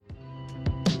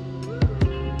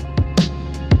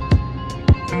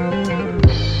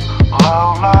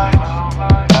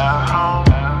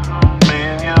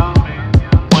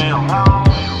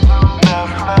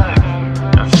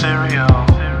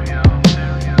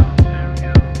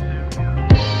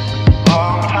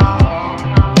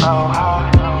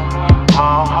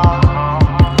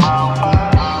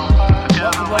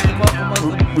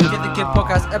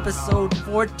Podcast episode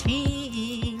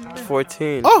 14.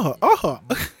 14. Oh.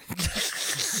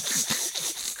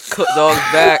 Cook dog's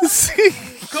back.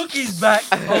 Cookie's back,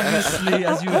 obviously,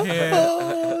 as you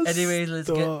hear. Anyways, let's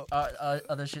get our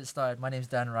other shit started. My name's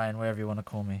Dan Ryan, wherever you want to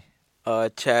call me.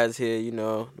 Chaz here, you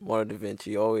know, Mono Da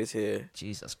Vinci, always here.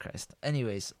 Jesus Christ.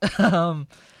 Anyways,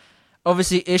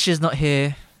 obviously Ish is not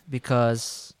here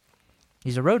because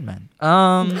he's a roadman.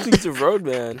 He's a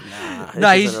roadman.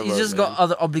 Nah, he's just got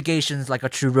other obligations like a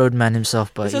true roadman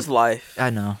himself. But it's just life. I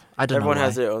know. I don't know. Everyone why.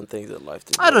 has their own things in life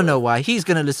to do. I don't know why. He's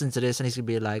gonna listen to this and he's gonna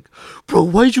be like, "Bro,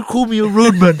 why'd you call me a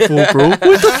roadman for, bro? What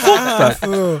the fuck,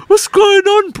 man? What's going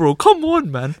on, bro? Come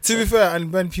on, man." To be fair,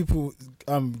 and when people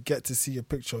get to see a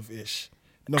picture of Ish,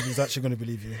 nobody's actually going to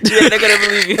believe you. Yeah, they're going to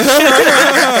believe you.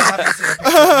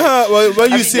 Well,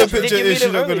 when you see a picture of Ish,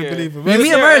 you're not going to believe him. You meet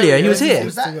him earlier. He was here.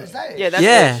 Was that it? Yeah, that's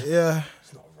Yeah.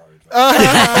 It's not a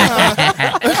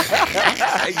road.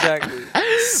 exactly.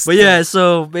 But yeah,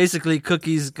 so basically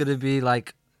Cookie's going to be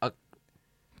like a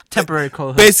temporary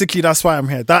co-host. Basically, that's why I'm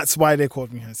here. That's why they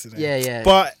called me here today. Yeah.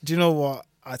 But do you know what?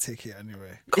 I take it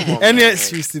anyway. Come on, Any man.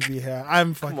 excuse to be here.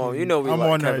 I'm fucking. Come on, you know we I'm like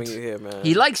honored. having you here, man.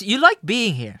 You like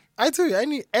being here. I do.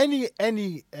 Any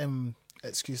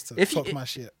excuse to If you- talk my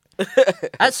shit.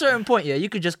 At a certain point, yeah, you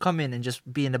could just come in and just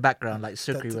be in the background like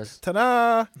Sukri was.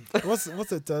 Ta-da! What's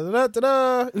it?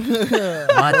 Ta-da!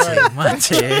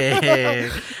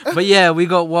 Mate. But yeah, we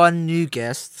got one new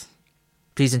guest.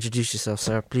 Please introduce yourself,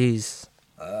 sir. Please.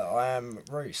 I am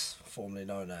Reese, formerly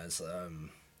known as, and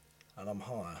I'm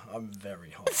high. I'm very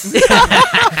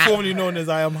high. Formerly known as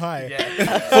I Am High.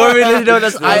 Formerly known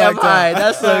as I Am like High.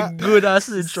 that. That's a good ass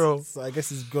intro. So I guess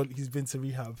he's been to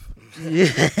rehab. Yeah.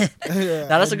 Yeah.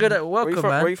 Now that's a good Where welcome, you from,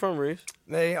 man. where you from, Reese?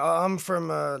 Me, I'm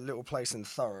from a little place in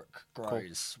Thurrock,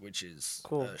 Grays, which is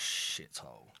Cool. a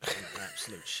shithole. An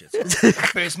absolute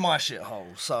shithole. But it's my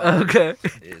shithole, so Okay.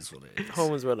 it is what it is.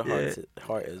 Home is where the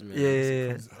heart is, man.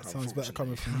 Yeah. Sounds better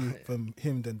coming from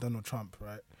him than Donald Trump,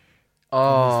 right?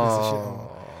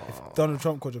 Oh. If Donald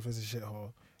Trump called your face a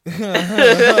shithole.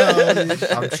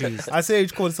 I'm cheese. I say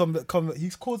he's called something a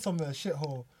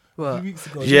shithole a What? few weeks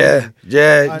ago. Yeah.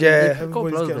 And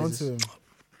Everybody's blows getting places. onto him.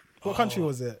 What country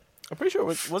was it? I'm pretty sure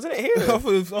wasn't it I here? thought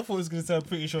it was going to say I'm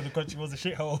pretty sure the country was a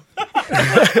shithole.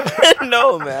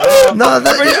 No, man. No, I'm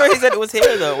pretty sure he said it was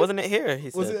here though. Wasn't it here? He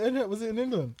said. Was it in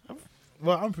England?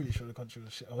 Well, I'm pretty sure the country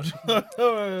was a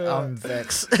shithole. I'm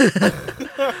vexed.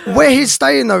 where he's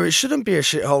staying though, it shouldn't be a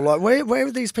shithole. Like, where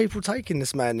are these people taking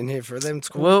this man in here for them to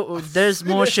call? Well, there's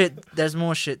more shit. There's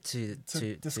more shit to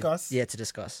discuss? To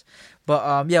discuss.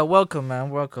 But yeah, welcome,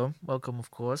 man. Welcome,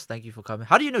 of course. Thank you for coming.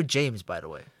 How do you know James, by the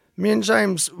way? Me and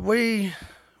James, we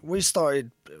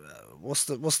started. What's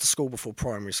the school before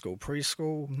primary school?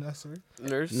 Preschool. Nursery.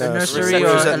 Nursery We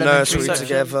or was at elementary nursery section?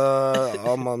 together.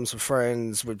 Our mums were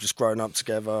friends. We've just grown up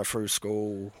together through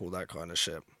school, all that kind of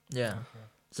shit. Yeah.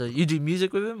 So you do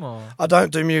music with him, or? I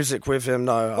don't do music with him,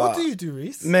 no. What do you do,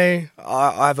 Reese? Me,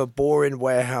 I have a boring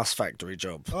warehouse factory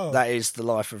job. Oh. That is the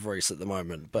life of Reese at the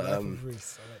moment. But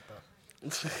Reese, I like that.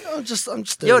 I'm just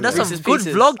Yo, doing that's Reese's a good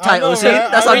Pieces. vlog I know, title, see?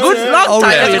 right? That's I a good know. vlog Oh,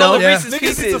 title, yeah. you know? Yeah. Reese's Niggas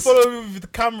need to Pieces. follow me with the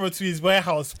camera to his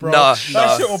warehouse, bro. No, that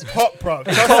no. shit will pop, bro.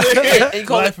 And you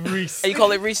call Life it of Reese. And you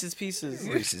call it Reese's Pieces.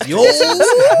 Reese's.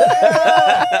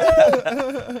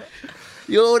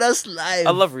 Yo, that's live.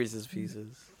 I love Reese's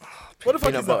Pieces. What the fuck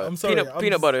Peanut is that? butter. I'm sorry.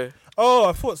 Peanut butter. Oh,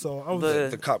 I thought so. I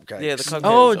was The cupcakes. Yeah, the cupcakes.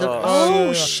 Oh,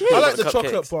 yeah. shit. I like the Cupcakes.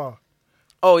 chocolate bar.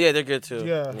 Oh yeah, they're good too.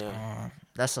 Yeah.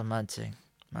 That's a mad thing.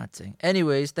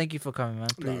 Anyways, thank you for coming, man.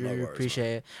 No Really worries,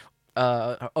 appreciate it.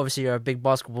 Obviously you're a big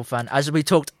basketball fan, as we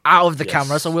talked out of the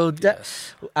camera, so we'll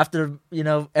after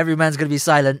every man's gonna be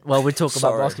silent while we talk about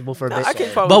Sorry. basketball for a Nah, bit. I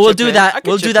can probably But we'll chip do in. I that. can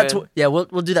We'll do chip that. in.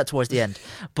 We'll do that towards the end.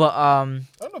 But I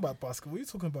don't know about basketball. What are you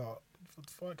talking about? What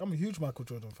the fuck? I'm a huge Michael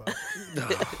Jordan fan.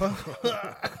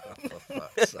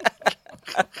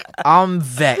 I'm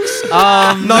vexed.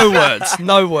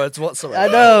 No words whatsoever. I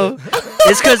know.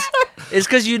 It's because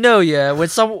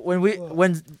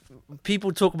when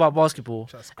people talk about basketball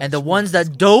and the ones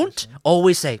that don't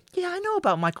always say, "Yeah, I know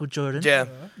about Michael Jordan."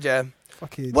 Yeah.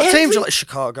 Fucking. What teams are like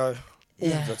Chicago all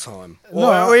Yeah. the time?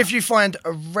 No, Or if you find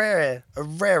a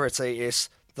rarity, it's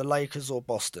the Lakers or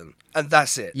Boston, and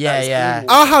that's it. Yeah, That is yeah.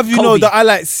 all. I'll have you know Kobe. that I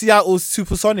like Seattle's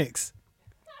Supersonics.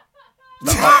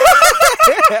 I'm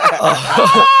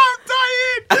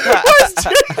dying.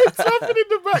 What's happening in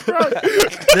the background?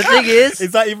 The thing is,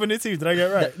 Is that even a team? Did I get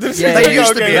it right? Yeah, They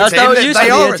used to be a That's how it team. used They to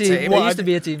be are a a team. team. They used to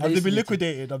be a team. Have They they used been to be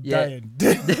a team. liquidated? I'm Yeah. dying.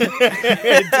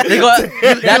 They got.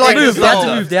 They had to like move. the They had to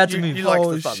Thunder. move. They had to You- move. you like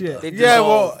Oh the Thunder. shit! They Yeah,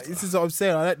 well, dissolved. this is what I'm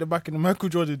saying. I like the back in the Michael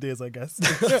Jordan days, I guess.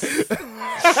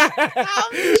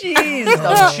 Jeez.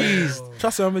 Oh, jeez.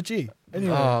 Trust me, I'm a G.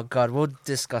 Anyway, Oh god, we'll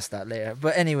discuss that later.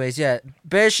 But anyways, yeah,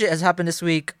 bear shit has happened this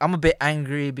week. I'm a bit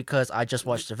angry because I just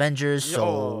watched Avengers, so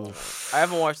Yo, I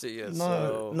haven't watched it yet. No,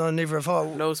 so no, neither have I.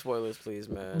 no spoilers, please,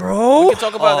 man. bro. We can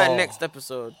talk about that Oh. next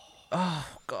episode. Oh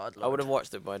god, I would have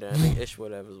watched it by then. I think Ish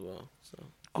would have as well. So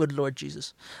good Lord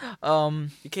Jesus.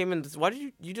 you came in. Why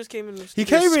did you just came in? The he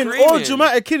studio came in all screaming.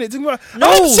 dramatic, innit? Talking about, No.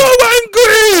 I'm so I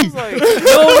was angry. like,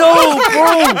 No, no,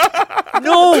 bro,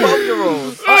 no.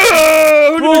 12-year-olds.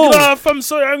 Who do Bro. we laugh? I'm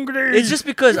so angry. It's just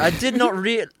because I did not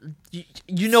read.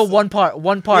 You know one part.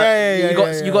 Yeah,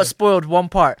 you got spoiled one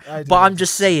part. I did, But I I'm did.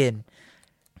 just saying,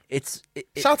 it's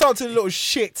Shout out to the little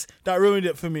shit that ruined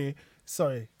it for me.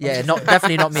 Sorry. yeah, not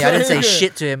definitely not me. I didn't say Yeah.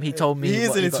 shit to him. He told me. He is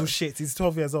what a he little got. shit. He's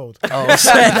 12 years old. Oh,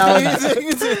 sorry,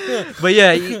 no. But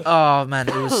yeah, oh man,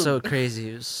 it was so crazy.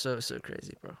 It was so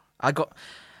crazy, bro.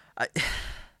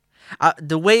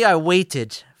 The way I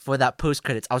waited for that post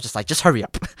credits, I was just like, just hurry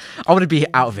up. I want to be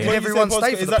out of When here. you Everyone say stayed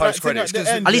post- for is the that that post thing credits, at the 'cause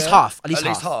end, At least yeah? half. At least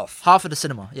half. Half of the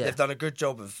cinema. Yeah. They've done a good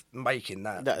job of making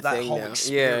that That thing whole now.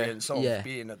 experience of Yeah.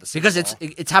 being at the Because cinema.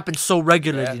 it's happened so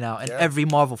regularly Yeah, now in yeah. every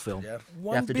Marvel film. Yeah.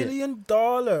 You have $1 to do it. billion.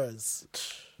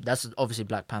 That's obviously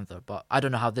Black Panther, but I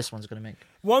don't know how this one's gonna make.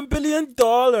 $1 billion.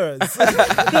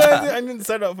 I didn't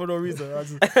say that for no reason.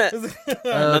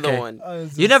 Another Okay. one.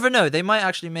 You never know. They might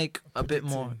actually make a bit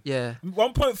more. Yeah.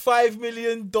 $1.5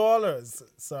 million.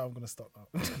 So I'm gonna stop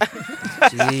now.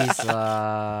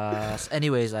 Jesus.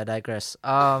 Anyways, I digress.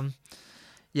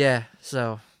 Yeah.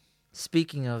 So,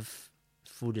 speaking of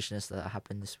foolishness that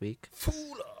happened this week,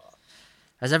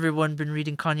 has everyone been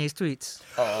reading Kanye's tweets?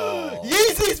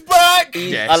 Yeezy's back.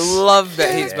 Yes. I love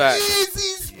that he's back.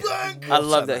 Yeezy's back. I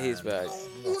love that he's back.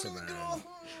 What a man.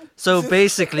 So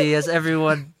basically, as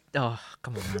everyone, oh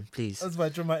come on, man, please, That's my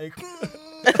dramatic.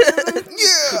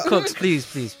 Cooks, please.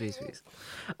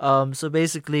 So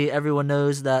basically, everyone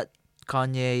knows that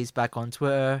Kanye is back on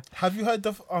Twitter. Have you heard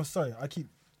the? Oh, sorry. I keep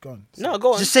going. No,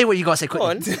 go on. Just say what you got to say Go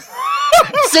quickly. on.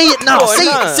 Say it now. Go on, Say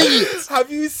nah. it. Say it.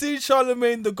 Have you seen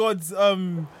Charlemagne the God's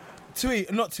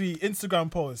Instagram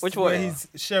post? Which where one? he's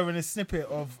sharing a snippet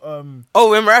of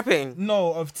Oh, him rapping.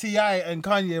 of T.I. and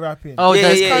Kanye rapping. Oh, Yeah,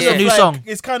 that's yeah, that's yeah. a new like, song.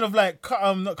 It's kind of like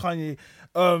not Kanye,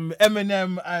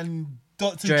 Eminem and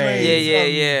Dr. Dre. Dre's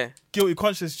Yeah. Guilty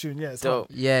Conscious tune. Yeah, it's hard.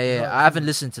 Dope. Yeah. I haven't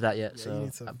listened to that yet, Yeah, you so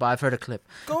need to. but I've heard a clip.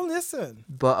 Go listen.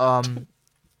 But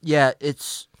yeah,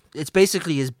 it's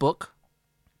basically his book.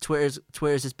 Twitter's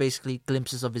is basically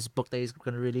glimpses of his book that he's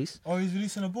gonna release. Oh, he's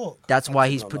releasing a book. That's I why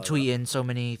did he's not know that. tweeting so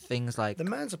many things like. The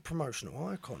man's a promotional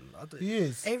icon. He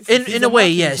is. In He's in a a way,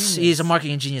 marketing yes, genius. he's a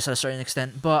marketing genius at a certain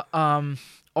extent. But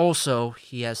also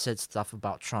he has said stuff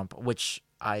about Trump, which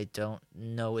I don't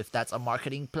know if that's a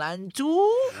marketing plan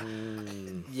too.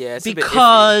 Yeah, it's a bit iffy.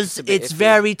 Because a bit it's iffy.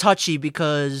 very touchy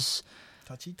because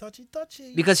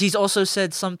Touchy. because he's also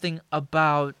said something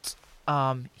about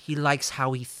he likes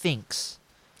how he thinks.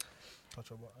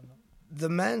 The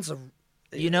man's a.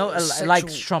 You know, sexual-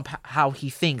 likes Trump how he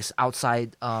thinks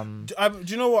outside. Do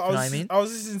you know what? know what I mean? I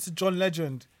was listening to John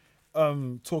Legend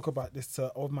talk about this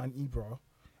to Old Man Ebro.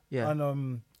 Yeah.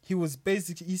 And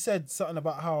he said something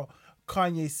about how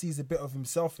Kanye sees a bit of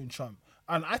himself in Trump.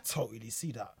 And I totally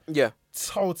see that. Yeah.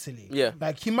 Totally. Yeah.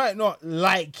 Like, he might not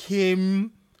like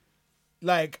him,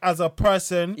 like, as a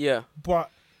person. Yeah. But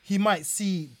he might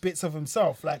see bits of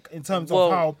himself, like, in terms Well-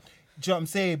 of how, do you know what I'm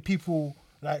saying? People,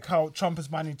 like, how Trump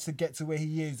has managed to get to where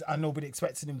he is and nobody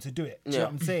expected him to do it. Do you know Yeah.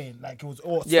 what I'm saying? Like, it was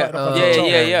all Yeah. started off as Yeah, a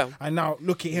joke. yeah. And now,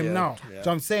 look at him Yeah, now. yeah. Do you know what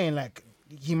I'm saying? Like,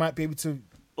 he might be able to...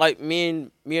 Like me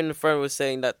and a friend was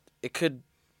saying that it could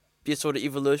be a sort of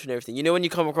evolutionary thing. You know, when you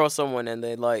come across someone and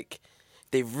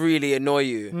they really annoy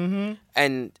you,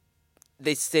 and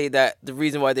they say that the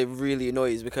reason why they really annoy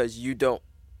you is because you don't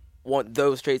want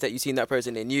those traits that you see in that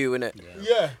person in you, innit?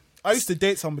 Yeah. I used to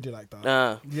date somebody like that.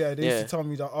 Yeah, they used yeah. to tell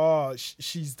me that,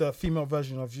 she's the female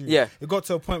version of you. Yeah. It got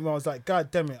to a point where I was like, God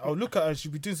damn it. I'll look at her and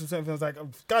she'll be doing something. I was like,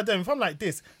 God damn, if I'm like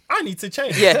this, I need to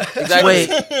change. Yeah, exactly.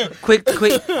 Wait,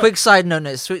 quick side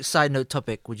note. Quick side note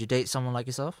topic. Would you date someone like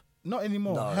yourself? Not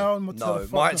anymore. No, Hell to no, the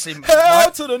fuck might no. seem- Hell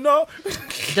might- to the no.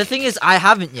 The thing is, I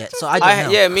haven't yet, so I don't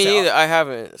know. Yeah, me neither. I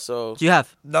haven't. So Do you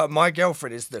have? No, my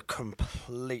girlfriend is the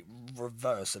complete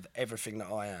reverse of everything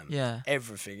that I am. Yeah.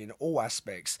 Everything in all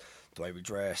aspects. the way we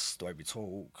dress, the way we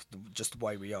talk, just the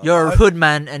way we are. You're a hood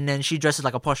man, and then she dresses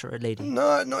like a posher lady.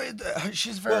 No,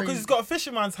 she's very. Because he's got a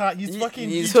fisherman's hat. He's fucking.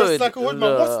 he's He's just hood. like a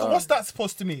woodman. What's that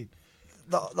supposed to mean?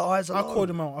 the eyes I alone. called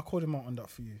him out. I called him out on that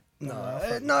for you.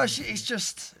 It's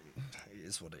just. It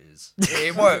is what it is.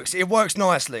 It works. It works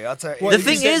nicely. I tell you. What, The if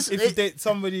thing you date- is, if you date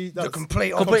somebody that's the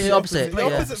complete Completely opposite. opposite. the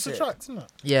Yeah. opposites attract, isn't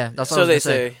it? Yeah, that's what So I they was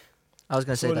gonna say. say. I was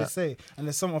gonna That's say what they that. say. And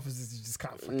there's some opposites you just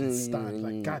can't fucking stand.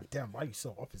 Like, god damn, why are you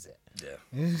so opposite?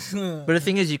 Yeah. But the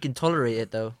thing is, you can tolerate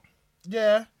it though,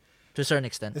 Yeah, to a certain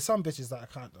extent. there's some bitches that I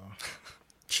can't though.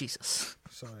 Jesus.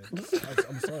 Sorry,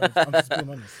 I'm sorry. I'm just being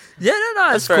honest. Yeah,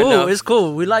 no, it's fair cool. enough. It's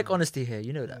cool. We like honesty here.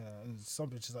 You know Yeah, that. and some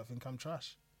bitches that think I'm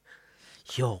trash.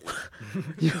 Yo,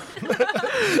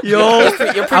 You're I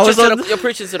was preaching, on- you're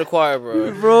preaching to the choir,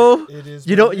 bro. bro. It is.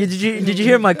 You don't. Did you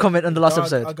hear my comment on the last dog,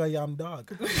 episode? I got yam dog.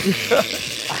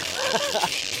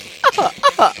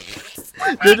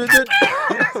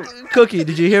 Cookie,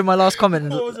 did you hear my last comment?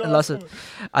 What was your last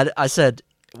last I said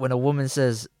when a woman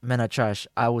says men are trash,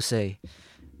 I will say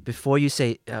before you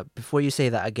say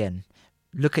that again,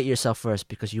 look at yourself first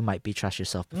because you might be trash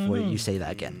yourself before you say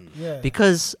that again. Yeah.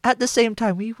 Because at the same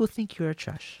time, we will think you're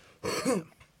trash.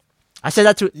 I said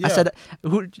that to. Yeah. I said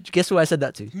who? Guess who I said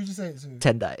that to? Who'd you say it to?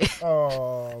 Tendai.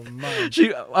 Oh man.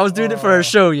 I was doing it for her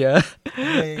show, yeah.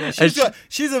 Yeah. And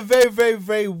She's a very, very,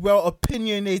 very well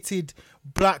opinionated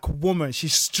black woman.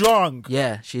 She's strong.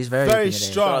 Yeah, she's very Very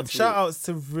opinionated. strong. Shout out to Shout outs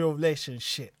to real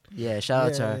relationship. Yeah, shout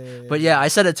out to her. Yeah. But yeah, I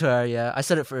said it to her. Yeah, I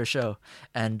said it for her show,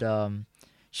 and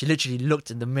she literally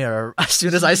looked in the mirror as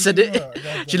soon as I said it.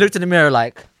 She looked in the mirror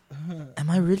like, "Am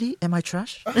I really? Am I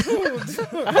trash?"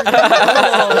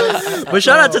 But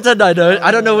shout out to Tendai though.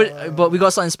 I don't know, but we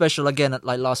got something special again.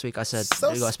 Like last week, I said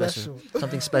So we got a special.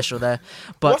 something special there.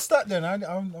 But What's that then?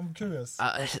 I'm curious.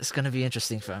 it's gonna be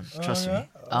interesting, fam. Trust yeah?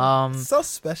 me. So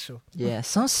special. Yeah,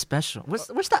 so special. Where's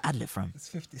that ad lib from? It's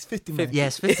 50. It's 50. Man. Yeah,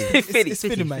 it's 50. It's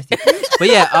 50, man. But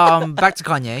yeah, back to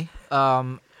Kanye.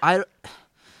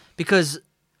 Because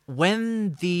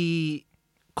when the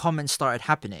comments started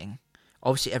happening,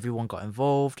 obviously everyone got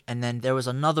involved, and then there was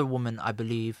another woman, I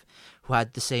believe, who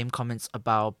had the same comments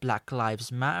about Black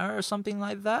Lives Matter or something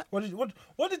like that. What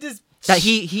did this? That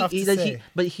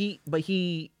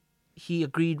he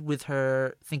agreed with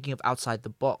her thinking of outside the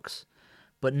box,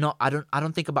 but not. I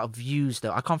don't think about views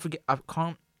though. I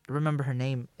can't remember her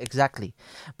name exactly,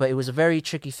 but it was a very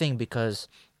tricky thing because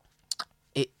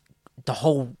the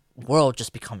whole world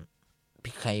just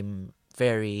became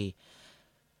very,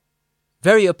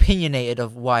 very opinionated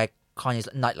of why Kanye's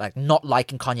not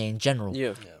liking Kanye in general.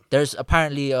 Yeah. There's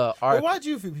apparently Well, why do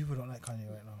you think people don't like Kanye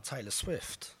right now? Taylor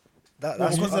Swift. Well,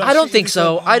 That's because what of I don't shit think he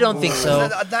so. said. I don't think so.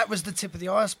 That was the tip of the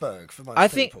iceberg for most I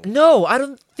think people. no. I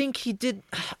don't think he did.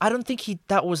 I don't think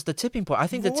that was the tipping point. I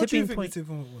think Well, the what do you tipping think point. the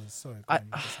tipping point was? Sorry. I, Glenn,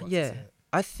 you just wanted to yeah, say it.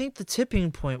 I think the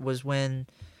tipping point was when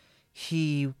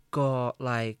he got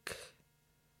like,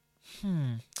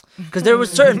 because there was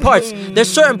certain parts.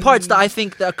 There's certain parts that I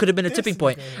think that could have been a tipping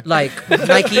point, like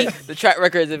Nike. The track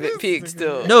record is a bit peaked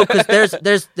still. No, because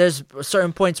there's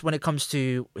certain points when it comes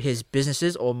to his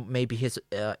businesses or maybe his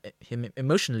him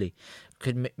emotionally.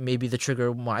 Maybe the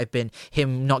trigger might have been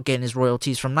him not getting his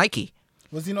royalties from Nike.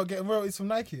 Was he not getting royalties from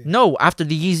Nike? No, after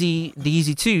the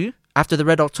Yeezy 2, after the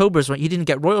Red Octobers, when he didn't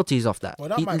get royalties off that. Well,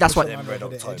 that might That's push what. a man Red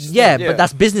over the October. edge. Yeah, Yeah. but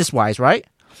that's business wise, right?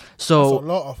 That's a So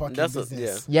lot of fucking That's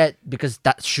business. yeah, because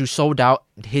that shoe sold out.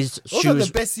 His Those are shoes.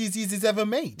 the best Yeezys he's ever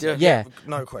made. Yeah.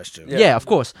 No question. Yeah, of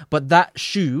course. But that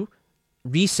shoe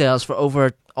resales for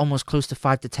over almost close to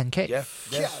 5 to 10K. Yeah.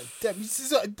 Yeah, damn, this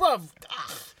is bruv.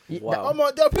 Wow.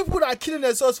 There are people that are killing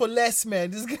themselves for less, man.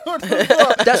 This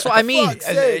That's what I mean. fuck's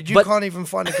And sake. you But- can't even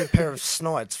find a good pair of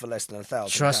snides for less than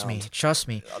 £1,000. Trust me. Trust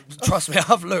me,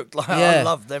 I've looked. Like, Yeah. I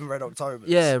love them Red Octobers.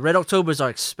 Yeah, Red Octobers are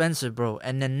expensive, bro.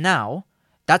 And then now,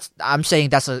 I'm saying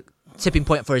that's a tipping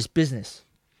point for his business.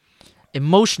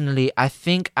 Emotionally, I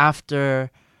think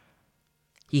after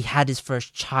he had his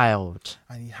first child,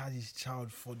 And he had his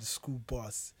child for the school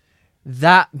bus.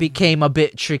 that became a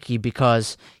bit tricky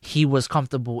because he was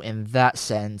comfortable in that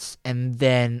sense. And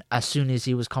then as soon as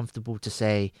he was comfortable to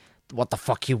say what the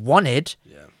fuck he wanted,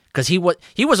 Yeah. because he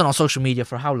wasn't on social media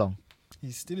for how long?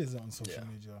 He still isn't on social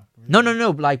media. No.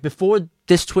 Like before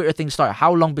this Twitter thing started,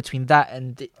 how long between that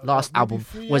and the last maybe album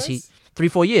 3 was he? years?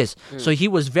 3-4 years. So he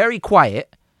was very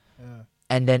quiet, Yeah.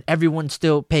 and then everyone's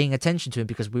still paying attention to him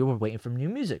because we were waiting for new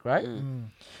music, right? Mm.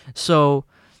 So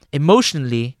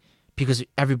emotionally, because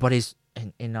everybody's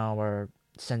in our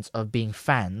sense of being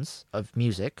fans of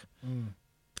music, Mm.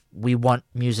 we want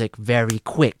music very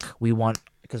quick. We want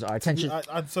because our attention.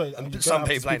 I'm sorry. And you're some gonna have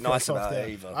to people ain't speak for nice yourself about it there.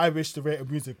 either. I wish the rate of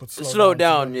music would Slow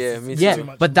down. down, yeah, me It's Yeah, too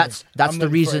much but for that's me. that's I'm the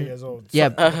nearly 30 reason. years old. Yeah,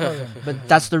 So- but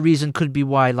that's the reason could be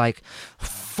why like,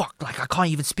 fuck, like I can't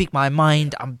even speak my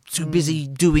mind. I'm too busy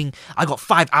doing. I got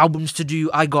 5 albums to do.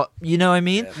 I got, you know what I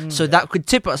mean. So that could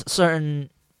tip a certain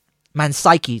man's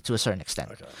psyche to a certain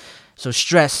extent. Okay. So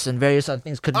stress and various other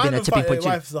things could have been a don't tipping fight point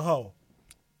your too. wife as a whole.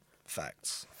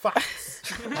 Facts. Facts.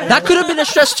 That could have been a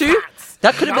stress too.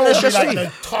 That could have been a That would be stress like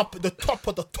too. the top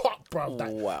of the top, bro. That,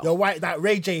 Wow. Your white, that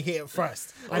Ray J hit it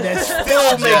first, and they're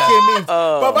still making memes.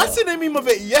 Bro, I seen a meme of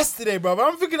it yesterday, bro.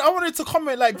 I'm thinking I wanted to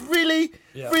comment like, really,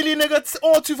 really, nigga,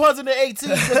 all 2018,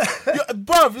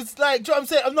 bro. It's like, do you know what I'm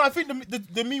saying? No, I think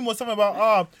the meme was something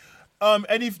about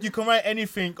you can write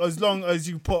anything as long as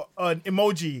you put an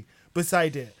emoji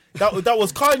beside it. That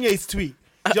was Kanye's tweet.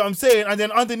 Do you know what I'm saying? And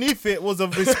then underneath it was a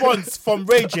response from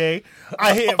Ray J.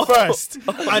 I hit it first.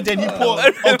 And then he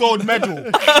put a gold medal.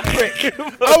 Prick.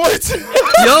 I wanted to...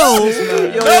 Yo,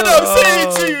 No, I'm saying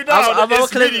it to you now. I'm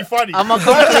It's gonna- really funny. I'm gonna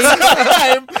complain. At the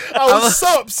time, I was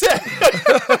so upset.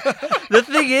 The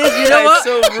thing is, you know what?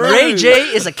 so rude. Ray J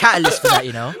is a catalyst for that,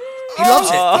 you know. He loves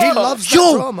it. He loves that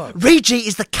Yo, drama. Ray J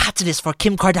is the catalyst for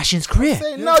Kim Kardashian's career.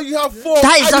 Saying, now you have 4.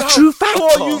 That is and a you have true fact.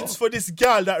 4 youths for this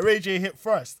girl that Ray J hit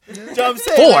first. Do you know what I'm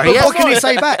saying? 4, yeah. What can he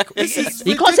say back? This is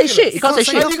He can't say ridiculous. shit. He can't say And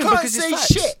shit. you nothing can't because it's say facts.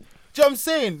 shit. Do you know what I'm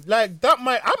saying? Like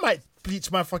I might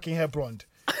bleach my fucking hair blonde.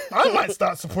 I might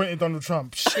start supporting Donald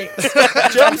Trump. Shit. Do you know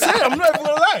what I'm saying? I'm not even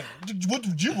gonna lie.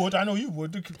 You would. I know you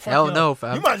would. Hell Fucking no,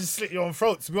 fam. You might just slit your own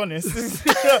throat, to be honest.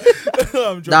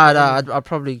 I'm joking. Nah, I'll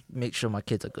probably make sure my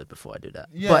kids are good before I do that.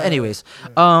 Yeah. But anyways,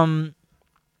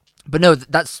 but no,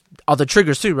 that's other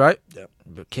triggers too, right? Yep.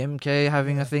 Kim K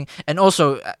having a thing, and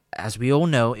also, as we all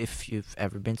know, if you've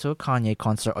ever been to a Kanye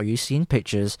concert or you've seen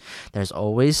pictures, there's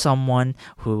always someone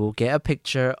who will get a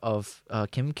picture of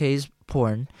Kim K's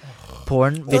porn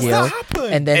video, that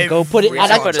happen? and then go put it. Every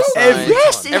And I, time. Put a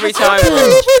yes, sign. it Every has time, happened.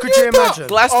 bro. Could you imagine?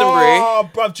 Glastonbury. Oh,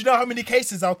 bruv, do you know how many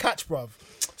cases I'll catch, bruv?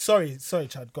 Sorry,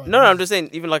 Chad. Go on. No, I'm just saying,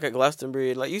 even like at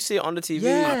Glastonbury, like you see it on the TV.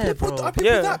 Yeah. Are people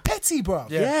Yeah. that petty, bruv?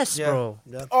 Yes, bro.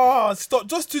 Yeah. Oh, stop!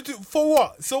 Just to do for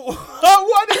what? So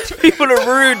what? People are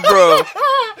rude, bro.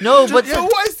 No, but So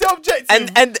what is the objective?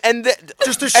 And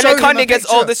Just to and show then him a Kanye gets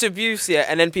all picture. this abuse, yeah,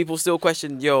 and then people still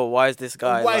question, yo, why is this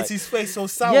guy? why like, is his face so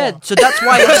sour? yeah, so that's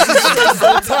why. It's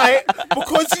so tight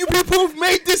because you people have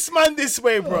made this man this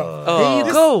way,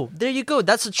 bro. There you go.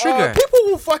 That's a trigger. People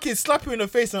will fucking slap you in the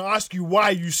face and ask you why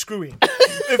you screwing.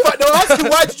 In fact, they'll ask you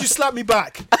why did you slap me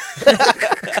back.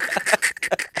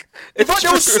 In fact,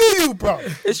 they'll sue you, bro.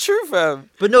 It's true, fam.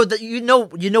 But no, that you know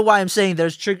why I'm saying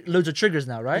there's loads of triggers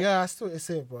now, right? Yeah, I still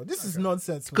say it, bro. This is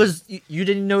nonsense. man. Because you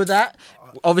didn't know that.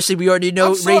 Obviously, we already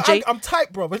know I'm Ray J. I'm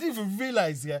tight, bro. I didn't even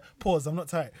realize. Yeah, pause. I'm not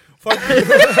tight. Fuck.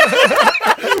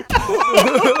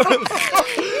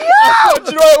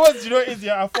 Do you know what it was? Do you know what it is?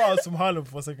 Yeah, I thought I was from Harlem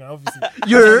for a second. Obviously,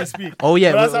 You're- That's how they speak. Oh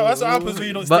yeah, But that's what happens when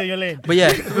you don't stay in your lane. But yeah,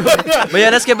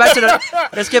 let's get back to the.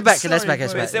 Let's get back. Let's Sorry, back.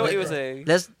 Let's bro. back. Say what you were saying.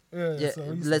 Let's Yeah,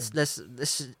 so he's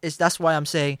let's. That's why I'm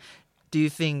saying. Do you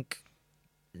think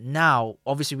now?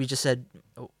 Obviously, we just said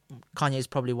Kanye is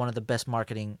probably one of the best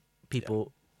marketing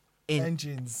people in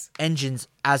engines.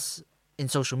 as in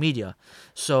social media.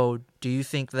 So, do you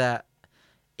think that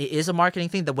it is a marketing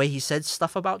thing, the way he said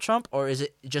stuff about Trump, or is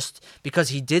it just because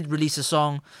he did release a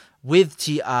song with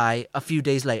T.I. a few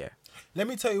days later? Let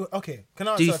me tell you. Okay, can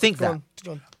I? Do you answer- think go that?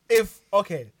 on. If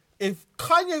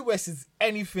Kanye West is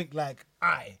anything like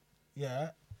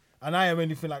and I am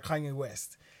anything like Kanye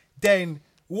West, then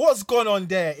what's gone on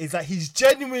there is that he's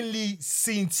genuinely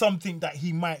seen something that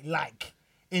he might like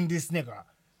in this nigga.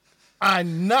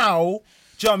 And now,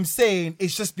 do you know what I'm saying?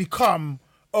 It's just become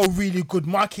a really good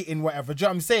marketing, whatever. Do you know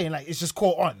what I'm saying? Like, it's just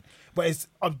caught on. But it's,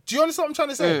 do you understand what I'm trying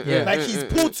to say? Like, he's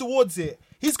pulled towards it.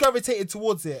 He's gravitated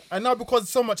towards it. And now because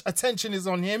so much attention is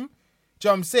on him, do you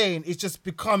know what I'm saying? It just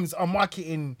becomes a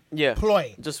marketing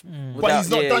ploy. Just But he's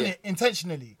not done it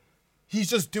intentionally. He's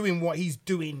just doing what he's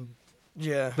doing.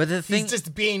 Yeah. But the thing, He's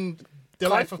just being the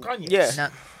life of Kanye. Yeah.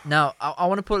 now I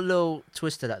want to put a little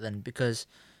twist to that then, because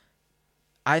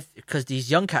these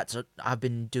young cats have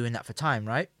been doing that for time,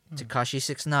 right? Tekashi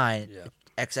 6ix9ine,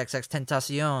 XXX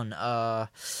Tentacion,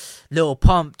 Lil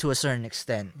Pump to a certain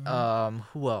extent.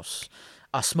 Who else?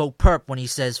 Smoke Perp when he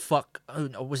says fuck.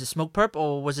 Was it Smoke Perp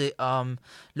or was it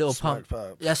Lil Pump?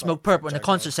 Perp. Yeah, Smoke Fuck Perp in the J.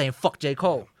 concert Cole. saying fuck J.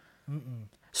 Cole.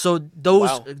 So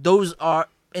those are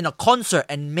in a concert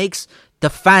and makes the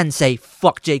fans say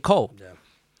fuck J. Cole. Yeah.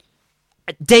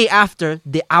 A day after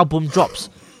the album drops.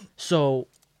 So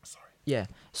yeah.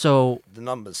 So The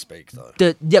numbers speak though.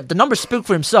 the numbers speak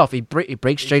for himself. He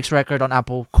breaks Drake's record on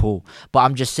Apple, cool. But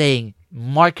I'm just saying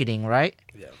marketing, right?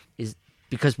 Yeah. Is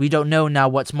because we don't know now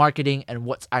what's marketing and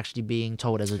what's actually being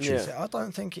told as a truth. Yeah. I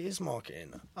don't think it is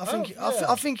marketing. I Oh, think yeah.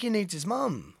 I think he needs his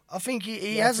mum. I think he Yeah, I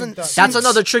think hasn't. that's- That's since-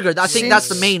 another trigger. I think that's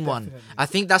the since- main one. Definitely. I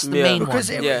think that's the Yeah. main because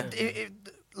one.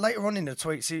 later on in the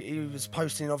tweets, he was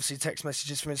posting obviously text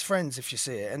messages from his friends, if you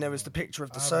see it, and there was the picture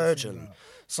of the I haven't seen surgeon. that.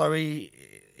 So he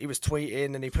was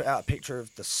tweeting and he put out a picture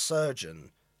of the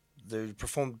surgeon who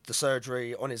performed the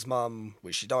surgery on his mum,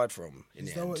 which she died from in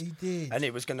Is the that end. what he did? And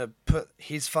it was going to put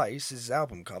his face, his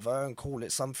album cover, and call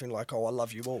it something like "Oh, I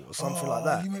love you all" or something like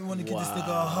that. You make me want to give this nigga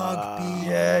a hug, B.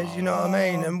 Yeah, you know what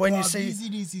I mean. And when you bruv, see, Easy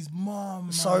needs his mom.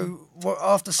 Man. so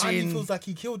after and seeing, he feels like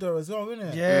he killed her as well,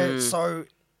 innit? yeah, so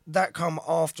that come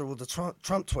after all the Trump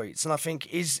tweets, and I think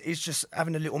he's just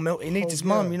having a little melt. He needs his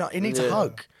mum, yeah. you know. He needs Yeah. a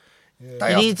hug. Yeah. Day He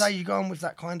after needs- day, you go on with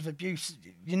that kind of abuse.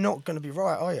 You're not going to be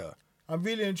right, are you? I'm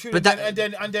really and truly. But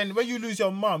And then when you lose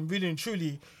your mum, really and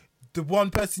truly, the one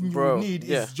person you Bro, need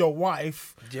yeah. is your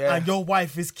wife. Yeah. And your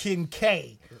wife is Kim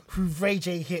K, who Ray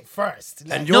J hit first.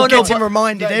 Like, And you're getting but-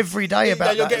 reminded like, every day yeah,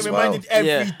 about you're that getting as well. reminded every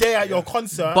Yeah. day at your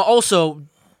concert. But also,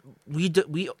 we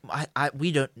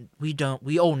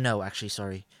all know actually.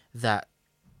 Sorry, that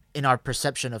in our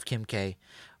perception of Kim K,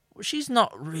 she's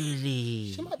not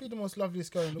really. she might be the most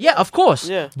loveliest girl in the Yeah, world. of course.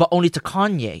 Yeah. But only to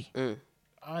Kanye.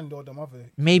 And or the mother.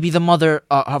 Maybe the mother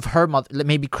of her mother.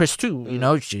 Maybe Chris too. You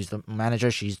know, she's the manager.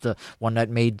 She's the one that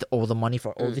made all the money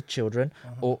for all the children.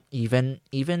 Or even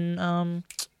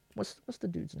what's the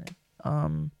dude's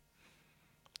name?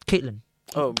 Caitlyn.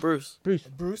 Oh, Bruce. Bruce?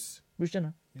 Bruce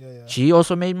Jenner. Yeah. She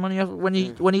also made money off when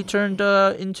he turned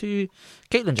into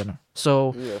Caitlyn Jenner.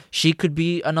 So Yeah. she could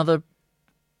be another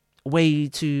way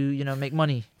to make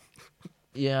money.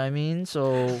 Yeah, I mean,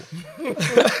 so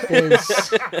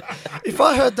there's- If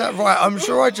I heard that right, I'm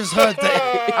sure I just heard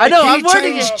that. I know he I'm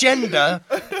wording changed it. gender.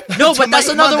 No, but that's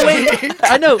make another money. way.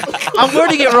 I know I'm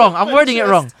wording it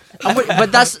wrong.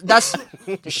 But that's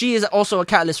she is also a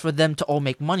catalyst for them to all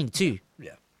make money too.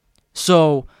 Yeah.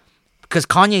 So, because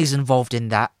Kanye is involved in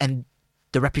that, and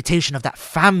the reputation of that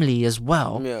family as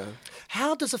well. Yeah.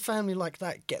 How does a family like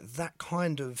that get that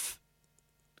kind of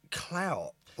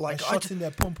clout? Like, Like, I shot in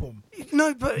their pom pom.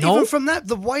 no, but No? even from that,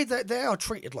 the way that they are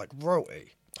treated like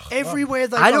royalty. Everywhere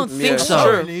they I go, don't think Yeah. so. Sure.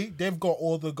 Apparently, they've got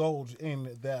all the gold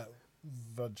in their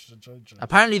vagina.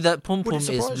 Apparently, that pum Would pum it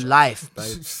surprise is you? life,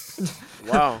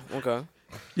 bro. Wow. Okay.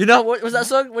 You know what was that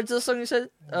song? What's the song you said?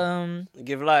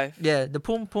 Give life. Yeah, the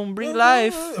pum pum bring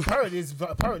life.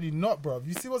 Apparently not, bro.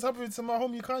 You see what's happening to my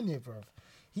homie Kanye, bro?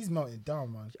 He's melting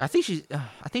down, man. I think she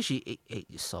ate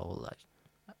your soul. Like,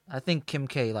 I think Kim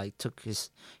K took his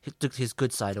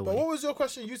good side But away. what was your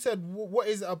question? You said what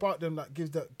is it about them that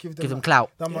give them them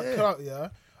clout. That much Yeah. clout, yeah.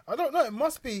 I don't know. It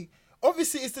must be.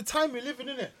 Obviously, it's the time we're living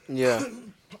in it, Yeah.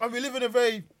 and we live in a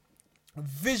very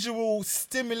visual,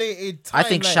 stimulated time. I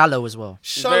think like, shallow as well.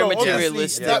 Shallow, Very obviously,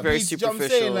 materialistic, that very means- you know what I'm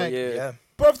superficial. saying? Like, yeah. yeah.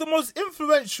 But the most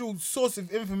influential source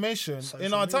of information in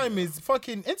Social our media. time is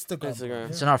fucking Instagram. Instagram.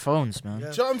 It's in our phones, man. Yeah.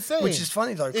 Do you know what I'm saying? Which is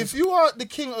funny though. 'cause If you are the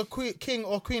king or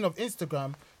queen of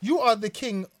Instagram, you are the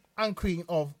king and queen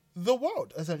of the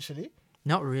world, essentially.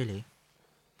 Not really.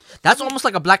 That's almost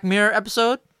like a Black Mirror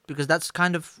episode because that's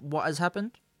kind of what has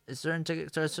happened. Is certain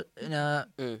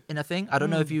in a thing? I don't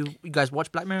know if you guys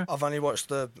watch Black Mirror. I've only watched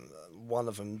the one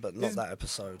of them, but not Is- that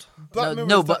episode. Black Mirror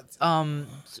No, is but that-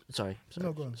 sorry,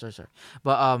 No, go on. sorry.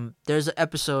 But there's an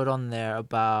episode on there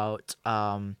about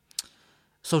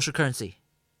social currency.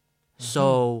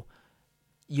 So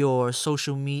your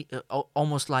social media,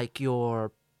 almost like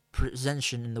your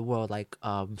presentation in the world, like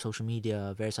social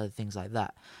media, various other things like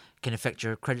that, can affect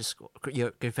your credit score.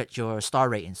 Can affect your star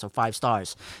rating. So 5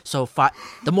 stars. So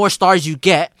the more stars you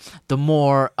get, the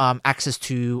more access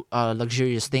to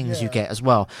luxurious things you Yeah. get as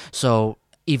well. So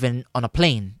even on a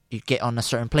plane, you get on a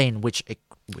certain plane, which you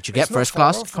get It's not first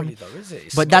far class. off really though, is it?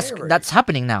 It's But that's scary.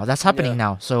 happening now. That's happening Yeah.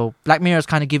 now. So Black Mirror is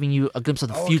kind of giving you a glimpse of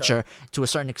the Oh, okay. future to a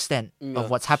certain extent Yeah.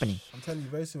 of what's happening. I'm telling you,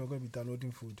 very soon we're going to be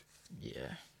downloading food.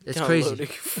 Yeah, it's crazy. Downloading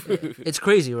food. It's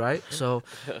crazy, right? So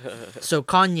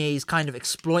Kanye is kind of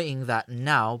exploiting that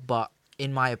now, but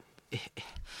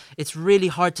it's really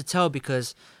hard to tell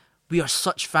because we are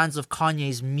such fans of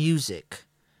Kanye's music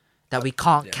that we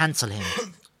can't Yeah. cancel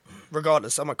him.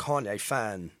 Regardless, I'm a Kanye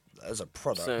fan as a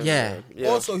product. So, Yeah.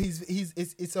 Also, he's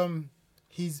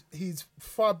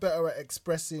far better at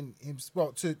expressing himself.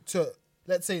 Well, to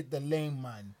let's say the lame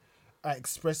man, at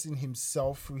expressing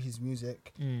himself through his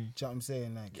music. Do you know what I'm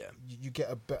saying? Like, Yeah. you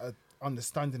get a better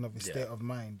understanding of his Yeah. state of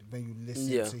mind when you listen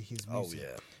Yeah. to his Oh, music.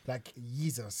 yeah. Like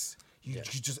Jesus, you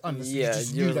just understand. Yeah, you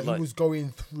just you're knew that like- he was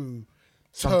going through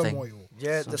something. turmoil.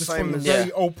 Yeah, the Just same from the as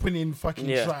very opening fucking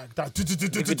Yeah. track.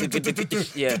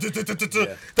 That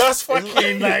Yeah. That's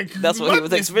fucking like That's what he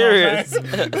was madness, experiencing.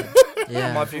 man.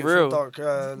 Yeah, My for Beautiful real. Dark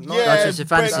Night. Yeah, Twisted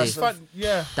Fantasy.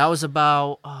 yeah. that was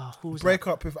about who was Break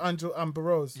up with Angel Amber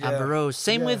Rose. Yeah. Amber Rose.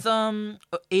 Same Yeah. with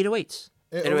 808s.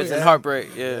 It was yeah. in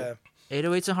Heartbreak. Yeah.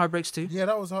 808s and Heartbreaks too. Yeah,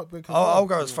 that was heartbreaking. I'll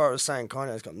go as far as saying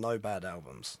Kanye's got no bad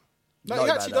albums. No, No he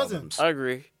bad actually doesn't. albums. I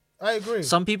agree. I agree.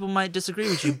 Some people might disagree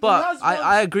with you, but has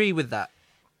I agree with that.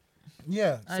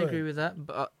 Yeah, I sorry. agree with that.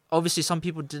 But obviously, some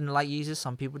people didn't like Yeezus.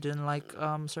 Some people didn't like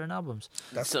certain albums.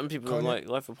 That's Some people don't Kanye. like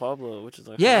Life of Pablo, which is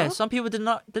like Yeah, huh? some people didn't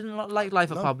like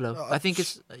Life of No, Pablo. no, I think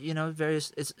it's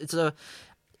various.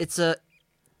 It's a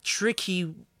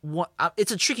tricky one.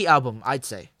 It's a tricky album, I'd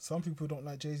say. Some people don't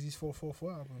like Jay-Z's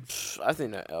 444 album. I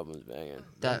think that album's banging.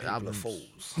 That people are album.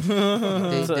 fools.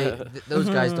 Those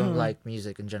guys don't like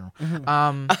music in general.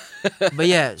 But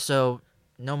yeah, so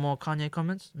no more Kanye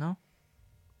comments. No.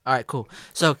 All right, cool.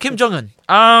 So Kim Jong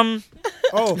Un.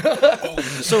 Oh,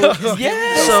 So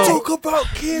Yeah. So talk about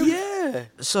Kim. Yeah.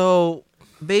 so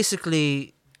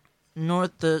basically,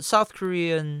 the South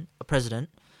Korean president,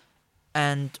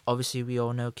 and obviously we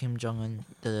all know Kim Jong Un,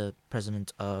 the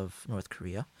president of North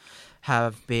Korea,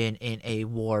 have been in a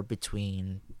war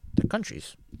between the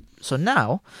countries. So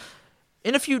now,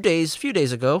 in a few days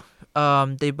ago,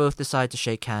 they both decided to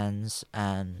shake hands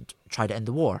and try to end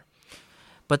the war.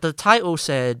 But the title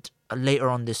said later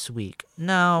on this week.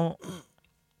 Now,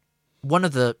 one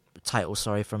of the titles,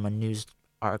 from a news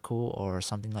article or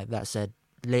something like that said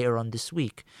later on this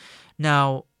week.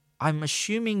 Now, I'm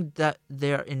assuming that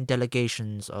they're in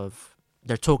delegations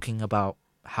they're talking about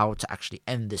how to actually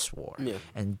end this war Yeah.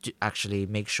 and actually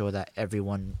make sure that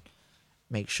everyone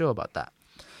makes sure about that.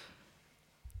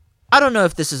 I don't know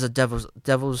if this is a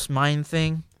devil's mind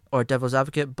thing or devil's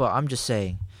advocate, but I'm just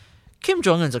saying, Kim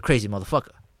Jong Un's a crazy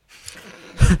motherfucker.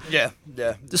 Yeah.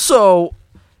 So,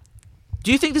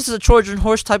 do you think this is a Trojan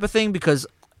horse type of thing? Because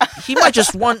he might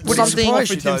just want Would it something. surprise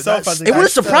you, though? himself That's- as a It would have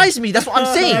gangster. surprised me. That's what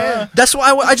I'm saying. Yeah. That's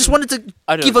why I just wanted to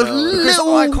I don't give a know. Because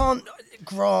little. I can't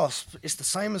grasp. It's the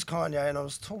same as Kanye, and I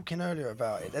was talking earlier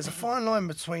about it. There's a fine line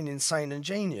between insane and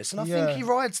genius, and I Yeah. think he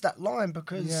rides that line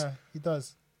because Yeah, he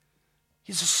does.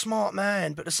 he's a smart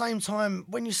man. But at the same time,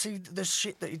 when you see the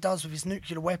shit that he does with his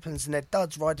nuclear weapons and their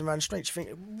duds riding around the streets, you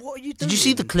think, what are you doing? Did you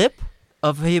see the clip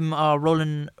of him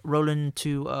rolling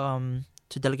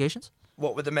to delegations?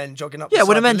 What, with the men jogging up? Yeah, with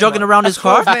the beside men limo? jogging around his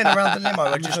 12 car. men around the limo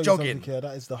are Let me just tell you jogging. something, Kia,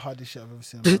 that is the hardest shit I've ever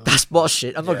seen. in my life. That's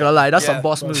bullshit. I'm not Yeah. gonna lie. That's Yeah. some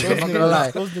boss Bro, move. those I'm not gonna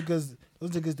lie. Those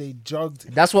niggas, they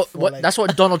jogged. That's what for like that's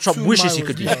what Donald Trump 2 wishes he miles,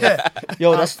 could do. yeah.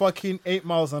 Yo, At that's fucking 8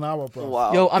 miles an hour, bro.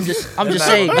 Wow. yo. I'm just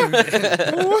saying.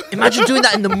 Imagine doing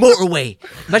that in the motorway.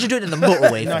 Imagine doing it in the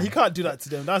motorway. Nah, fam. he can't do that to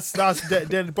them.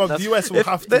 Then, bro, the US will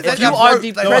have to. if you are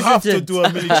the they'll have to president- do a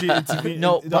military intervention.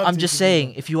 No, but I'm just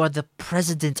saying, if you are the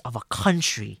president of a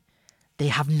country, they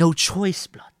have no choice,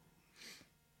 blood.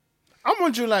 I'm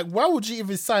wondering, like, why would you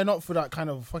even sign up for that kind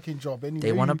of fucking job anyway?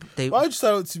 They wanna- Why would you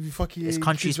sign up to be fucking? It's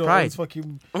country's Kim pride. Jong-un's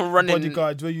fucking Running-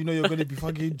 bodyguard, where you know you're going to be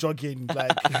fucking jogging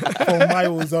like for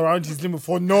miles around his limit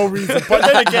for no reason. But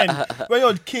then again, when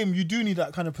you're Kim, you do need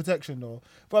that kind of protection, though.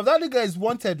 But that nigga is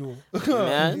wanted, though.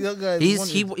 Man. That guy is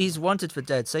wanted. He's wanted for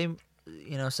dead. Same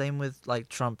with like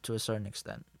Trump to a certain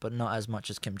extent, but not as much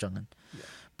as Kim Jong Un.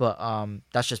 But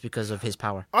that's just because of his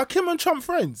power. Are Kim and Trump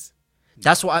friends?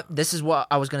 That's this is what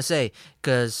I was gonna say,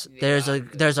 because there's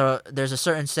a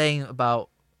certain saying about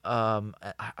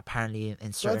apparently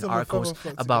in certain of a articles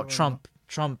feather flock about together,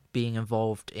 Trump being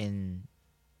involved in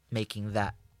making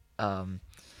that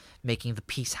making the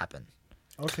peace happen.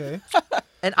 Okay.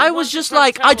 And I was just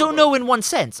like, I don't know in one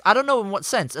sense. I don't know in what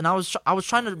sense. And I was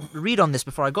trying to read on this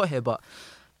before I got here, but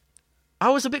I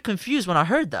was a bit confused when I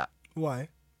heard that, Why?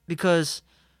 because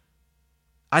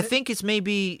I think it's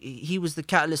maybe he was the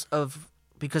catalyst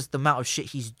because the amount of shit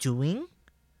he's doing,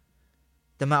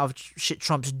 the amount of shit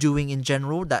Trump's doing in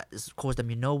general, that has caused them,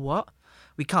 you know what?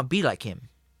 We can't be like him.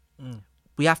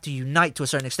 We have to unite to a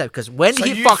certain extent, because when So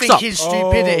he you fucks think up, his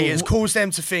stupidity Oh. has caused them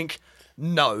to think,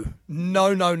 no. we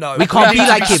can't be need to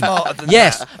like him. smarter than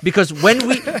Yes, that.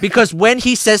 because when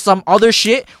he says some other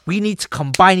shit, we need to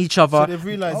combine each So other. they've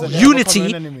realized that they have a Unity.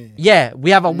 common enemy. Yeah,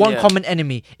 we have a one Yeah. common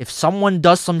enemy. If someone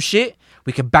does some shit,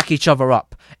 we can back each other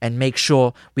up and make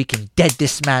sure we can dead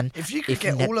this man. If you could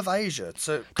get ne- all of Asia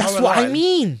to That's what I co-align,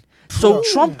 mean. So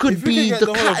Trump could If we be can get the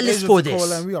whole of catalyst Asia for to this.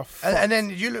 coalesce, we are fucked. and then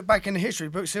you look back in the history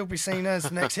books, he'll be seen as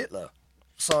the next Hitler.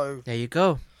 So There you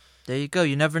go.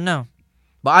 You never know.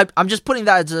 But I'm just putting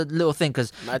that as a little thing,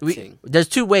 because Mad thing. there's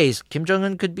two ways. Kim Jong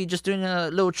Un could be just doing a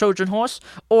little Trojan horse,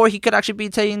 or he could actually be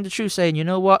telling the truth, saying, you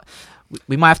know what,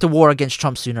 we might have to war against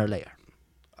Trump sooner or later.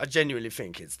 I genuinely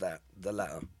think it's the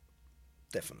latter.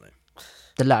 Definitely.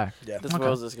 The latter. Yeah. This Okay.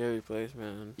 world's a scary place,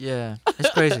 man. Yeah,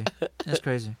 it's crazy. It's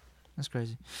crazy. It's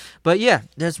crazy. But yeah,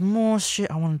 there's more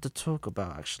shit I wanted to talk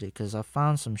about actually, because I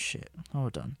found some shit.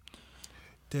 Hold on.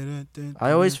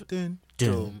 I always- Dun,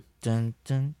 dun,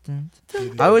 dun, dun.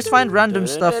 I always find random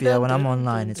stuff, yeah, when I'm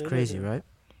online. It's crazy, right?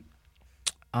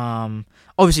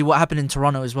 Obviously, what happened in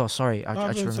Toronto as well. Sorry,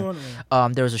 I just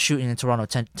remember. There was a shooting in Toronto.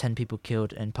 10 people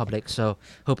killed in public. So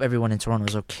hope everyone in Toronto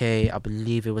is okay. I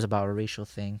believe it was about a racial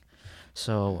thing.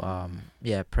 So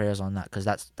yeah, prayers on that, because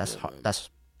that's hard, that's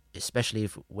especially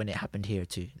when it happened here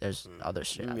too. There's other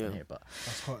shit happening here, but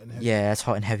That's hot and heavy. yeah, it's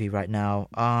hot and heavy right now.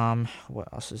 What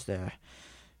else is there?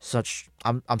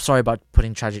 I'm sorry about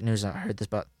putting tragic news. I heard this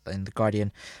about in the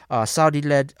Guardian.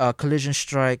 Saudi-led collision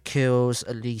strike kills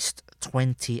at least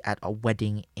 20 at a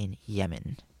wedding in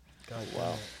Yemen. God,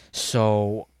 Wow.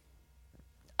 So,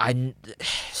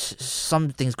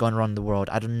 something's going wrong in the world.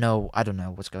 I don't know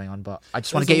what's going on, but I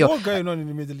just want to get There's a your. war going on in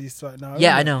the Middle East right now.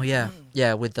 Yeah, I isn't know. it?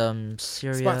 Yeah, with It's about to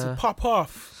Syria. pop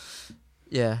off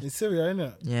Yeah, in Syria, isn't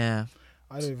it? yeah.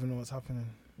 I don't even know what's happening.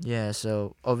 Yeah,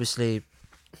 so obviously,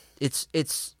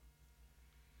 it's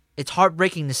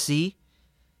heartbreaking to see,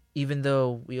 even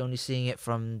though we're only seeing it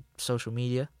from social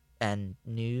media and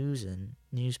news and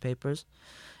newspapers,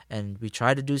 and we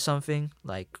try to do something.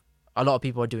 Like a lot of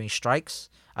people are doing strikes.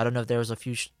 I don't know if there was a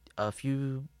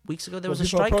few weeks ago there was a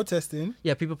people strike. are protesting,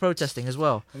 Yeah, people protesting as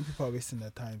well. and people are wasting their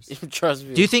times. Trust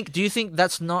me. Do you think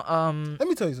that's not Let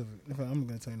me tell you something. I'm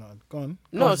going to tell you nothing. Go on.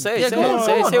 No, say it. Yeah, say go it. on, Say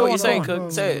go it. on, Say go what on, you're saying. go on.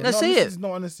 Cook. Say it. No, say this it. is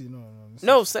not honesty. No.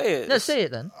 No, say it. No, say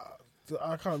it then.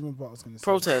 I can't remember what I was going to say.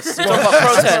 Protest. We're talking about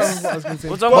protest. I was gonna say.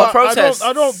 We're talking about But protests.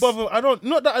 I don't bother.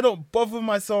 Not that I don't bother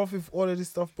myself with all of this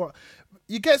stuff, but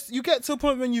you get to a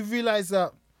point when you realize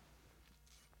that.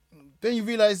 Then you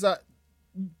realize that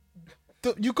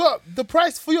you got the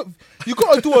price for your. You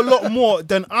got to do a lot more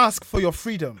than ask for your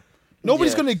freedom.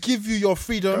 Nobody's Yeah. gonna give you your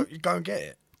freedom. Go and get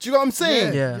it. Do you know what I'm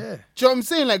saying? Yeah. Do you know what I'm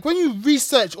saying? Like when you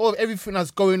research all everything that's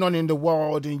going on in the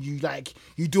world and you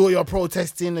do all your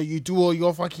protesting or you do all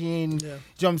your fucking, do you know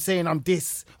what I'm saying? I'm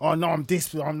this, or no, I'm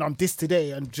this, I'm this today.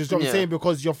 And just what I'm Yeah. saying,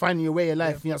 because you're finding your way in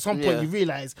life. And at some point Yeah. you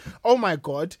realize, oh my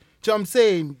God, do you know what I'm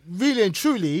saying? Really and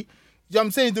truly, do you know what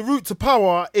I'm saying? The route to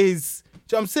power is,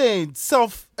 do you know what I'm saying?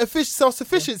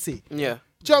 Self-sufficiency. Yeah.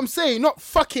 Do you know what I'm saying? Not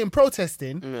fucking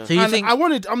protesting. So you And think?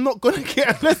 I'm not going to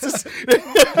get, let's just,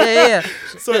 yeah.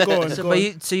 so go on. So, go but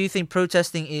on. you think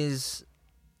protesting is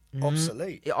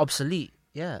Obsolete. obsolete?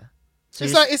 Yeah. So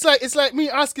It's like me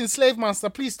asking slave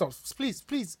master, please stop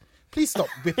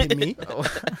whipping me.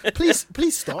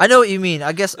 please stop. I know what you mean.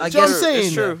 I guess. Do you know what I'm It's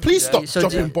saying? true. Please stop So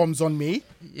dropping do- bombs on me.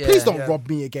 Yeah. Please don't Yeah. rob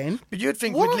me again. But you'd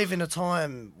think What? we'd live in a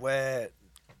time where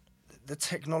the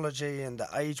technology and the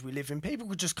age we live in, people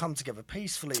could just come together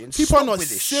peacefully and People stop are not with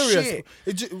this serious.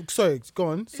 shit. Sorry, go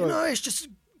on. You Sorry. know, it's just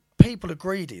people are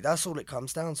greedy. That's all it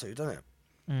comes down to, doesn't it?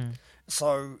 Mm.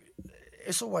 So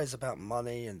it's always about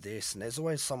money and this, and there's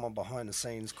always someone behind the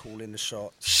scenes calling the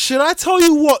shots. Should I tell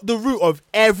you what the root of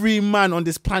every man on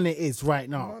this planet is right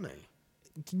now? Money.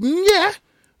 Yeah,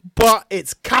 but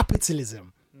it's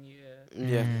capitalism.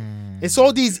 Yeah. It's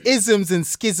all these isms and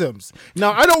schisms.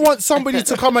 Now, I don't want somebody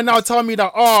to come and now tell me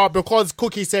that, because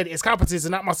Cookie said it's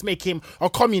capitalism, that must make him a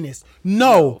communist.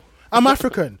 No, I'm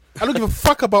African. I don't give a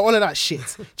fuck about all of that shit. Do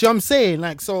you know what I'm saying?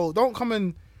 Like, so don't come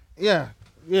and,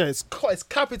 it's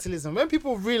capitalism. When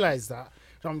people realize that,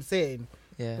 you know what I'm saying?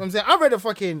 Yeah. You know what I'm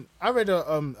saying? I read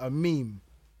a meme.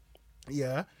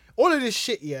 Yeah. All of this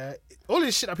shit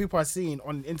that people are seeing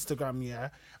on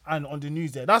Instagram, and on the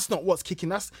news there, that's not what's kicking.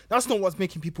 That's not what's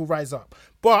making people rise up.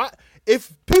 But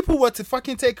if people were to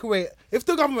fucking if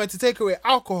the government were to take away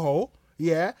alcohol,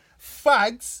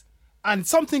 fags, and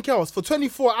something else for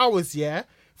 24 hours,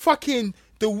 fucking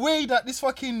the way that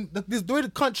the way the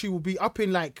country will be up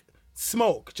in like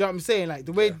smoke. Do you know what I'm saying? Like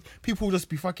the way people will just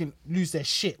be fucking lose their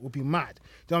shit will be mad. Do you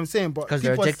know what I'm saying? But 'Cause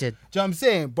they're people addicted. do you know what I'm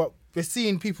saying? But we're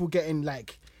seeing people getting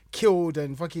like killed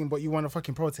and fucking, but you want to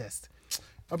fucking protest.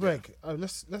 I beg.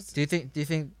 Let's. Do you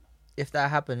think if that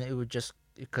happened, it would just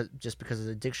because of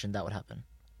the addiction that would happen?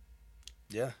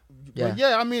 Yeah. Well,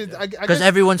 yeah, I mean, I Because guess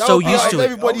everyone's that so would be used out to of it.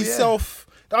 everybody's Oh, yeah.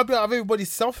 that would be out of everybody's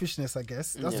selfishness, I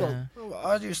guess. That's what. Yeah. Well,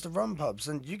 I used to run pubs,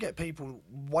 and you get people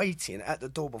waiting at the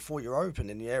door before you're open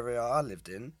in the area I lived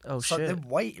in. Oh, so shit. they're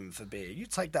waiting for beer. You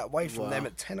take that away from Wow. them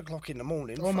at 10 o'clock in the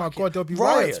morning. Oh my fucking God, there'll be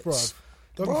riots, bruv.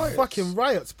 There'll Riots. be fucking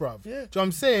riots, bruv. Yeah. Do you know what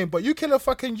I'm saying? But you kill a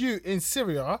fucking youth in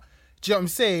Syria, Do you know what I'm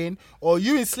saying? Or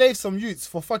you enslave some youths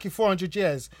for fucking 400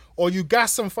 years, or you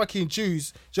gas some fucking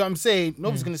Jews. Do you know what I'm saying?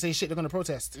 Nobody's gonna say shit. They're gonna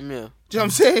protest. Yeah. Do you know what I'm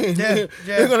saying? Yeah.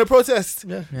 They're gonna protest.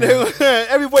 Yeah.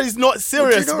 Everybody's not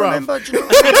serious, do you bro. not remember? Do you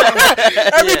not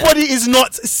remember, Everybody is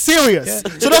not serious.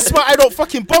 So that's why I don't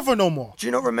fucking bother no more. do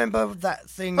you not remember that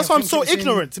thing? That's I why I'm think so it was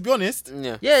ignorant, to be honest.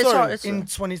 Yeah. Yeah, it's Sorry. hard. It's In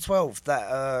 2012,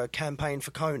 that campaign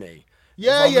for Coney.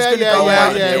 Yeah, Everyone was yeah, gonna yeah, go yeah, out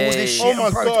and yeah. do all this Oh shit my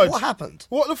and protest. God. What happened?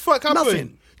 What the fuck happened?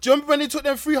 Nothing. Do you remember when they took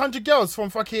them 300 girls from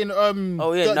fucking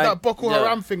that Boko yeah.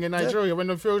 Haram thing in Nigeria when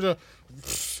they filled the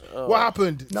what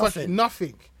happened? Nothing. Fucking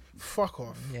nothing. Fuck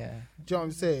off. yeah. Do you know what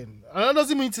I'm saying? And that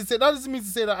doesn't mean to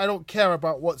say that I don't care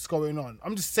about what's going on.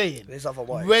 I'm just saying There's other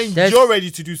ways. when There's- you're ready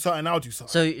to do something, I'll do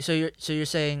something. So you're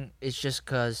saying it's just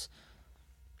because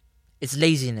it's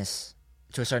laziness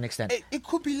to a certain extent. It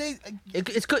could be lazy.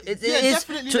 It's good. It Yeah, is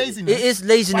definitely to- laziness. It is But I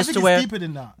laziness think to it's where deeper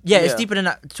than that. yeah, it's Yeah. deeper than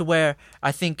that to where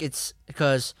I think it's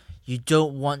because you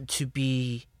don't want to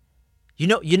be. You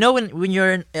know when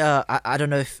you're in I don't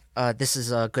know if this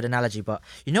is a good analogy, but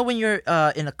you know when you're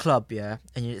in a club, yeah,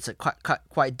 and it's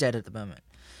quite dead at the moment,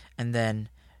 and then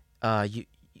you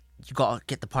gotta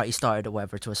get the party started or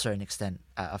whatever to a certain extent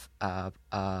at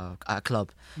a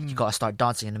club. You gotta start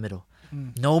dancing in the middle.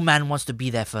 No man wants to be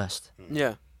there first.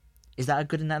 Yeah. Is that a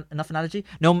good enough analogy?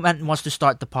 No man wants to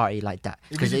start the party like that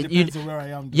It really depends on where I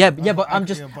am. yeah, but I'm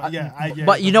just. But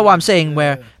but you know what I'm saying,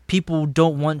 where people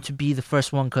don't want to be the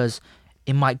first one because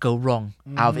it might go wrong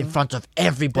out in front of they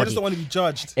everybody, just don't want to be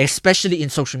judged. especially in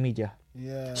social media.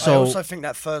 Yeah. I So also think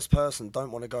that first person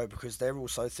don't want to go because they're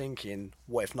also thinking,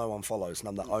 what if no one follows and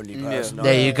I'm the only person?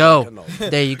 there you I go, know.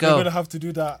 there you You're gonna go. have to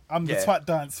do that. I'm the Yeah. twat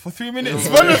dance for 3 minutes.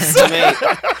 Mate,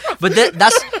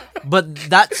 But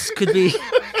that's could be.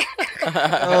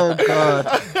 Oh god!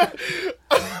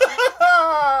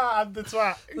 I'm the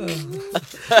twat.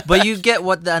 But you get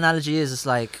what the analogy is. It's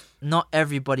like not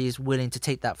everybody is willing to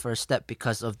take that first step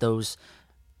because of those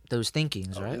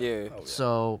thinkings, right? yeah.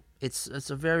 So it's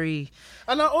a very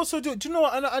And I also do you know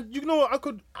what? And you know what? I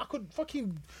could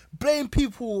fucking blame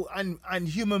people and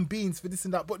human beings for this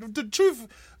and that. But the truth,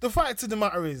 the fact of the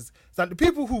matter is that the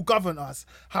people who govern us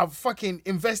have fucking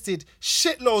invested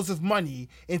shitloads of money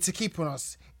into keeping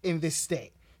us in this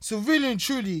state. So really and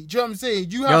truly, do you know what I'm saying?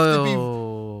 You have to be.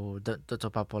 don't talk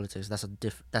about politics. That's a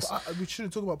that's We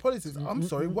shouldn't talk about politics. I'm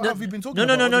sorry. What have we been talking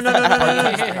no, about?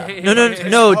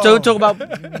 no. Don't talk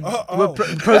about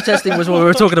protesting was what we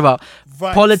were talking about.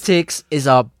 Right. Politics is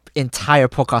our entire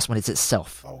podcast when it's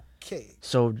itself. Okay.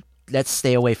 So let's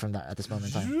stay away from that at this moment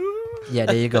in time. Yeah,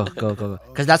 there you go. Go.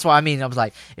 Because that's what I mean. I was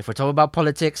like, if we're talking about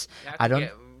politics, I don't.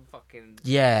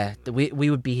 Yeah, we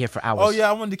would be here for hours. Oh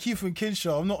yeah, I'm on the Keith and Kin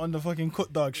show. I'm not on the fucking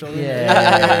Cut Dog show.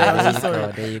 Yeah, I'm so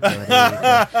sorry. there you go.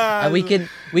 And we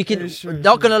can. Sure,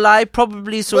 Not gonna lie,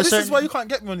 probably so. But a this certain, is why you can't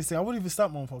get me on this thing. I wouldn't even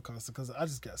start my own podcast because I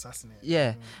just get assassinated.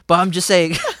 Yeah, but I'm just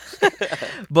saying.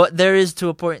 But there is to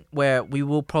a point where we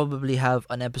will probably have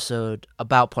an episode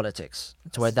about politics,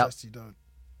 to where that. Suggest you don't.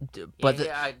 But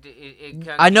it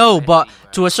can I know, be but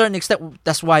anything, to a certain extent,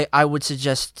 that's why I would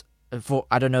suggest.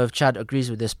 I don't know if Chad agrees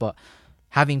with this, but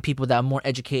having people that are more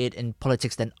educated in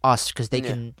politics than us, because they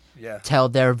can Yeah. tell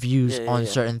their views Yeah, on yeah.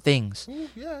 certain things. Ooh,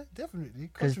 yeah, definitely.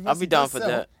 I'll be down for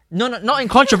that. No, not in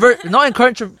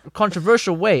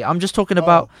controversial way. I'm just talking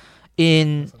about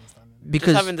in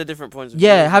because Just having the different points of view.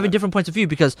 yeah, having different points of view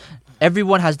because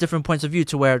everyone has different points of view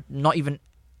to where not even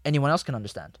anyone else can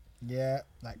understand. Yeah,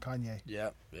 like Kanye. Yeah.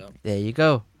 There you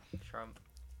go. Trump.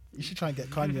 You should try and get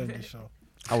Kanye on this show.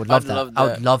 I would love I'd that. love I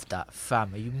would that. love that.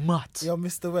 Fam, are you nuts? Yo,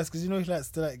 Mr. West, because you know he likes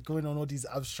to like going on all these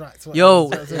abstract. Yo,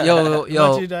 Imagine,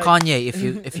 like- Kanye,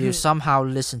 if you somehow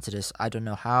listen to this, I don't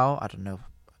know how,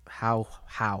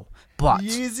 but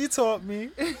Yeezy taught me.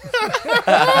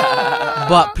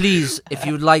 but please, if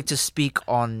you'd like to speak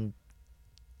on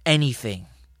anything,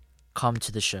 come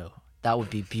to the show. That would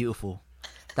be beautiful.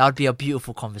 That would be a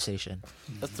beautiful conversation.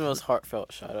 That's the most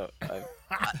heartfelt shout out I've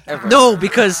ever. No,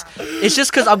 because it's just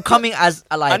because I'm coming as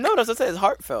like I know that's what I said. It's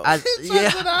heartfelt. as Such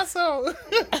yeah. an asshole.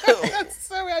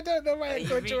 Sorry, I don't know why I You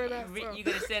got you an asshole. are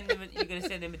gonna send him. You're gonna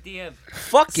send him a DM.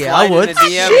 Fuck yeah, Slide I in would. the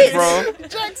DM, bro.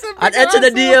 Jackson, I'd big enter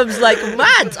the asshole. DMs like,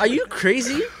 mad. Are you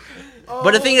crazy?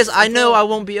 But the thing is, I know I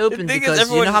won't be The open thing because is,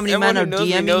 you know how many men are everyone who knows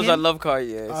me DMing knows I him. love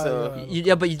Kanye. So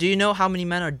yeah. But do you know how many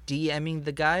men are DMing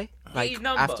the guy? Like his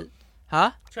number. after,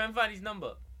 huh? Try and find his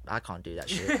number. I can't do that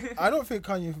shit. I don't think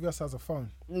Kanye West has a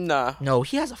phone. nah. No,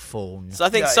 he has a phone. So I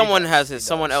think Yeah, he someone does, has he his.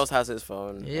 Someone does. else has his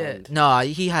phone. Yeah, and- no,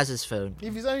 he has his phone.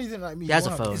 If he's anything like me, He has you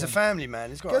a won't have phone. He's a family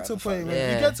man. He's got Get to a point. Where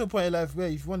Yeah. You get to a point in life where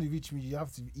if you want to reach me, you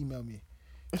have to email me.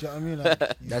 Do you know what I mean?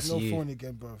 Like, That's no you. phone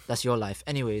again, bro. That's your life.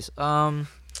 Anyways,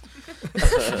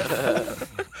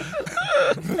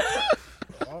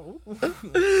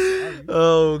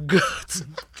 Oh god.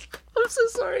 I'm so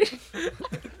sorry.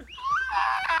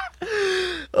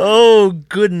 Oh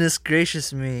goodness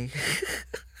gracious me.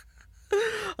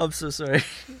 I'm so sorry.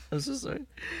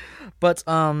 But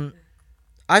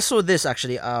I saw this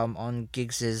actually on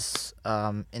Giggs's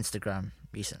Instagram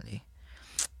recently.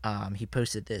 He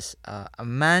posted this. A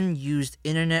man used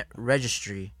internet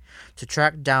registry to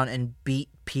track down and beat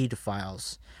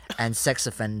pedophiles and sex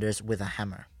offenders with a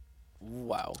hammer.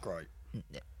 Wow. Great.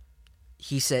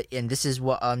 He said, and this is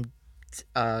what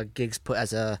Giggs put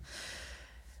as a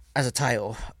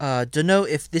title. Don't know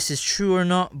if this is true or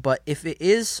not, but if it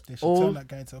is, They should turn that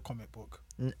guy into a comic book.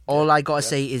 all I gotta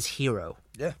say is hero.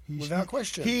 Yeah, He without should-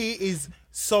 question. He is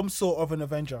some sort of an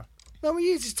Avenger. No,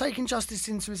 he is. He's taking justice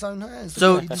into his own hands.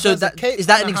 So, He so deserves a that cape is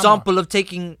that and an a example of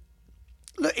taking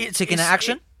Look, taking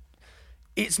action?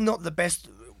 It's not the best.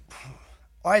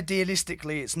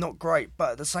 Idealistically, it's not great,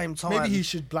 but at the same time, Maybe he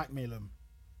should blackmail him.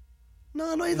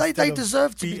 no, instead they of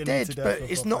deserve to be beating him dead, to death but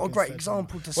with it's a not a fucking great sledgehammer.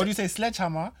 example to What do you say. say?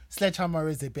 Sledgehammer? Sledgehammer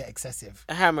is a bit excessive.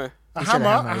 A hammer. A He said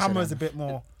hammer? he A said hammer is a hammer. bit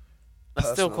more.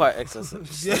 That's still Personal. quite excessive.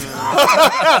 It's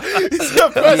a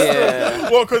personal. Yeah.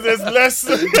 Well, because there's less.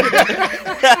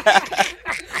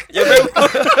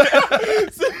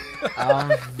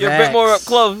 You're a bit more up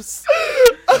close.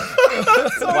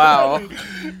 Wow.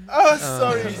 Oh,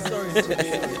 sorry.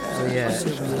 So yeah.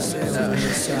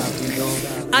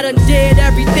 I done did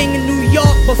everything in New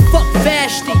York, but fuck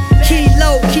Vashti. Key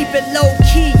low, keep it low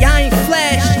key, I ain't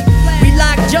flashy. We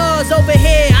lock jaws over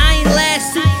here, I ain't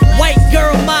Lassie. White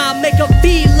girl mom, make a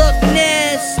V look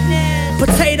nasty.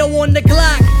 Potato on the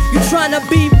Glock, you tryna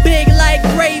be big like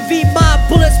gravy. My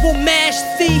bullets will mash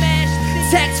thee.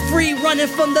 Tax free, running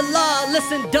from the law.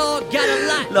 Listen, dog, got a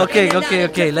lot.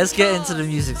 Okay. Let's get into the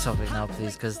music topic now,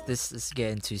 please, because this is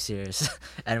getting too serious.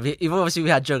 And we obviously we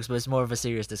had jokes, but it's more of a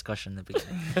serious discussion in the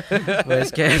beginning. Where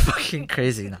it's getting fucking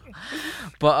crazy now.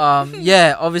 But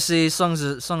yeah, obviously songs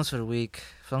for the week,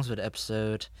 songs for the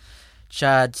episode.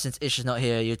 Chad, since Ish is not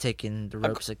here, you're taking the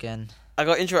ropes again. I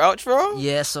got intro outro?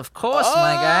 Yes, of course,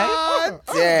 my guy. Oh,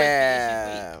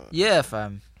 damn. Yeah,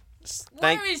 fam.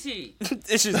 Thank- Where is he?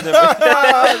 Issues never.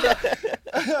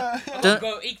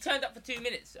 Go. He turned up for 2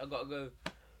 minutes. I gotta go.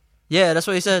 Yeah, that's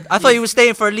what he said. I thought he was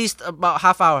staying for at least about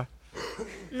half hour.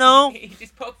 No, He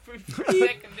just popped through for a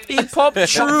second. he popped through.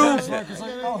 Yeah, do you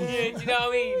know what I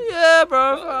mean? Yeah,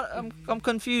 bro. I'm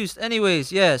confused.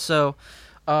 Anyways, yeah. So,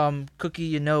 Cookie,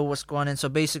 you know what's going on. So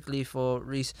basically, for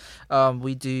Reese,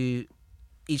 we do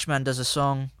each man does a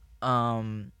song,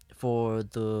 for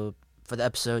the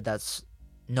episode that's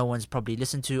no one's probably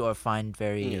listened to or find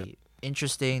very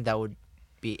interesting. That would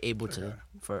be able to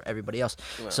for everybody else.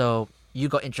 Yeah. So you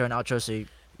got intro and outro. So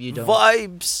you don't.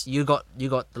 Vibes. You got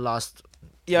the last.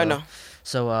 Yeah, I know.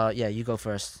 So yeah, you go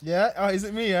first. Yeah? Oh, is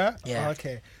it me, yeah? Yeah. Oh,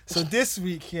 okay. So this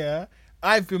week here,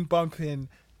 I've been bumping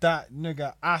that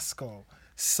nigga Asko.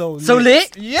 So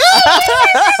lit? Yeah!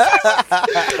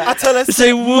 I tell her,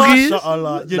 Say Woogie.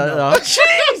 MashaAllah, you know. No.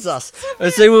 Jesus. I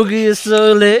say Woogie is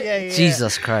so lit. Yeah.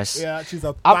 Jesus Christ. Yeah, she's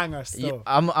a I'm- banger still.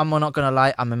 I'm not gonna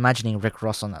lie. I'm imagining Rick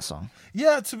Ross on that song.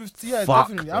 Yeah, Fuck,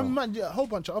 definitely. bro. I'm a whole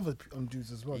bunch of other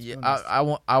dudes as well. to be Yeah,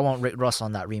 honest. I want Rick Ross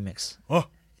on that remix. Oh.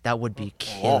 That would be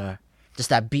killer. Just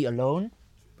that beat alone.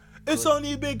 It's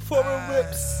only big foreign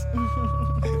whips.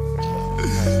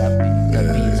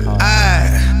 That beat is hard.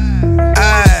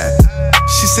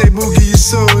 She say Boogie, you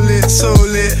so lit, so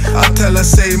lit. I tell her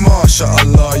say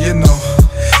MashaAllah, you know.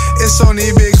 It's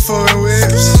only big foreign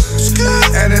whips.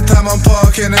 Anytime I'm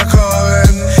parking a car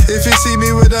and if you see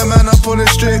me with a man up on the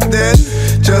strip, then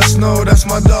just know that's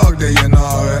my dog there, you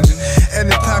know. And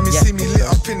anytime you see me lit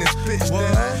up in this bitch,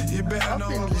 then you better I've know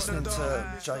been I'm listening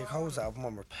gonna to J. Cole's album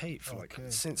on repeat for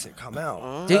since it come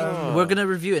out. We're gonna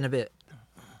review it in a bit.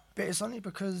 But it's only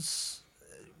because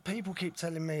people keep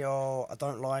telling me, "Oh, I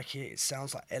don't like it. It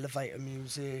sounds like elevator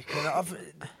music." And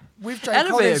with J. Cole,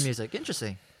 Elevator music,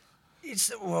 interesting. it's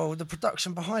the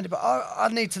production behind it. But I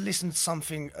need to listen to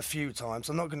something a few times.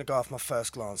 I'm not going to go off my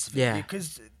first glance of it Yeah.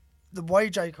 because the way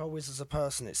J. Cole is as a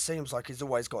person, it seems like he's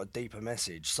always got a deeper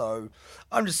message. So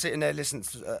I'm just sitting there listening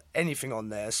to anything on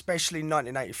there, especially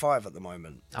 1985 at the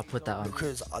moment, I'll put that on.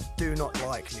 because I do not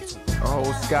like Little. The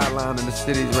whole skyline in the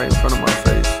city's right in front of my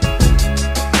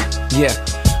face. Yeah,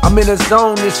 I'm in a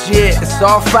zone this year, it's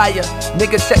all fire.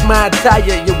 Nigga, check my attire.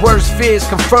 Your worst fears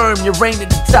confirm your reign at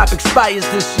the top expires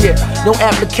this year. No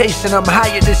application, I'm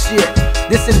higher this year.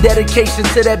 This in dedication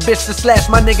to that bitch to slash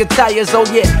my nigga tires. Oh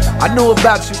yeah, I knew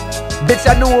about you. Bitch,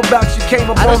 I knew about you, came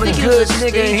up I don't on a think it good was a nigga,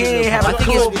 stage he of ain't it. have I a think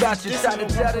clue it's- about you, trying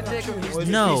to tell the nigga.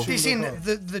 No. You've seen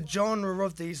the genre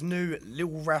of these new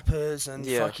little rappers and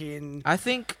Yeah. fucking. I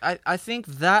think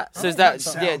that. So is like that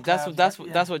the yeah?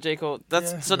 SoundCloud, That's what J Cole.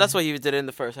 That's Yeah. so that's what he did in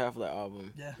the first half of that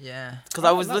album. Yeah. Because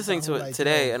I was like listening that to whole it idea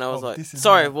today, of- and I was of like, this is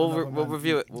sorry, how we'll another man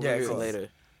review it. We'll Yeah, review it of course. later.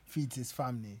 feeds his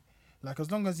family. Like,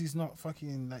 as long as he's not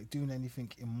fucking like doing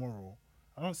anything immoral,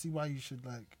 I don't see why you should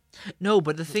like. No,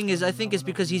 but the thing is, I going think on it's and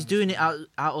because on he's and doing on. it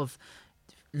out of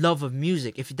love of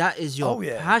music. If that is your Oh,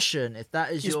 yeah. passion, if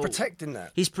that is He's your protecting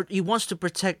that. he wants to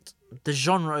protect the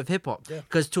genre of hip hop Yeah.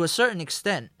 because to a certain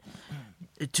extent,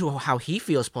 to how he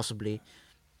feels possibly,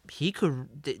 he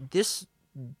could this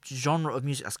genre of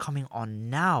music that's coming on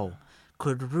now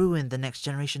could ruin the next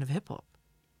generation of hip hop.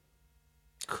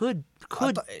 Could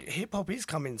Hip hop is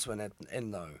coming to an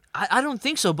end though. I don't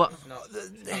think so, but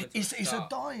It's a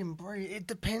dying breed. It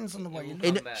depends on the way you look.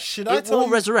 it, Should I it tell will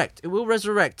you? resurrect. It will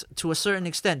resurrect to a certain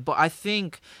extent, but I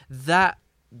think that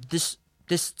this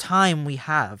time we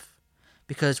have,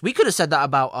 because we could have said that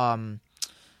about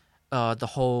the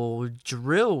whole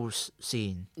drill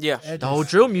scene, Yeah, the whole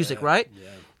drill music, right?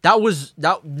 That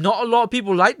not a lot of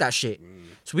people like that shit.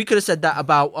 So we could have said that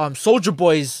about Soldier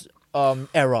Boy's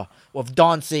era of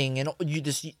dancing and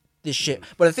this shit.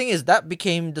 But the thing is, that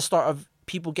became the start of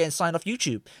people getting signed off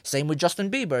YouTube. Same with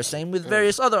Justin Bieber. Same with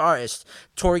various other artists.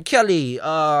 Tori Kelly.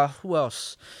 Who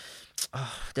else?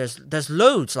 There's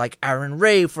loads, like Aaron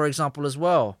Ray, for example, as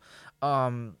well.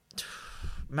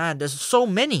 Man, there's so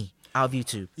many out of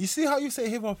YouTube. You see how you say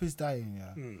hip hop is dying,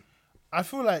 yeah? I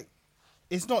feel like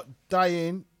it's not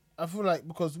dying. I feel like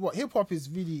because what hip hop is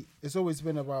really, it's always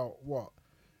been about what?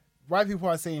 Why people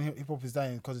are saying hip hop is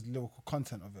dying because of the lyrical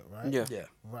content of it, right? yeah, Yeah.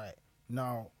 Right.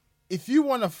 Now, if you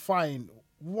want to find,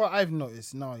 what I've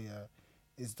noticed now, yeah,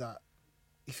 is that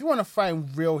if you want to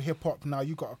find real hip hop now,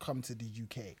 you got to come to the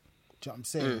UK. Do you know what I'm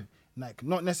saying? Like,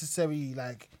 not necessarily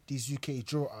like these UK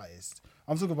drill artists.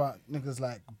 I'm talking about niggas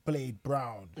like Blade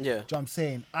Brown. Yeah. Do you know what I'm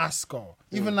saying? Asco.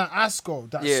 Even that Asco,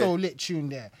 that Yeah. So Lit tune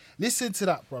there. Listen to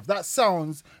that, bruv. That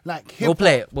sounds like hip hop. We'll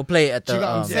play it. We'll play it at Do the. you know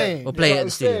what I'm saying? We'll play You it know at what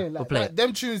the studio. I'm saying? We'll Like, play like, it.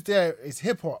 them tunes there is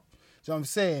hip hop. Do you know what I'm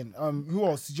saying? Who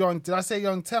else? Did I say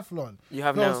Young Teflon? You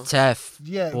have Who now. else? Tef.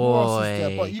 Yeah, who else is there?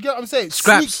 Boy. But you get what I'm saying?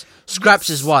 Scraps. Scraps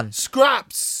is one.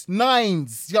 Scraps,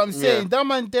 Nines. You know what I'm saying? Yeah. That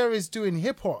man there is doing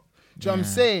hip hop. Do you know what I'm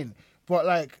saying? But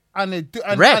like, and they do.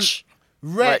 And, Wretch.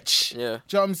 And Wretch. Yeah. Do you know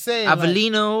what I'm saying? Like,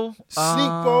 Avelino.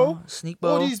 Sneakbo.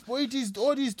 Sneakbo.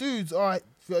 All these dudes are.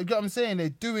 You get what I'm saying? They're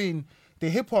doing the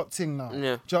hip hop thing now. Yeah. Do you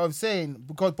know what I'm saying?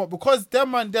 Because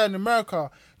them man there in America, do you know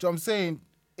what I'm saying?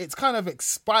 It's kind of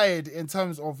expired in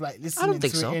terms of like listening to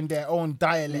think it so. in their own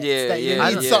dialect. Yeah, that yeah,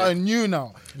 you need yeah. something new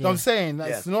now. You know what I'm saying? Like,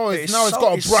 Yeah. it's, now But it's it's got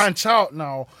so- to branch out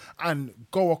now and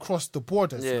go across the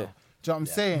borders. Yeah. Now. Do you know what I'm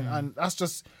saying? And that's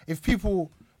just, if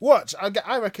people watch,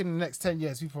 I reckon in the next 10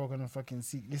 years, people are going to fucking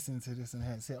listen to this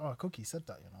and say, oh, Cookie said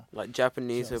that, you know? Like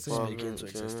Japanese hip Yeah, hop. Speak into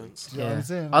existence. Do you know what I'm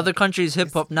saying? Other countries'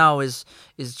 hip hop now is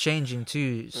changing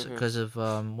too because of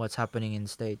what's happening in the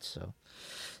States. So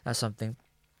that's something.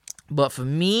 But for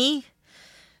me,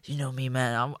 you know me,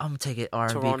 man. I'm gonna take it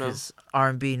R&B Toronto. because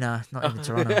R&B, nah, not even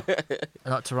Toronto,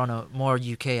 not Toronto, more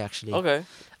UK actually. Okay.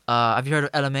 Have you heard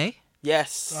of LMA?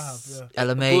 Yes. I have, yeah.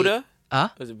 LMA. Buddha. Huh?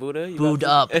 Was it Buddha? You Booed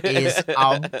about Up is a banger.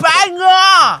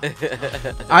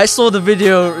 I saw the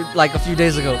video like a few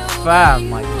days ago. Fam,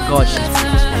 my God, she's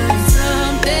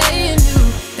Someday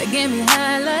new that get me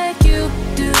high like you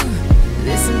do.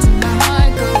 Listen to my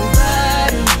heart go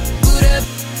bottom. Boot up,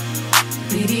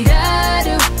 beady da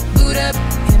do. Boot up,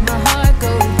 and my heart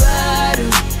go bottom.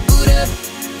 Boot up,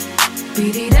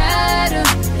 beady da do.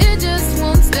 It just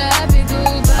won't stop. It go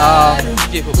bottom.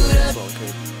 You put Buddha as well,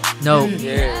 okay. no.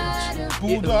 Yeah.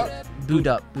 Booed up. Booed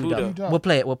up. Booed up. We'll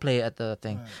play it at the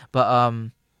thing. But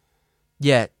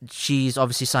yeah, she's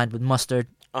obviously signed with Mustard.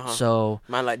 Uh-huh. So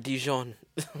Man like Dijon.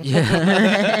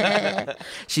 yeah,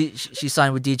 she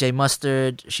signed with DJ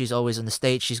Mustard. She's always on the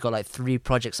stage. She's got like 3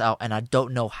 projects out, and I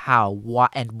don't know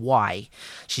why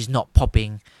she's not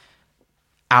popping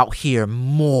out here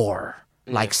more.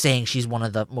 Like saying she's one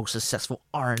of the most successful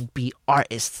R&B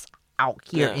artists out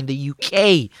here Yeah. in the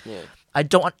UK. Yeah. I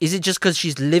don't. Is it just because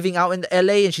she's living out in the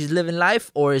LA and she's living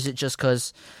life, or is it just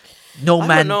because no I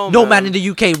man don't know, man. in the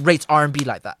UK rates R&B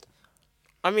like that?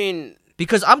 I mean,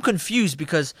 Because I'm confused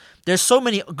because there's so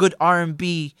many good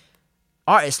R&B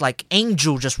artists. Like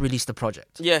Angel just released a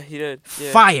project, yeah, he did.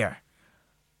 Yeah. fire.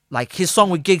 Like his song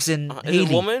with Giggs and Is it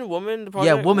Haley. Woman? The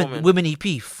Yeah, project? women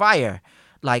EP, fire.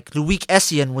 Like Loic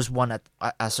Essien was one at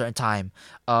a certain time.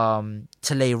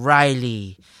 Tale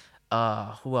Riley.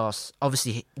 Who else?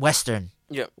 Obviously Western.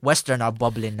 Yeah. Western are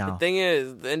bubbling The now. thing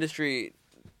is, the industry,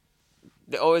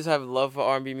 they always have love for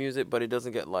R&B music, but it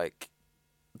doesn't get like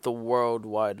the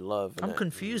worldwide love. I'm innit?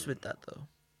 confused with that though,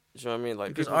 You know what I mean? Like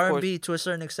because people, of course- R&B to a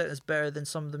certain extent is better than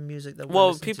some of the music that we Well,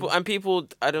 listen people to. and people.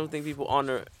 I don't think people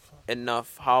honor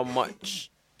enough how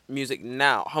much music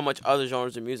now, how much other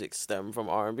genres of music stem from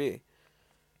R&B.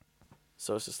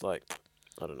 So it's just like,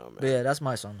 I don't know, man. But yeah, that's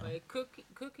my song. Though. Wait,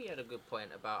 Cookie had a good point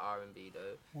about R&B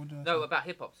though. No, about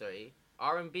hip hop. Sorry,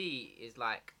 R&B is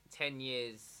like 10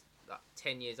 years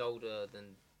older than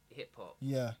hip hop.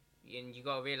 Yeah. And you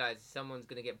gotta realize someone's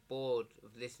gonna get bored of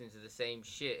listening to the same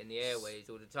shit in the airways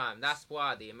all the time. That's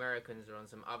why the Americans are on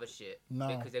some other shit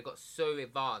because they got so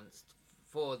advanced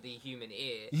for the human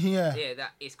ear. Yeah. Yeah,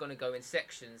 that it's gonna go in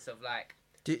sections of like.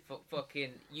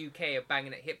 Fucking UK are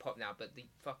banging at hip hop now, but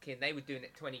they were doing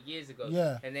it 20 years ago.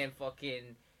 Yeah. And then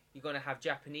you're gonna have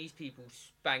Japanese people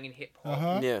banging hip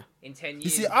hop. Yeah. In 10 years. You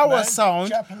see, our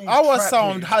sound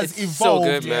has It's so evolved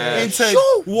good, man.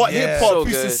 into what hip hop So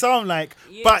used to good. sound like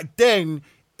back then.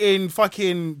 In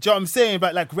fucking, do you know what I'm saying?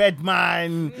 But like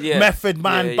Redman, Method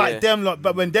Man, back then, like,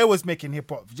 but when they was making hip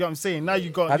hop, do you know what I'm saying? Now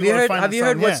you got. Have you heard? find Have that you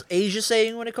heard sound, what's Asia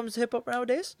saying when it comes to hip hop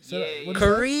nowadays? Yeah.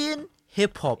 Korean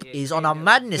hip hop is on a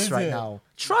madness Is right it? now.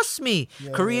 Trust me,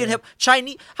 Korean hip,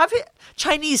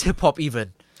 Chinese hip hop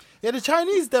even. Yeah, the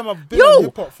Chinese them have been on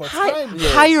hip hop for time.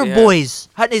 Higher Boys.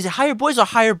 Is it Higher Boys or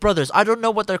Higher Brothers? I don't know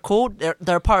what they're called.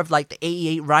 They're part of like the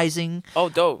 88 Rising Oh,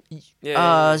 dope.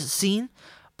 Yeah. scene.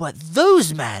 But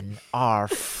those men are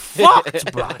fucked,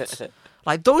 bruh.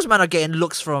 Like, those men are getting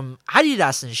looks from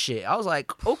Adidas and shit. I was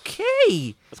like,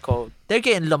 okay. It's cold. They're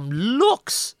getting them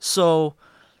looks. So,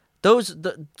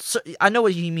 I know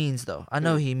what he means, though. I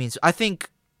know what he means. I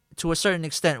think, to a certain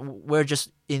extent, we're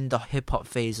just in the hip-hop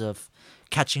phase of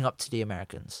catching up to the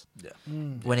Americans. Yeah.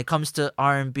 When it comes to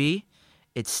R&B,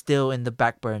 it's still in the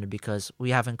back burner because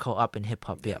we haven't caught up in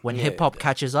hip-hop yet. When hip-hop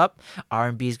catches up,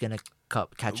 R&B is going to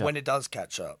catch up. When it does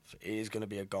catch up, it is going to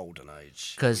be a golden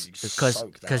age. Because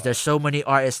there's so many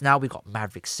artists now. We got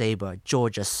Maverick Sabre,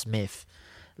 Georgia Smith.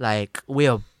 Like, we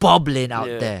are bubbling out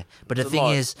there. But the thing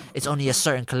is, it's only a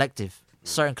certain collective.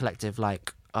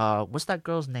 Like, what's that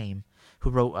girl's name who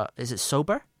wrote, is it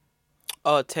Sober?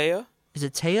 Taya? Is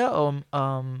it Taya or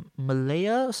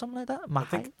Malaya or something like that?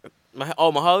 Mahalia?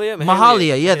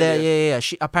 Mahalia,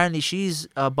 yeah. She's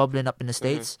bubbling up in the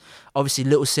States. Obviously,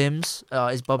 Little Sims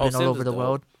is bubbling all over the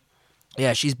world.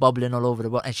 Yeah, she's bubbling all over the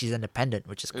world, and she's independent,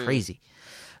 which is crazy.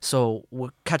 So we're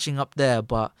catching up there.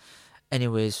 But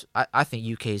anyways, I think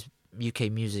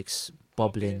UK music's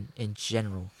bubbling in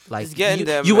general. Like, It's getting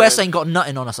there, US man. ain't got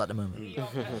nothing on us at the moment.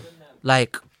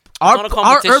 Like, not a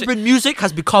our competition. urban music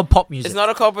has become pop music. It's not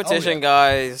a competition,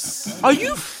 guys. Are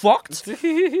you fucked?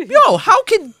 Yo,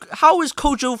 how is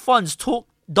Kojo Funds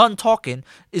Done Talking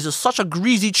is such a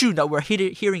greasy tune that we're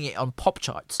hearing it on pop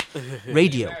charts,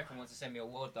 radio? American wants to send me a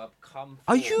world dub.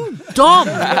 Are you dumb?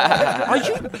 Are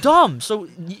you dumb? So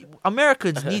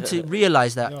Americans need to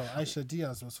realize that. Yo, Aisha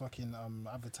Diaz was fucking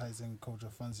advertising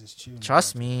Kojo Funds' tune.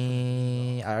 Trust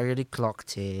me, I already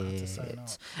clocked it. sign up.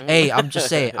 Hey, I'm just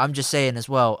saying as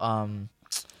well.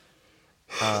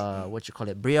 What you call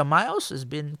it? Bria Miles has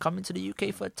been coming to the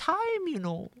UK for a time, you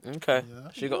know. Okay.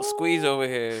 She got squeezed over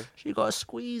here. She got a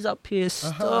squeeze up here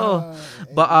still.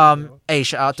 But hey,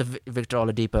 shout out to Victor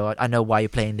Oladipo. I know why you're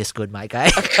playing this good, my guy.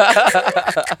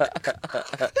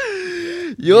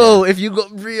 Yo, if you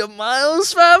got Bria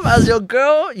Miles, fam, as your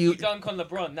girl, You dunk on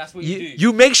LeBron. That's what you do.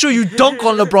 you make sure you dunk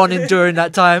on LeBron during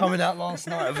that time. Coming out last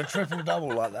night with a triple double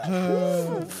like that.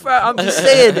 I'm just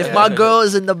saying, if my girl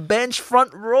is in the bench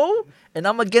front row and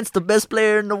I'm against the best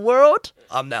player in the world,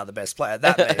 I'm now the best player.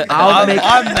 That day.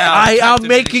 I am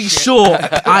making sure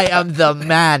I am the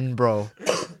man, bro.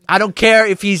 I don't care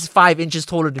if he's 5 inches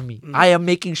taller than me. I am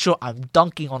making sure I'm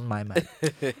dunking on my man.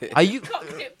 Are you?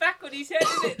 Clocked it back on his head,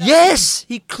 isn't it? Yes,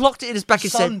 he clocked it in his back. He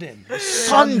Sunned said,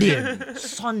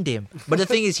 "Sunned him." But the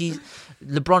thing is,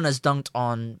 LeBron has dunked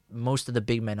on most of the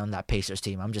big men on that Pacers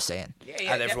team. I'm just saying.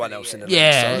 and everyone else in the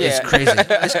Yeah, league. it's crazy.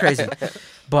 It's crazy.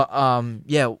 But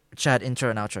yeah, Chad, intro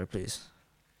and outro, please.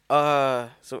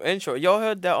 So intro. Y'all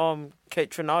heard that Kate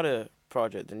Trinata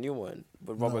project, the new one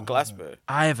with Robert Glasper?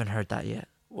 I haven't heard that yet.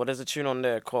 Well, there's a tune on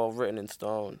there called "Written in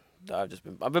Stone" that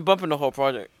I've been bumping the whole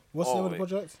project. What's the name of the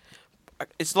always. project?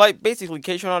 It's like basically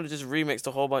Kate Trinata just remixed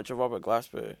a whole bunch of Robert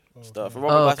Glasper stuff. And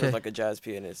Robert Glasper's like a jazz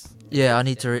pianist. Yeah, I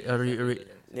need to.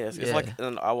 Yeah, it's like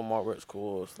an album artwork. It's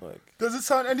cool. It's like Does it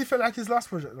sound anything like his last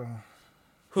project though?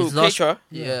 who His last- Keitra?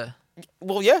 Yeah.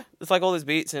 Well, yeah, it's like all his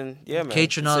beats and yeah, man. Kate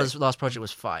it's Trinata's sick. last project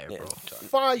was fire, Yeah. bro.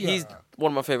 Fire. He's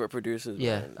one of my favorite producers.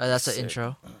 Yeah, man. that's the Sick.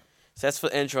 intro. So that's for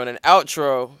the intro and then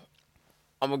outro.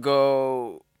 I'm gonna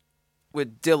go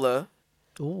with Dilla.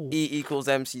 Ooh. E =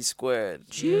 MC squared.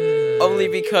 Only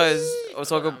because I was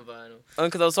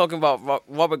talking about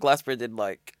Robert Glasper did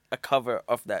like a cover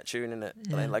of that tune in it,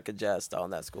 like a jazz style,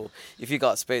 and that's cool. If you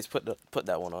got space, put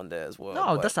that one on there as well.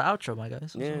 No, but that's the outro, my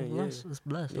guys. Yeah, It's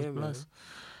blessed. Yeah, It's blessed. man.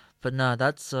 But no,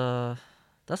 that's a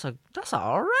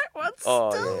alright one.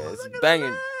 Oh still. yeah, it's Look at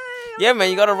banging. that. Yeah, man,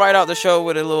 you gotta write out the show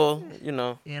with a little,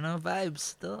 vibes,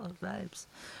 still vibes.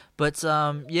 But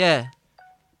yeah,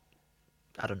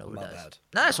 I don't know who My does. bad.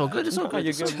 Nah, it's all good. It's all Oh, good.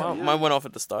 you're It's all good. Mine went off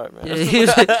at the start, man.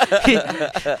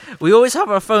 Yeah, we always have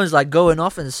our phones like going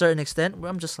off in a certain extent where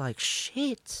I'm just like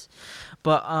shit.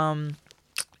 But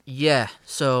yeah.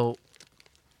 So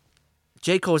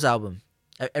J. Cole's album.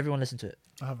 Everyone listen to it.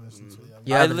 I haven't listened to it yet.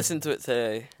 You I haven't listened to it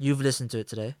today. You've listened to it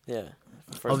today. Yeah.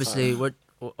 First Obviously, time.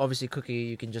 obviously Cookie.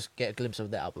 You can just get a glimpse of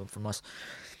the album from us.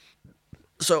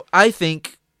 So I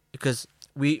think because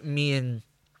me and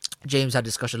James had a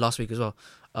discussion last week as well.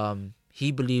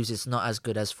 He believes it's not as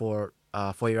good as For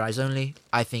Your Eyes Only.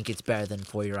 I think it's better than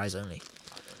For Your Eyes Only.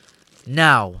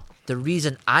 Now, the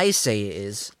reason I say it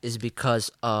is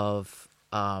because of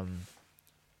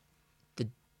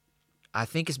I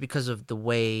think it's because of the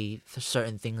way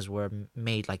certain things were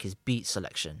made, like his beat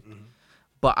selection. Mm-hmm.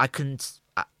 But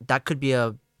that could be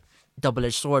a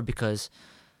double-edged sword because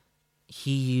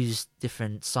he used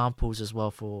different samples as well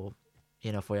for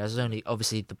For Your Eyes Only.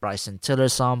 Obviously, the Bryson Tiller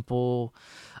sample.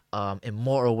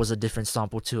 Immortal was a different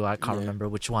sample too. I can't remember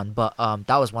which one, but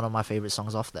that was one of my favorite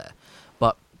songs off there.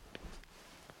 But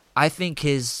I think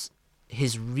his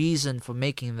reason for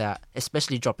making that,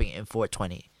 especially dropping it in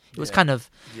 420, it was kind of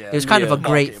a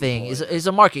great thing. It's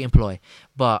a marketing ploy,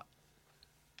 but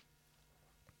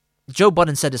Joe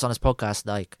Budden said this on his podcast.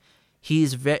 Like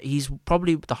he's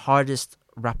probably the hardest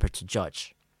rapper to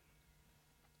judge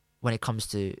when it comes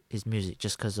to his music,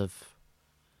 just because of.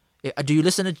 Do you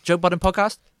listen to Joe Budden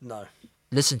podcast? No.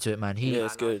 Listen to it, man. Yeah,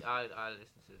 it's good. I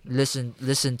listen to it.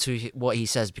 Listen to what he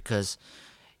says because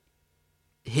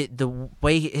the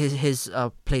way his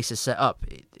place is set up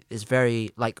is very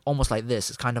like almost like this.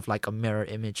 It's kind of like a mirror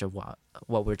image of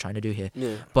what we're trying to do here.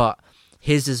 Yeah. But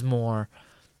his is more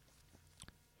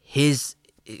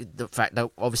the fact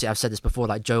that obviously I've said this before.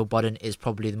 Like Joe Budden is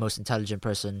probably the most intelligent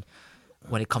person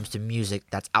when it comes to music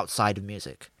that's outside of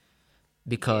music.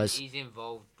 Because he's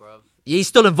involved, bruv. He's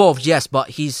still involved, yes, but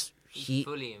he's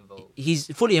fully involved. He's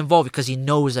fully involved because he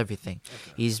knows everything.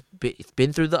 Okay. He's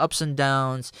been through the ups and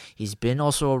downs. He's been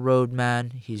also a road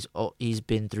man. He's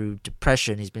been through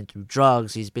depression. He's been through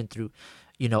drugs. He's been through,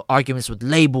 arguments with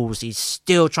labels. He's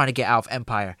still trying to get out of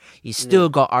Empire. He's still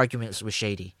got arguments with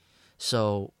Shady.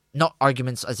 So not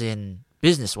arguments as in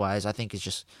business wise. I think it's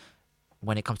just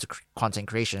when it comes to content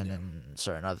creation and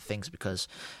certain other things. Because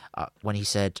when he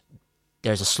said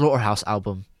there's a Slaughterhouse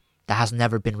album that has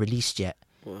never been released yet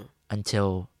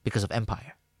because of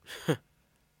Empire.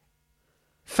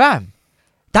 Fam,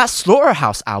 that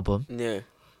Slaughterhouse album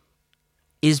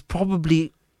is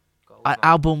probably an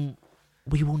album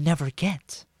we will never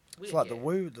get. It's like the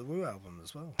Woo album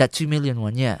as well. That 2 million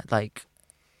one, yeah. Like,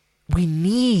 we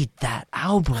need that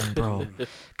album, bro.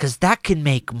 Because that can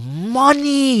make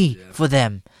money for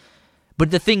them. But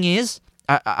the thing is,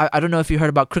 I don't know if you heard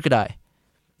about Crooked Eye.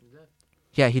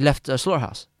 Yeah, he left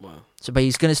Slaughterhouse. Wow. So, but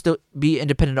he's gonna still be an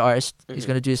independent artist. Mm-hmm. He's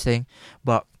gonna do his thing,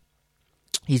 but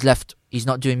he's left. He's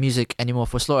not doing music anymore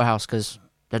for Slaughterhouse because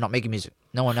they're not making music.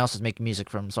 No one else is making music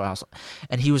from Slaughterhouse,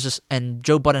 and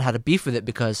Joe Budden had a beef with it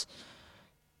because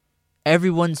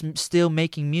everyone's still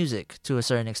making music to a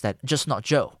certain extent, just not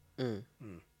Joe.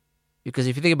 Because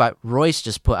if you think about it, Royce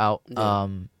just put out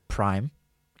Prime.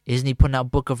 Isn't he putting out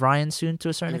Book of Ryan soon to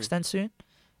a certain extent soon?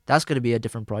 That's going to be a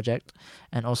different project.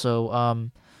 And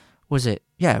also, was it?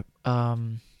 Yeah,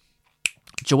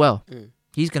 Joel.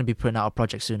 He's going to be putting out a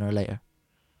project sooner or later.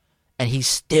 And he's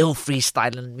still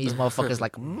freestyling these motherfuckers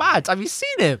like mad. Have you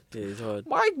seen him? Yeah, it's hard.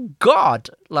 My God.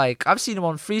 Like, I've seen him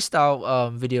on freestyle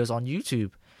videos on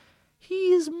YouTube.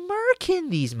 He is murking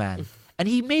these, man. And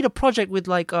he made a project with,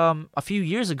 like, a few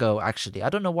years ago, actually. I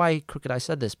don't know why Crooked Eye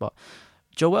said this, but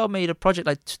Joel made a project,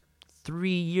 like,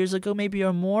 3 years ago, maybe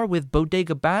or more, with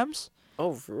Bodega Bams.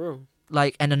 Oh, for real?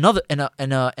 Like, and another, and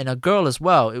a girl as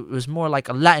well. It was more like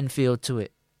a Latin feel to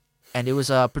it. And it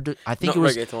was I think not it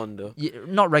was reggaeton though.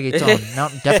 Not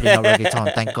reggaeton. Definitely not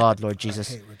reggaeton. Thank God, Lord Jesus.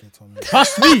 I hate reggaeton.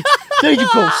 Trust me. There you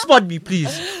go. Spud me,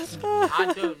 please.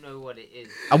 I don't know what it is.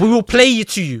 And we will play it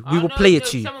to you. We will play it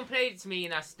to you. Someone played it to me,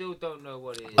 and I still don't know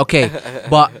what it is. Okay,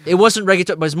 but it wasn't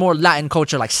reggaeton, but it's more Latin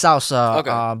culture, like salsa,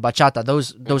 bachata.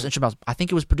 Those instrumentals. I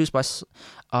think it was produced by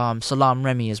Salam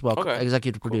Remy as well,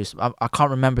 executive produced. I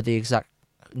can't remember the exact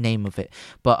name of it,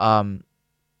 but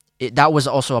that was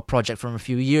also a project from a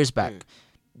few years back.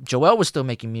 Joel was still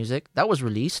making music. That was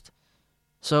released.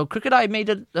 So Crooked I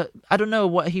made I don't know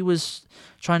what he was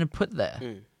trying to put there.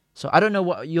 So I don't know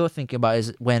what you're thinking about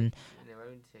is when... Their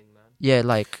own thing, man. Yeah,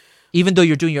 like, even though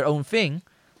you're doing your own thing,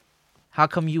 how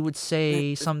come you would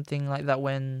say something like that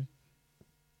when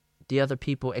the other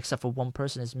people, except for one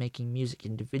person, is making music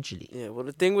individually? Yeah, well,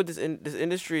 the thing with this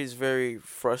industry is very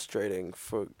frustrating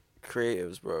for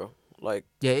creatives, bro. Like,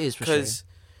 yeah, it is frustrating.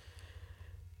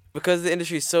 Because the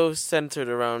industry is so centered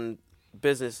around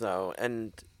business now,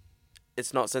 and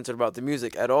it's not centered about the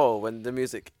music at all, when the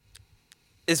music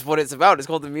is what it's about. It's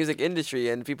called the music industry,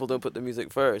 and people don't put the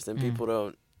music first, and people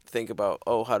don't think about,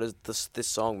 oh, how does this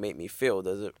song make me feel?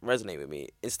 Does it resonate with me?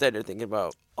 Instead, they're thinking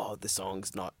about, oh, this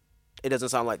song's not... It doesn't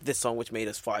sound like this song which made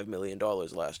us $5 million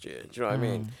last year. Do you know what I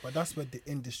mean? But that's where the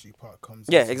industry part comes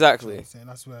in. Yeah, exactly. You know what I'm saying?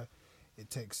 That's where it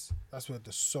takes... That's where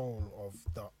the soul of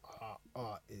the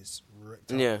art is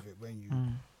ripped out of it, when you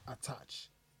attach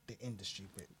the industry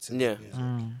bit to the music.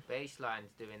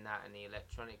 Bassline's doing that in the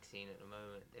electronic scene at the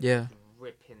moment. They're just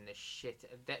ripping the shit.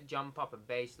 That jump up a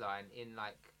bassline in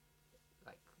like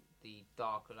the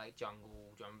darker like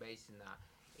jungle drum bass and that.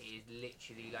 It is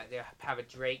literally like they'll have a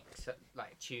Drake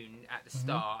like tune at the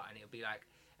start, and it'll be like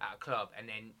at a club, and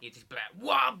then you just be like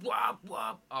wop wop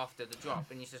wop after the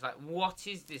drop, and you're just like, what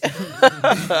is this?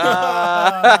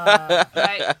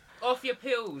 Like off your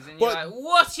pills, and you're like,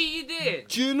 what are you doing?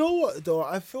 Do you know what though?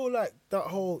 I feel like that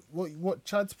whole what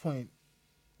Chad's point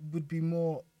would be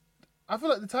more. I feel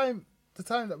like the time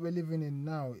that we're living in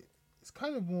now, it's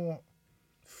kind of more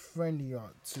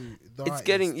friendlier to the It's artists.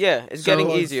 getting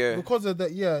easier because of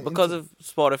that. Because of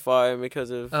Spotify and because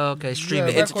of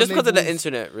streaming. It's just because of the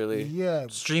internet, really. Yeah,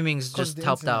 streaming's just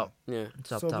helped out. Yeah,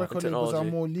 so record labels are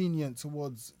more lenient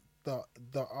towards the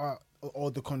art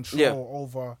or the control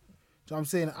over. Do you know what I'm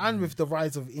saying? And with the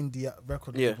rise of indie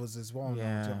record labels as well. Do you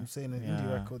know what I'm saying? And indie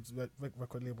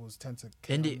record labels tend to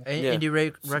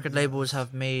indie record labels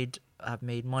have made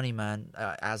money, man.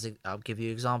 I'll give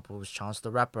you examples. Chance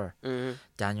the Rapper,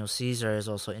 Daniel Caesar is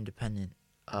also independent.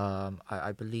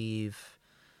 I believe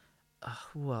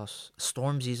who else?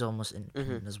 Stormzy's almost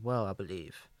independent as well, I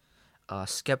believe.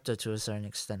 Skepta to a certain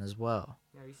extent as well.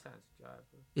 Yeah, he sounds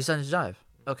jive. He sounds jive.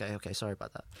 Okay, sorry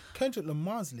about that. Kendrick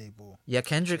Lamar's label. Yeah,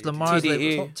 Kendrick Lamar's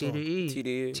label.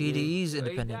 TDE's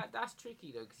independent. That's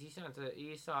tricky though, because he signed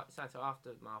to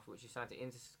Aftermath, which is signed to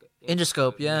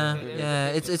Interscope. Yeah.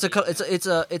 It's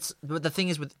but the thing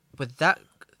is with that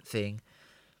thing,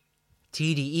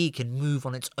 TDE can move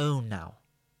on its own now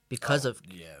because of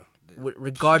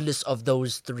regardless of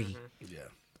those three.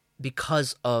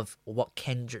 Because of what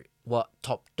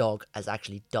Top Dog has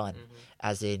actually done,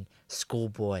 as in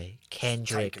Schoolboy,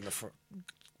 Kendrick,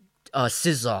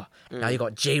 SZA. Now you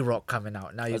got J-Rock coming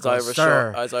out. Now you got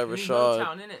Sir. Isaiah Rashad.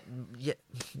 Motown, innit?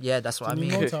 Yeah, that's what I mean.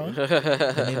 Motown?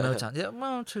 The new Motown. Yeah,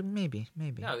 well, maybe.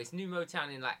 No, it's new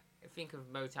Motown in like. Think of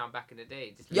Motown back in the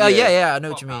day. Just yeah. I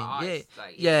know what you mean.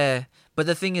 Yeah. But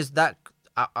the thing is that,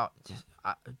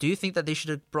 do you think that they should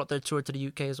have brought their tour to the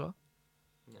UK as well?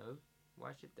 No.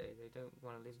 Why should they? They don't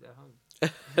want to leave their home.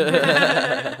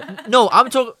 No, I'm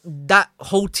talking that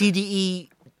whole TDE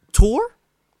tour.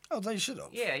 Oh, they should have.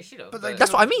 Yeah, they should have. But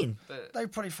that's what I mean. They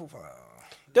probably thought.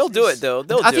 They'll do it though.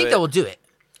 I think they will do it.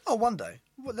 Oh, one day.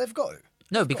 Well, they've got to.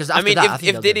 No, because I after mean, that,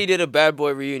 if Diddy did a Bad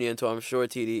Boy reunion tour, I'm sure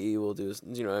TDE will do.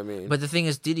 You know what I mean? But the thing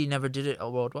is, Diddy never did it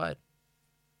worldwide.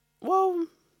 Well,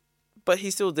 but he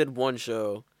still did one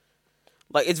show.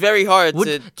 Like, it's very hard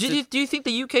to... Do you think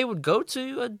the UK would go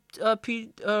to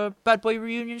a Bad Boy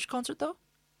reunion concert, though?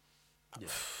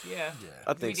 Yeah.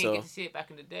 I think so. We didn't get to see it back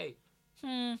in the day.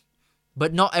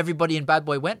 But not everybody in Bad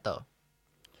Boy went, though.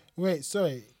 Wait,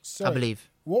 sorry. I believe.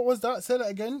 What was that? Say that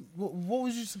again. What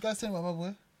was you guys saying about Bad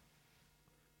Boy?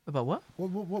 About what?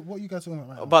 What you guys talking about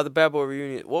right now? About the Bad Boy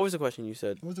reunion. What was the question you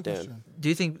said? What was the question? Do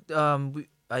you think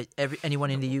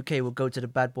anyone in the UK will go to the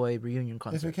Bad Boy reunion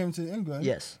concert? If we came to England?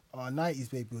 Yes.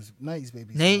 90s babies.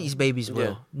 90s babies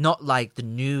will. Not like the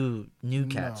new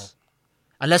cats.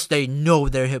 Unless they know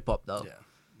their hip hop, though. Yeah.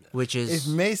 Which is...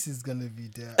 If Mace is going to be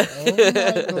there, oh my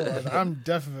God, I'm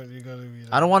definitely going to be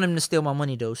there. I don't want him to steal my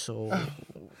money, though, so...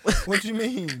 What do you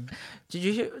mean? Did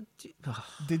you hear...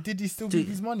 Did he still give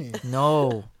his money?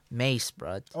 No. Mace,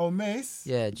 bruh. Oh, Mace?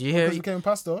 Yeah, did you hear... Because he became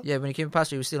pastor? Yeah, when he became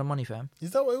pastor, he was stealing money, fam.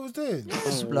 Is that what he was doing?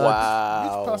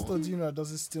 Wow. Which pastor do you know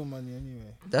doesn't steal money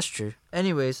anyway? That's true.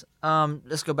 Anyways,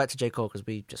 let's go back to J. Cole, because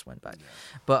we just went back.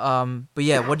 But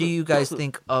yeah, what do you guys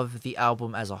think of the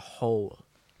album as a whole?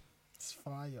 It's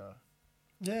fire.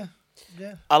 Yeah.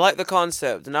 I like the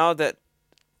concept. Now that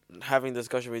having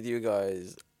discussion with you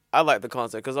guys, I like the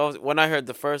concept. Because when I heard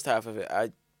the first half of it,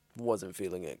 wasn't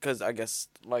feeling it because I guess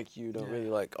like you don't really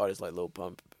like artists like Lil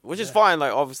Pump, which is fine.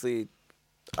 Like obviously,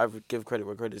 I would give credit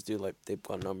where credit's due. Like they've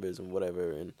got numbers and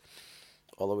whatever, and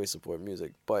I'll always support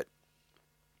music. But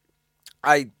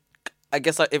I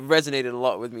guess it resonated a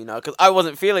lot with me now because I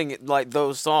wasn't feeling it, like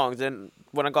those songs. And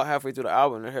when I got halfway through the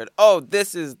album, I heard, oh,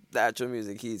 this is the actual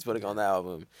music he's putting on the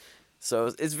album.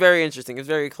 So it's very interesting. It's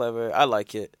very clever. I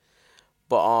like it,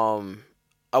 but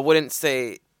I wouldn't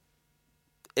say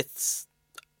it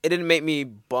didn't make me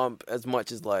bump as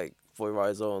much as like For Your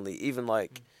Eyes Only, even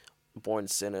like Born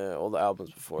Sinner, all the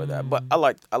albums before that. But I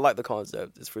like the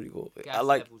concept. It's pretty cool. I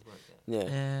like,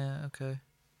 Yeah. Okay.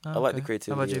 I like the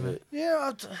creativity of it.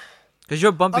 Yeah, Because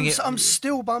you're bumping it. I'm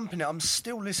still bumping it. I'm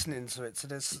still listening to it to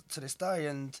this day,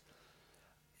 and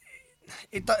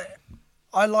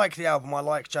I like the album. I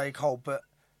like J. Cole, but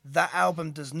that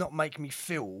album does not make me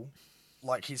feel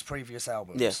like his previous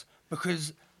albums. Yeah.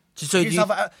 Because So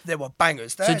there were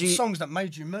bangers. There were songs that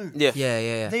made you move.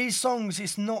 Yeah. These songs,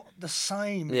 it's not the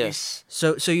same. Yeah. It's,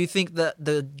 So you think that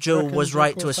the Joe Reckon was J.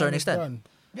 right Cole to a certain sounded extent? done.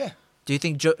 yeah. Do you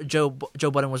think Joe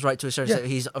Budden was right to a certain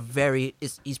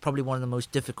extent? He's probably one of the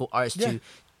most difficult artists to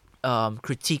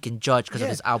critique and judge because of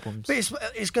his albums. But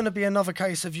it's going to be another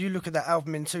case of you look at that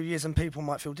album in 2 years and people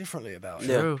might feel differently about it.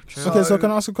 True. Okay, so can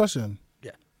I ask a question?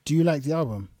 Yeah. Do you like the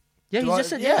album? Yeah, Do you I- just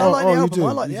said I yeah. like the you album. do,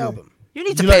 I like you the do. album. You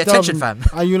need to You pay like the attention, album?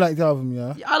 fam. And you like the album,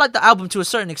 yeah? I like the album to a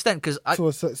certain extent because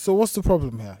So what's the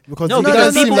problem here? Because No, it because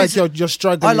doesn't seem people- like you're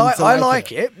struggling. I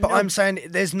like it, but I'm saying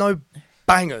there's no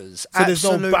bangers. So there's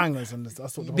no Absolute- bangers on this.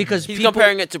 That's what the because He's people,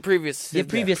 comparing it to previous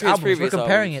previous his albums. We're previous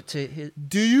comparing albums. it to his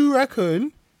Do you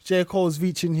reckon J. Cole's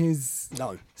reaching his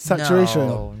No. saturation?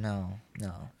 No.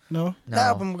 No? That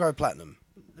album will go platinum.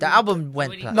 The album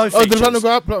went No platinum. No Oh, the features. platinum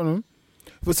go up platinum.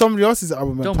 But somebody else's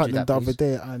album went Don't do platinum that, the other please.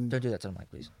 day, and Don't do that to the mic,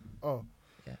 please. oh,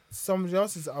 Yeah. somebody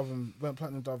else's album went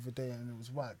platinum the other day, and it was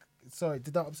whack. Sorry,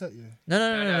 did that upset you?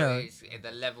 No.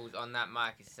 The levels on that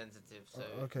mic is sensitive, so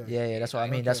Okay. Yeah, that's what I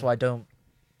mean. That's why I don't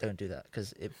do that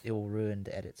because it will ruin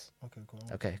the edits. Okay, cool.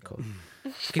 Okay, cool.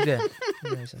 Keep going.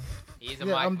 he is a Yeah,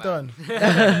 mic I'm man. done.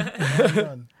 I'm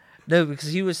done. No, because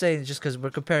he was saying just because we're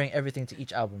comparing everything to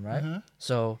each album, right? Uh-huh.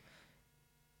 So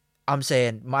I'm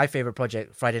saying my favorite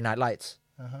project, Friday Night Lights.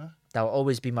 Uh-huh. That will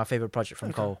always be my favorite project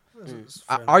from Cole. It's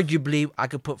fair enough. Arguably, I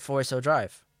could put Forest Hill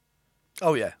Drive.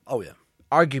 Oh yeah.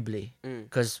 Arguably,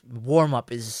 because Warm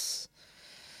Up is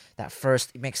that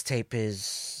first mixtape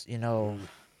is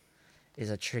is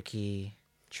a tricky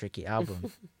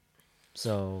album.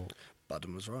 So,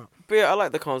 Budden was right. But yeah, I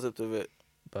like the concept of it.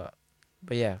 but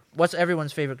yeah, what's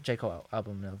everyone's favorite J. Cole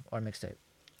album though, or mixtape?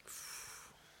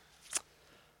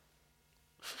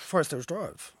 Forest Hills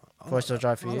Drive. Forest Hills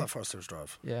Drive for I you? like Forest Hills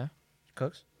Drive. Yeah,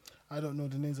 Cooks. I don't know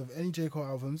the names of any J. Cole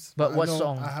albums. But I what know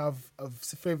song? I have a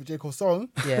favorite J. Cole song.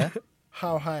 Yeah,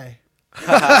 How High.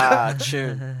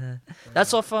 Tune.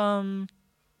 that's off That's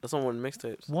on one of the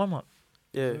mixtapes. Warm Up.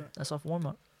 Yeah. That's off Warm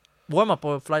Up. Warm Up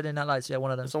or Friday Night Lights. Yeah,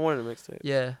 one of them. That's on one of the mixtapes.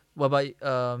 Yeah. What about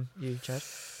you, Chad?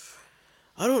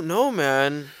 I don't know,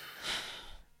 man.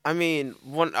 I mean,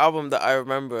 one album that I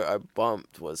remember I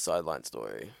bumped was Sideline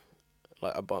Story.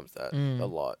 Like, I bumped that a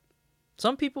lot.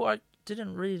 Some people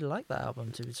didn't really like that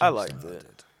album to be I honest. liked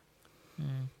it.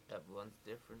 Everyone's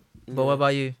different. But what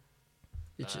about you?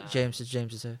 James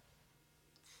James is here.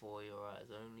 For Your Eyes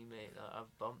Only, mate. I've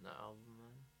bumped that album, man.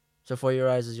 So For Your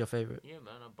Eyes is your favorite. Yeah,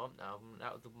 man, I bumped the album.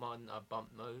 That was the one I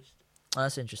bumped most. Oh,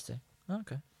 that's interesting.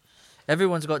 Okay.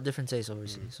 Everyone's got different tastes,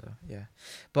 obviously. So yeah.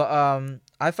 But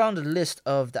I found a list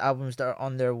of the albums that are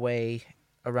on their way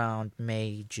around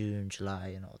May, June,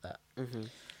 July, and all that. Mm-hmm.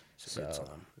 It's a good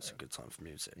time. It's a good time for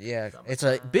music. Yeah, it's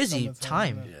a busy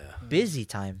Summertime, time. Yeah. Busy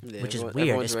time, Yeah, which is everyone- weird,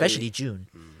 everyone's especially ready. June.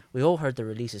 We all heard the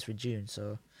releases for June,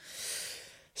 so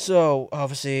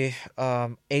obviously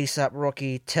ASAP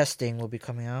Rocky Testing will be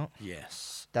coming out.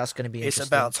 Yes. That's going to be It's interesting.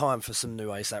 about time for some new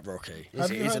ASAP Rocky.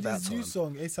 Have It you is heard about his new time.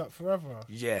 song, ASAP Forever?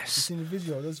 You Yes. seen the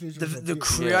video? Those visuals The are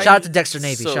beautiful. create- Shout out to Dexter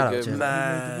Navy. So Shout out good, to him.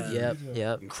 Man.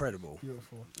 Yep. Incredible.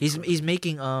 Beautiful. He's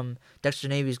making Dexter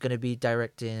Navy is going to be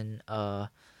directing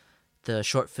the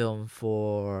short film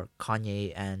for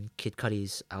Kanye and Kid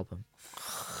Cudi's album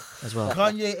as well.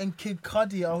 Kanye and Kid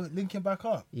Cudi are linking back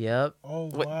up. Yep. Oh,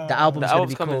 Wait, wow. The album's The going to album's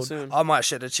be coming called. soon. I might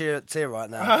shed a tear right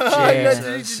now.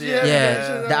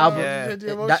 Yeah, the album Yeah.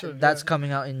 that's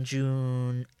coming out in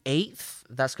June 8th.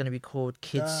 That's going to be called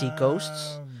Kids See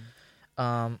Ghosts.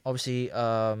 Obviously,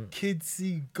 Kids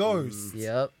See Ghosts.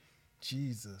 yep,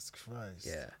 Jesus Christ.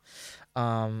 yeah.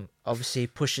 Obviously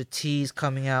Pusha T's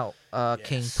coming out.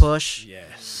 King Yes. Push.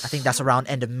 Yes. I think that's around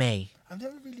end of May. I've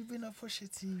never really been a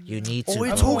Pusha T. You need to. All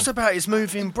he bro. talks about is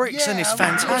moving bricks, and it's I'm-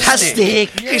 fantastic.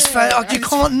 Fantastic. You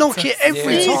can't knock it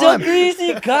every He's a time.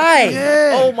 crazy guy.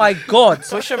 Yeah. Oh my god.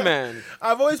 Pusha man.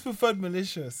 I've always preferred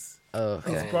Malicious. Oh,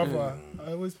 His okay. brother.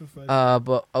 I always preferred.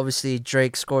 But obviously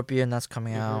Drake Scorpion that's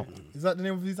coming out. Is that the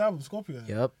name of his album, Scorpion?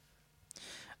 Yep.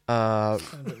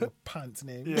 Kind of a pants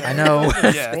name. I know.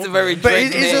 Yeah. It's a very But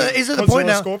Drake name. is it the Because point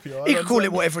you're a now? Scorpio, I He could call it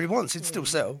understand. whatever he wants. It'd still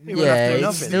sell. He Yeah, wouldn't have to do it's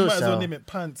nothing. still- You might as well so. name it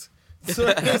Pant.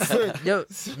 Yo,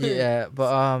 yeah,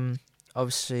 but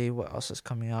obviously what else is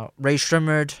coming out? Ray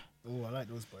Shrimmered. Oh, I like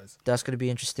those boys. That's gonna be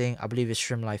interesting. I believe it's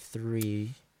Shrimp Life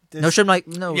 3. There's- No, Shrimp Life.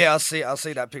 No. Yeah, I'll see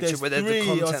that picture There's with the 3 or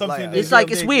content something later. they- It's like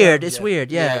it's Yeah, weird. yeah. It's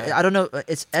weird. Yeah. Yeah. I don't know.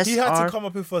 It's SR. He had to come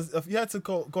up with he had to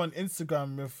go on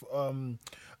Instagram with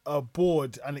a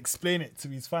board and explain it to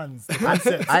his fans. The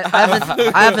concept. I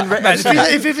haven't read. Man,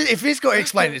 if he's got to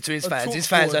explain it to his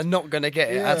fans are not going to get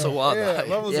it at all, are yeah, they?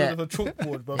 that was Yeah. on a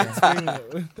chalkboard, but explaining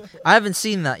it. I haven't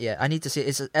seen that yet. I need to see it.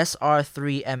 It's a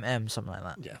SR3MM, something like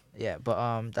that. Yeah. Yeah,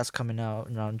 but that's coming out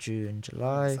around June,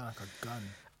 July. Sound like a gun.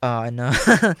 I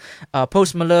know.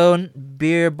 Post Malone,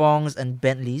 Beer Bongs, and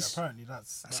Bentleys. Apparently, that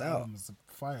out. album's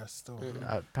fire still.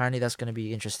 Apparently, that's gonna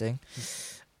be interesting.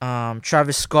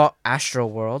 Travis Scott, Astro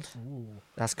World.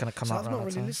 That's gonna come So out I've around not that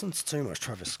really time. listened to too much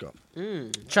Travis Scott.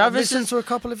 I've Travis listened is to a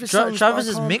couple of his songs. but I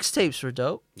Travis's can't- mixtapes were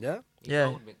dope. Yeah. His Yeah.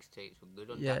 old mixtapes were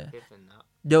good on Yeah. that Piff and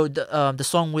that. Yo, the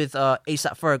song with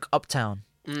ASAP Ferg, Uptown.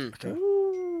 Okay.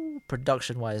 Ooh,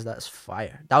 production wise, that's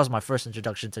fire. That was my first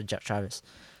introduction to Travis.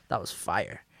 That was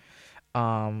fire.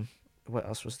 What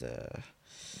else was there?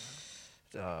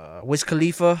 Wiz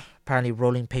Khalifa, apparently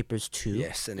Rolling Papers 2.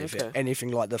 Yes, and if Okay.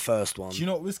 anything like the first one. Do you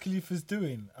know what Wiz Khalifa's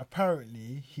doing?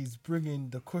 Apparently, he's bringing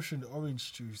the Cushion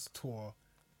Orange Juice tour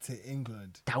to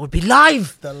England. That would be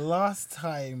live. The last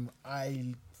time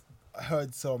I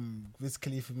heard some Wiz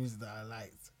Khalifa music that I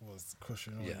liked was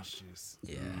Cushion Orange Juice.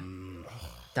 Yeah.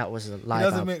 That was a He live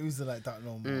doesn't album. make music like that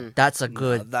no more. That's a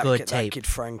good that good kid, tape. That Kid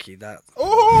Frankie, that.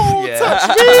 Oh, Yeah. touch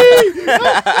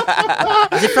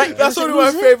me! Is it Frank? That's is it one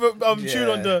of my favorite tune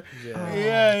on Yeah, the.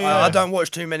 yeah. Yeah. I don't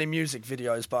watch too many music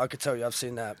videos, but I could tell you I've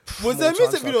seen that. Was more there a times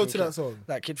music than I video can to count. that song?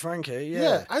 That Kid Frankie, Yeah.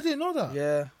 yeah. I didn't know that.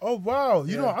 Yeah. Oh wow!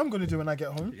 You know Yeah. what I'm gonna do when I get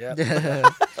home? Yeah.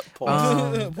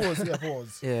 Um, Pause. Yeah,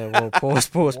 pause. yeah, well,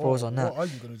 pause on that. What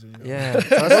are you gonna do? Yeah.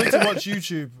 I'm going to watch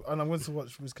YouTube and I'm going to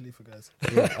watch Wiz Khalifa, guys.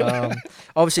 Yeah,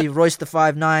 obviously, Royce the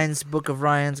 5'9's Book of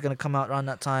Ryan's gonna come out around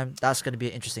that time. That's gonna be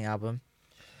an interesting album.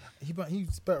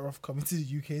 He's better off coming to the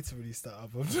UK to release that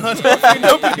album.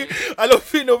 I don't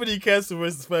think nobody cares for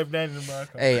Royce 5'9" in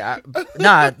America. Hey,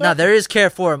 nah, there is care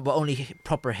for him, but only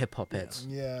proper hip hop heads.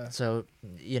 Yeah. So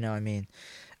you know what I mean.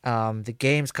 The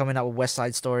game's coming out with West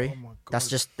Side Story. Oh my God. That's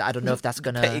just I don't know if that's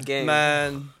Petty gonna. game.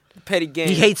 Man, Petty game.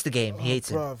 He hates the game. He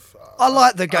hates it. Bruv, I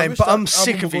like the game, wish but that I'm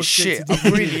sick album of would his go straight shit. to I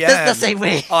really That's am. the same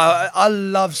way. I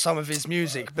love some of his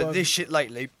music, but Bruv. this shit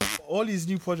lately. all these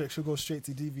new projects should go straight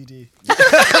to DVD.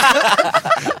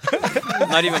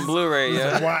 Not even Blu-ray,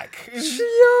 yeah. Whack.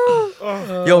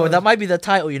 Yo, that might be the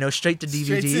title. You know, straight to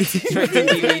DVD. Straight to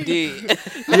DVD.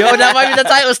 Yo, that might be the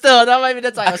title still. That might be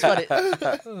the title.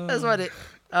 That's funny. That's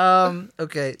funny.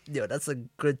 Okay. Yo, that's a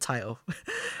good title.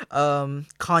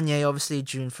 Kanye, obviously,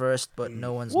 June 1st, but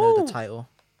no one's know the title.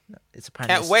 It's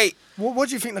apparently. Can't wait. What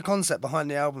do you think the concept behind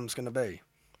the album's going to be?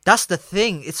 That's the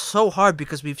thing. It's so hard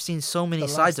because we've seen so many The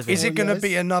sides last of it. Is it going to be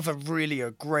years. another really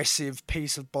aggressive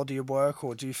piece of body of work,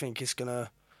 or do you think it's gonna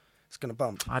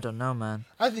bump? I don't know, man.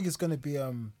 I think it's gonna be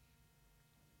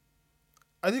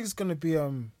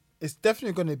it's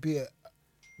definitely gonna be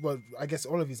well, I guess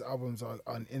all of his albums are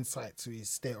an insight to his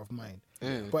state of mind.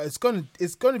 But it's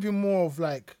gonna be more of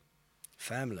like,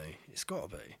 Family, it's got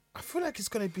to be. I feel like it's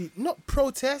gonna be not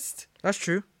protest, That's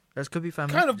true. That could be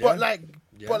family. kind of, Yeah.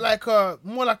 but like a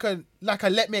more like a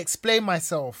let me explain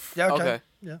myself. Yeah, okay. Okay.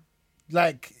 Yeah.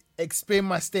 Like explain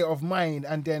my state of mind,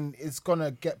 and then it's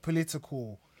gonna get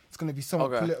political. It's gonna be somewhat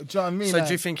Okay. political. Do you know what I mean? So Like,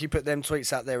 do you think he put them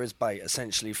tweets out there as bait,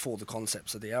 essentially, for the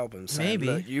concepts of the album? Saying, Maybe.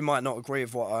 Look, you might not agree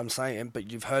with what I'm saying, but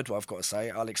you've heard what I've got to say.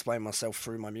 I'll explain myself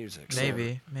through my music. So-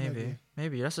 Maybe.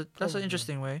 That's an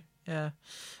interesting way. Yeah.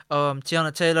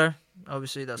 Tiana Taylor.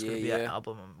 Obviously, that's gonna be an Yeah.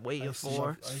 album I'm waiting I used to for.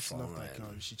 love- I used to love that girl.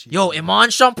 She cheated Yo, on me. Iman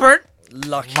Shumpert.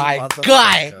 Lucky My motherfucker.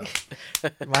 guy.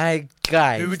 My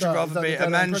guy. Who would you that- rather is that be, the a guy that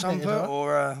man impregnated jumper her?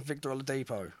 or Victor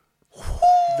Oladipo?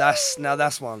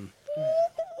 That's one.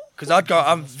 Because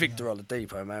I'm Victor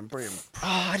Oladipo, man. Brilliant.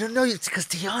 Oh, I don't know. It's because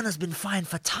Tiana's been fine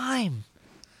for time.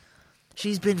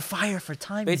 She's been fire for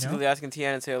time. Basically asking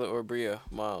Tiana Taylor or Bria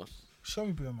Miles. Show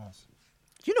me Bria Miles.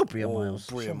 You know Bria Oh, Miles.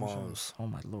 Bria Miles. Oh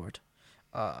my lord.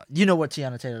 You know what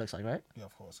Tiana Taylor looks like, right? Yeah,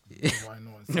 of course. Why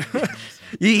not?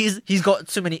 He's got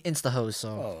too many Insta hoes,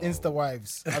 so. Insta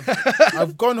wives.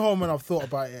 I've gone home and I've thought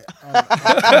about it.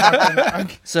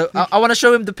 So I want to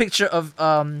show him the picture of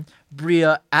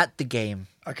Bria at the game.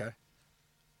 Okay.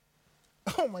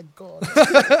 Oh my god.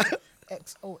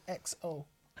 XOXO.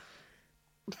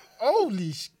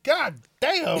 Holy god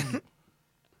damn.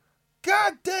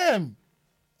 God damn.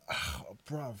 Oh,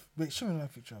 bruv. Wait, show me another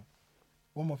picture.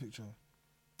 One more picture.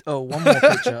 Oh, one more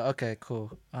picture. Okay,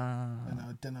 cool.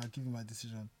 And then I'll give you my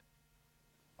decision.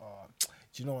 Do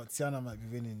you know what? Tiana might be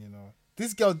winning, you know.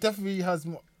 This girl definitely has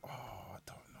more. Oh, I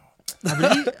don't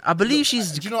know. I believe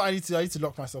she's. Do you know what I need to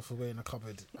lock myself away in a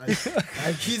cupboard. I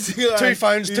keep to, Two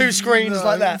phones, two screens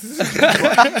like that.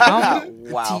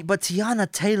 Wow. But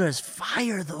Tiana Taylor's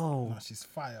fire though. No, she's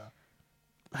fire.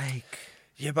 Like.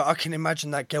 Yeah, but I can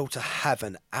imagine that girl to have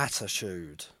an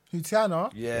attitude. Who,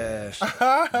 Tiana? Yeah.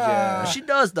 Yeah. She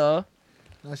does though.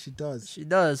 No, she does. She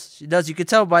does. You could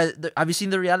tell by. Have you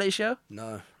seen the reality show?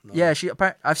 No. Yeah,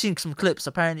 I've seen some clips.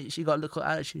 Apparently, she got little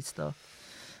attitude stuff.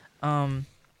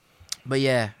 But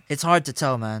yeah, it's hard to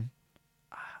tell, man.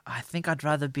 I think I'd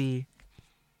rather be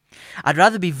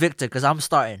Victor because I'm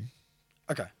starting.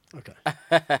 Okay.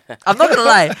 I'm not gonna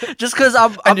lie, just because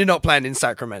I'm. And you're not playing in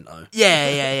Sacramento.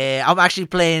 Yeah. I'm actually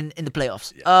playing in the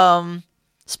playoffs. Yeah.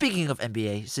 Speaking of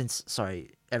NBA, since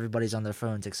everybody's on their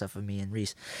phones except for me and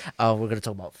Reese, we're gonna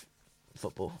talk about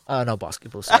football. No,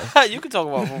 basketball. Sorry. You can talk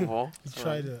about football.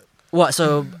 Tried it. What?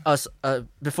 So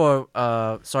before.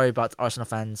 Sorry about Arsenal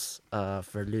fans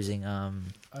for losing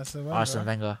Arsene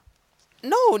Wenger.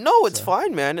 No, it's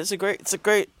fine, man.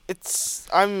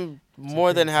 I'm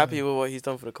more than happy with what he's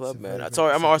done for the club, man.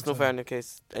 Sorry, I'm an Arsenal fan in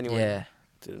case anyone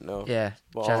didn't know. Yeah.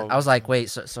 But, I was like, wait,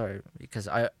 sorry, because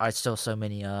I saw so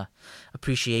many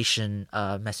appreciation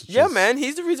messages. Yeah, man,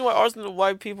 he's the reason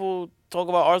why people talk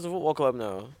about Arsenal Football Club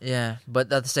now. Yeah,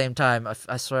 but at the same time,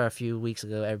 I swear a few weeks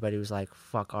ago, everybody was like,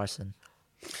 fuck Arsene.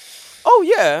 Oh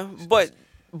yeah, but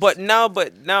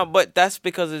that's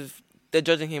because they're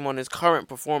judging him on his current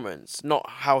performance, not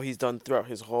how he's done throughout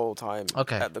his whole time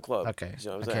at the club. Okay. You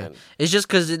know what I'm saying? It's just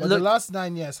because the last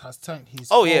 9 years has turned his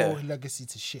whole legacy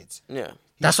to shit. Yeah.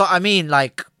 That's what I mean.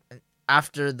 Like,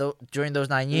 during those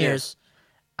 9 years,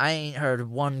 I ain't heard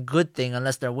one good thing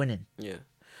unless they're winning. Yeah.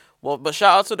 Well, but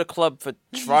shout out to the club for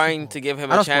trying to give him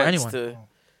a chance to,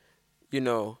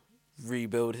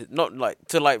 rebuild his,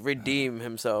 redeem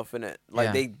himself in it.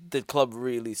 The club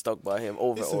really stuck by him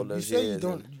over all those years.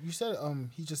 You said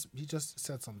he just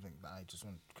said something that I just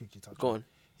want to quickly touch on. Go on.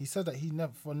 He said that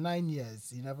for 9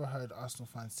 years he never heard Arsenal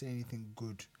fans say anything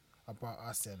good about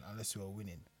Arsene unless we were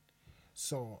winning.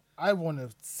 So I want to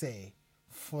say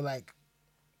for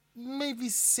maybe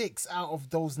 6 out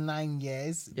of those 9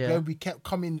 years where we kept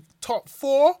coming top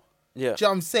 4. Yeah. Do you know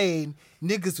what I'm saying?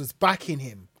 Niggas was backing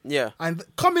him. Yeah. And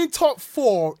coming top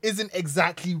 4 isn't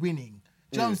exactly winning.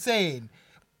 Do you know what I'm saying?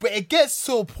 But it gets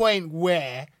to a point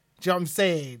where, do you know what I'm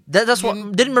saying? That's what,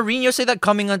 didn't Mourinho say that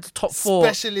coming into top 4?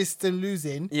 Specialist in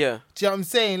losing. Yeah. Do you know what I'm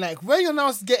saying? Where you're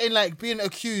now getting being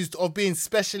accused of being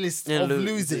specialist of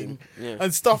losing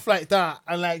and stuff like that.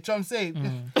 And do you know what I'm saying?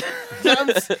 Do you know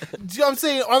what I'm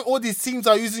saying? All these teams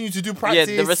are using you to do practice.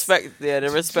 Yeah, the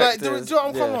respect. Do you know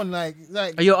what? Come on, Are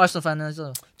you an Arsenal fan as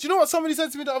well? Do you know what somebody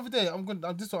said to me the other day? I'm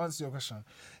just to answer your question.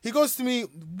 He goes to me,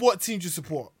 "What team do you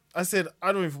support?" I said,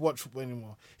 "I don't even watch football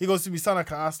anymore." He goes to me, "Sound like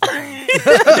an Arsenal fan."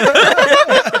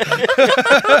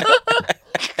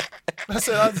 I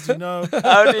said, "How did you know?"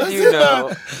 How did you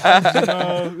know?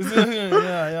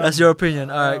 That's your opinion.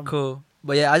 All right, cool.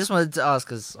 But yeah, I just wanted to ask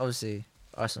because obviously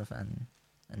Arsenal fan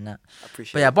and that. I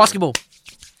appreciate. But yeah, basketball.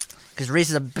 Because Reese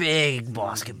is a big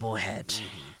basketball head.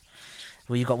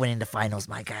 Who you got winning the finals,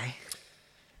 my guy?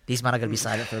 These men are gonna be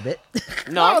silent for a bit.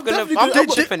 No, I'm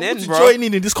chipping in, bro.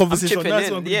 Joining in this conversation. That's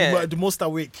in, what I'm gonna be the most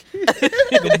awake,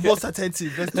 the most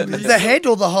attentive. The head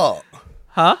or the heart?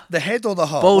 Huh? The head or the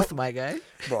heart? Both, my guy.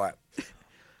 Right.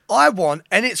 I want,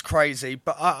 and it's crazy,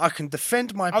 but I can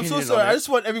defend my opinion. I'm so sorry. I just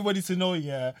want everybody to know,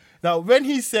 that when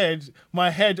he said my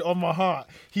head on my heart,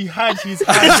 he had his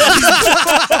hand.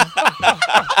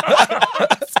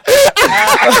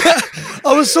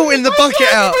 I was sorting the bucket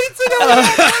out.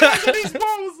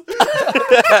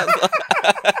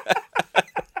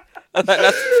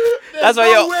 That's why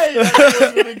you're.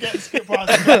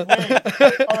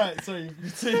 All right, sorry.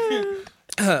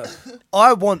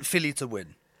 I want Philly to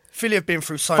win. Philly have been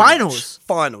through so Finals? much.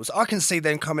 Finals. I can see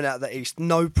them coming out of the East,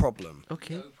 no problem.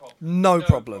 Okay. No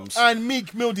problems. And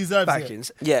Meek Mill deserves it.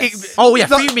 Backings. Yes. Oh yeah,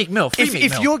 Look, free Meek Mill. Free Meek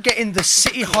If Mill. you're getting the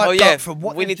city hyped Oh yeah, up for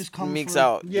what we they've need just come Meek's through.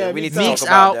 out. Yeah, Yeah, we need to Meek's talk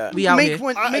out. about that. We out Meek, here.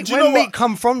 when, do Meek, you know when Meek what?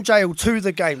 come from jail to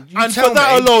the game, you And tell for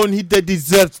that me alone, they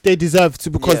deserve to,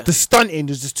 because Yeah. the stunting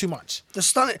is just too much. the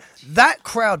stunning, that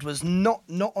crowd was not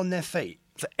on their feet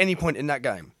for any point in that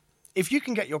game. If you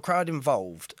can get your crowd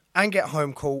involved and get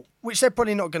home court, which they're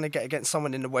probably not going to get against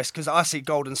someone in the West, because I see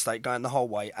Golden State going the whole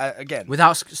way again.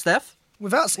 Without Steph?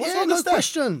 Without, What's yeah, wrong no with Steph?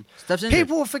 question. Steph's injured.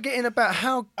 People are forgetting about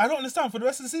how I don't understand for the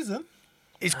rest of the season.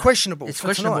 it's questionable. It's for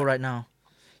questionable tonight. right now.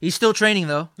 He's still training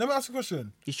though. Let me ask you a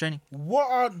question. He's training. What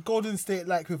are Golden State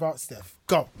like without Steph?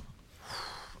 Go.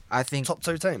 I think. Top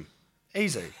 2 team,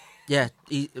 easy. Yeah.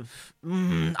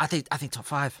 I think top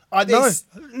 5 Are they?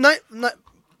 No.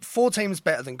 4 teams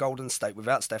better than Golden State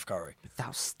without Steph Curry.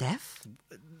 without Steph.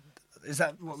 Is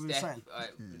that what we were Steph,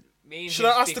 saying? me and Should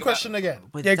him I ask speak the about- question again?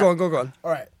 Yeah, go on.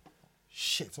 All right.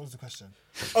 Shit, what was the question?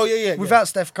 Oh yeah. Without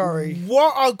Steph Curry,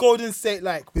 What are Golden State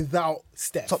like without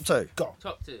Steph? Top 2. Go.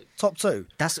 Top 2. Top 2.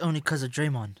 That's only because of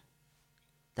Draymond.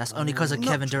 That's only because of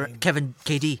Kevin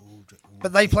KD.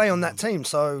 But they play on that team,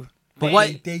 so But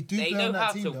what? They do They play on know that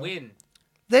how team, to though. win.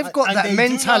 they've got And that they do know how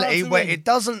mentality to where win. it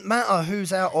doesn't matter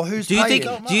who's out or who's Do you playing.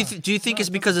 think? Do you think it's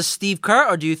because of Steve Kerr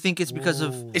or do you think it's because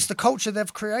of? It's the culture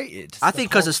they've created. I think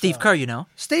because of Steve Kerr. You know,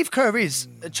 Steve Kerr is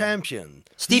a champion.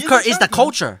 Steve is Kerr a is the champion.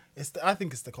 culture. I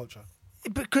think it's the culture.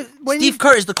 Because when Steve you,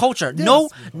 Kerr is the culture. No,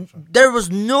 there was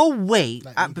no way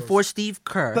Like Egos. before Steve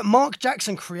Kerr. but Mark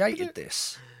Jackson created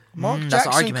this. Mark that's the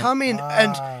Jackson argument. come in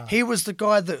and he was the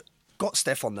guy that got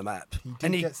Steph on the map,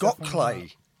 and he get got Steph on the Clay map.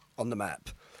 on the map.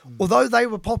 Although they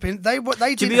were popping, they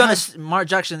to did be have- honest, Mark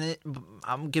Jackson,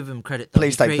 I'm giving him credit. Though.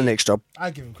 Please He take the created- Knicks job. I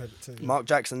give him credit too. Mark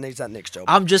Jackson needs that Knicks job.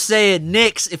 I'm just saying,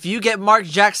 Knicks. If you get Mark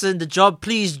Jackson the job,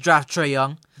 please draft Trae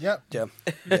Young. Yep.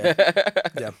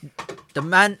 Yeah. The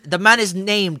man is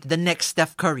named the next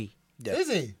Steph Curry. Yeah. Is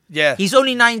he? Yeah. He's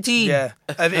only 19. Yeah.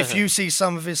 And if you see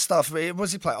some of his stuff,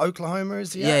 was he play Oklahoma?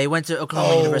 Is he? Yeah, he went to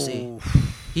Oklahoma University. Oh.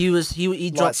 He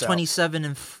dropped Lights out.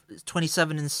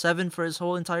 27 and 7 for his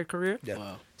whole entire career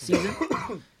Yeah. season.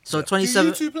 So Do 27.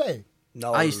 you two play?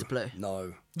 No. I used to play.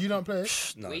 No. You don't play?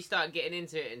 No. We started getting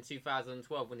into it in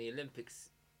 2012 when the Olympics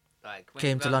when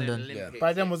Came the to London. Olympics,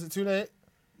 By then, was it too late?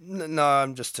 No,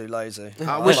 I'm just too lazy.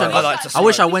 I wish I like to I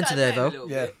wish I smoke. went to there though,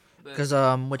 Yeah. because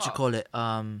what you call it?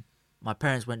 My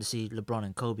parents went to see LeBron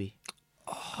and Kobe.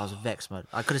 I was vexed, man.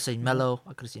 I could have seen Melo. I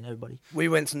could have seen everybody. We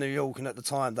went to New York, and at the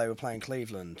time they were playing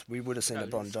Cleveland. We would have seen No,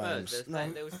 LeBron Spurs.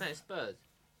 James. They were saying Spurs.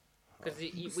 Because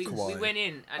we Kawhi. went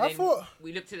in and I then thought-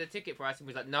 we looked at the ticket price and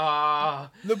we was like, nah.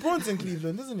 LeBron's in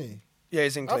Cleveland, isn't he? Yeah,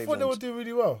 he's in I thought Cleveland. they would do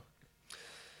really well.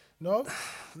 No?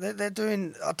 They're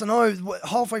doing. I don't know.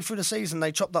 Halfway through the season,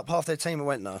 they chopped up half their team and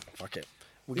went, "No, fuck it.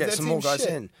 We'll Is get their some team more guys shit?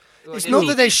 in." Well, It's they not need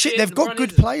that they're shit, shit. They've got LeBron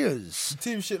good isn't. players.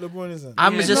 Team shit LeBron isn't.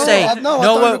 I'm Yeah. just No, saying. I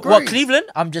don't what agree. Cleveland?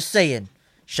 I'm just saying.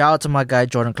 Shout out to my guy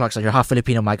Jordan Clarkson. You're half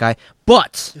Filipino, my guy.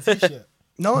 But Is he shit?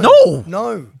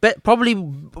 No. probably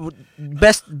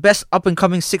best up and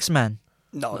coming 6-man.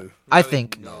 No. I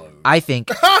think. No. I think.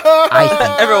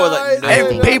 Everyone was like, no.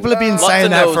 Hey, people have been Lots saying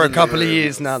of that no's for a in couple the of room.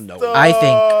 years now. No. I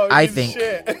he's think.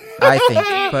 shit. I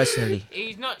think personally.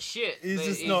 He's not shit. He's but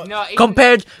just not- he's-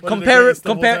 Compared One of the greatest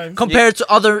of all time. compared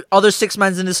to other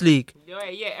 6-mans in this league.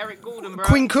 Yeah, Eric Gordon, bro.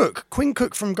 Quinn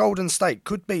Cook from Golden State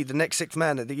could be the next 6th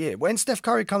man of the year. When Steph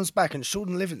Curry comes back and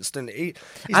Jordan Livingston, he's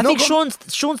I not think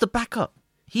got- Sean's the backup.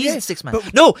 He's Yeah, the 6-man.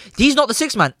 but- No, he's not the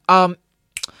 6-man.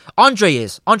 Andre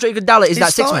is. Andre Iguodala is he's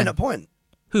that starting 6-man. at point.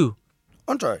 Who?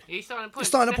 Andre. He's starting He's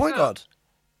starting at point guard.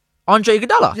 Andre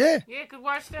Iguodala. Yeah. Yeah, because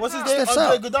why Steph What's his out? name? Steph's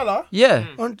Andre out. Iguodala? Yeah.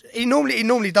 He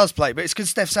normally does play, but it's because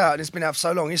Steph's out and it's been out for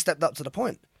so long. He stepped up to the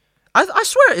point. I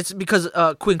swear it's because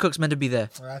Quinn Cook's meant to be there.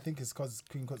 I think it's because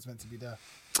Queen Cook's meant to be there.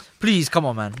 Please, come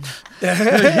on, man.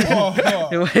 Oh,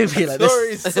 It won't be like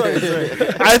this. sorry.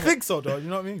 I think so, though. You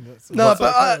know what I mean? No,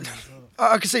 but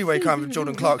I can see where you're coming from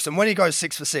Jordan Clarkson. When he goes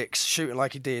 6 for 6, shooting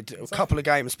like he did a couple of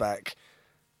games back.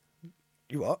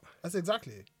 You what? That's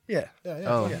exactly. Yeah. Yeah.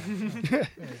 Oh. Didn't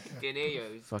hear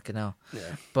you. Fucking hell.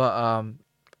 Yeah. But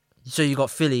so you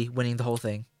got Philly winning the whole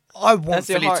thing. I want That's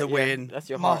your Philly heart, to yeah. win. That's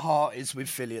your My heart. heart is with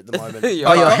Philly at the moment. Your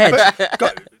Oh, your head.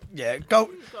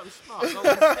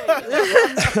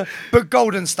 But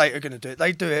Golden State are going to do it.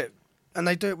 They do it, and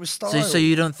they do it with style. So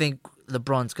you don't think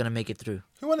LeBron's gonna make it through?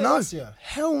 Who won it No, last year?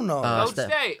 hell no. Golden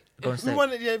Steph. State. Golden Who State.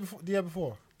 won it the year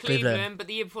before? Cleveland, Cleveland. but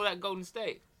the year before that, Golden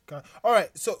State. Okay. All right.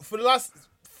 So for the last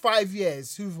 5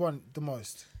 years, who've won the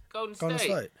most? Golden Golden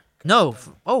State. State. No.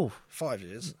 5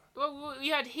 years. Well,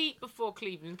 you had Heat before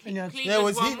Cleveland. Cleveland Yeah, it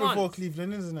was won Heat before once.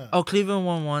 Cleveland, isn't it? Oh, Cleveland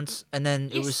won once, and then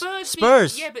it Yeah, was Spurs.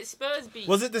 Spurs. Yeah, but Spurs beat.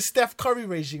 Was it the Steph Curry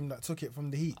regime that took it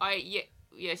from the Heat?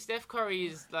 Yeah. Steph Curry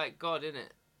is like God, isn't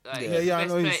it? Like, Yeah, I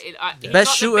know he's he's- he's Best not the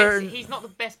shooter. He's not the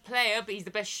best player, but he's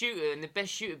the best shooter, and the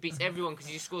best shooter beats everyone because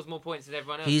he scores more points than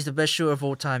everyone else. He's the best shooter of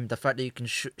all time. The fact that you can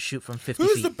shoot from 50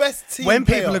 Who's feet. the best team When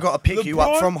player? people have got to pick you up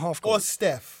LeBron from half or court.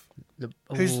 Steph?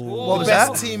 Who's Ooh. what was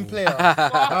Best that? team player.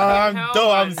 Fucking I'm hell,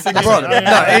 man. sick of LeBron. it. No,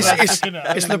 Yeah,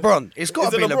 it's LeBron. It's got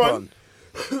Is to it be LeBron?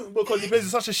 LeBron. Because he plays in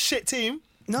such a shit team.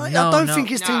 No, No, I don't no. think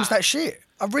his team's Nah. that shit.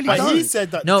 I really But don't. he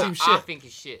said that No. the team's I shit. think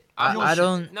it's shit. I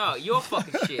don't. No, you're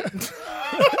fucking shit.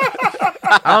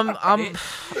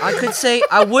 I could say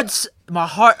I would. My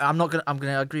heart. I'm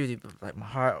gonna agree with you. But like my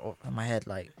heart or my head.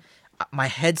 Like my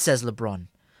head says LeBron,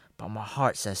 but my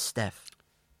heart says Steph.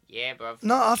 Yeah, bro.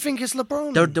 No, I think it's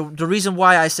LeBron. The reason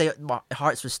why I say my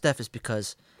heart's with Steph is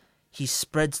because he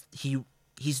spreads.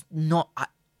 He's not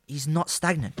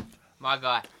stagnant. My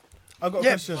guy. I've got a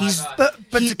Yeah, question. but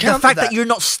He- to the counter fact that, that you're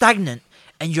not stagnant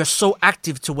and you're so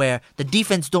active to where the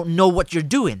defense don't know what you're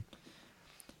doing.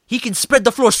 He can spread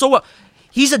the floor so well.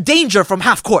 He's a danger from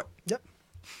half court.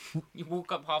 You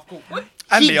walk up half court. What?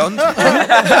 and beyond,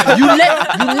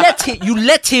 You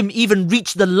let him even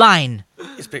reach the line.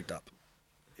 he's picked up.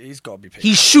 He's got to be picked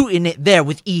He's shooting it there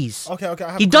with ease. Okay. I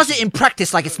have He a does question. it in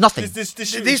practice like it's nothing. This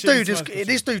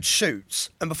This dude shoots,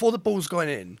 and before the ball's going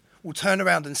in, will turn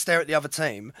around and stare at the other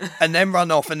team, and then run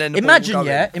off, and then the ball Imagine, will go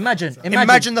yeah. in.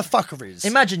 Imagine the fuckeries.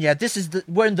 Imagine, yeah. This is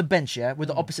we're in the bench, yeah, with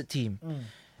the opposite team.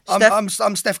 I'm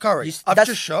Steph Curry. You- I've that's-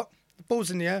 just shot. The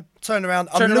ball's in the air. Turn around.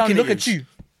 I'm Turn around, looking look at at you.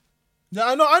 Yeah,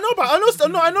 I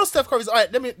know Steph Curry's. All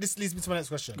right, this leads me to my next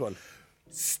question. Go on.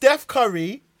 Steph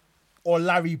Curry or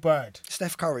Larry Bird?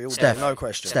 Steph Curry, all Steph. day, no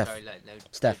question. Steph. Sorry, like, no.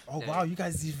 Steph. Oh wow, you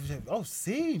guys.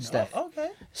 Seen. Steph. Oh, okay.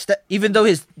 Even though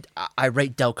I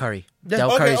rate Del Curry.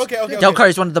 Del Okay, Curry's okay. Del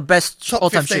Curry's one of the best Top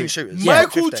all-time 15 shooters. shooters. Yeah.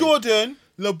 Michael 15. Jordan,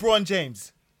 LeBron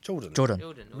James. Jordan. Jordan.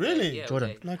 Jordan. all Really? day, yeah, all Jordan.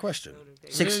 day. No question.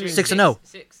 6-0. 6-0.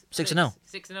 6-0.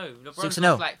 LeBron's 6-0.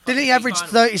 lost, like, Didn't he fucking average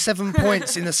finals. 37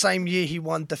 points in the same year he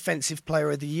won Defensive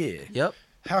Player of the Year? Yep.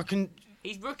 How can...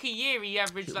 His rookie year, he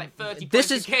averaged like 30 This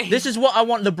points is a game. this is what I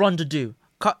want LeBron to do.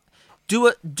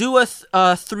 Do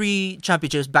a 3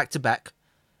 championships back to back.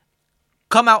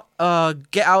 Come out,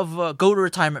 get out of, go to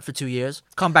retirement for 2 years.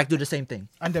 Come back, do the same thing.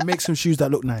 And then make some shoes that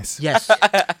look nice. Yes.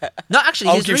 No, actually,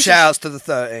 I'll his give recent- shout outs to the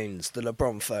 13s, the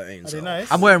LeBron 13s. Are they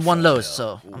nice? I'm wearing one lows,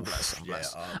 so I'm blessed. I'm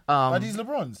blessed. Are these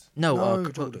LeBrons? No, No,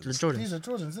 Jordans. These Jordans. are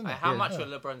Jordans, isn't it? How much were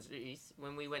LeBron's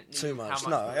when we went? Too much. How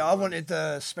No, much were I LeBron's? wanted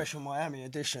the special Miami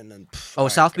edition. And Oh, my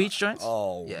South God. Beach joints?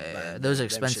 Oh, Yeah, man, those are them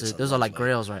expensive. shits Those are like lovely.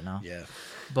 grails right now. Yeah.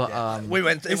 But We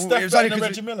went... Is it Steph was better only than 'cause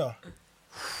Reggie Miller?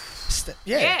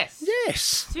 Yes.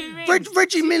 Yes. 2 rings.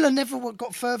 Reggie Miller never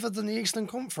got further than the Eastern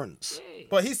Conference.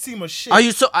 But his team was shit.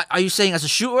 are you saying as a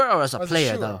shooter or as a As a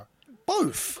player shooter. though?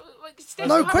 Both. Like, Steph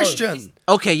No Curry- question.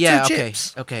 Okay, yeah, Two okay,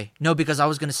 chips. okay. No, because I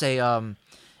was gonna say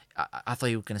I thought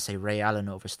you were gonna say Ray Allen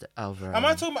over. Am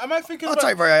I thinking? I'll about,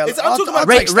 take Ray Allen. I'm talking I'll about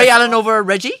Ray, take Ray Steph. Allen over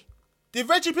Reggie? Did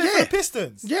Reggie play for Yeah. the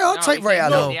Pistons? Yeah, I'll No, take he Ray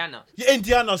said Allen. Indiana. Yeah,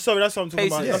 Indiana. Sorry, that's what I'm talking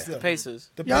about. Pacers. That's it. Pacers.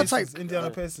 The Yeah, I'll Pacers, take Indiana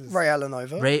Pacers. Ray Allen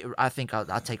over. Ray, I think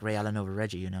I'll take Ray Allen over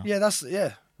Reggie. You know, Yeah,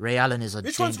 yeah. Ray Allen is a.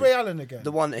 Which one's danger- Ray Allen again?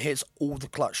 The one that hits all the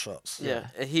clutch shots. Yeah.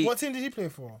 He What team did he play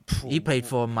for? He played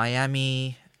for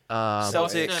Miami. Celtics.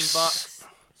 Celtics. Bucks.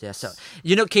 Yeah, so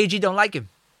you know KG don't like him.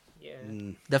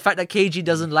 Yeah. The fact that KG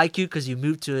doesn't like you because you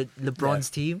moved to LeBron's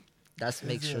team, that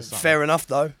makes sure something. Fair enough,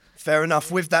 though. Fair enough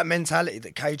with that mentality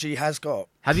that KG has got.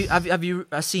 Have you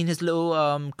seen his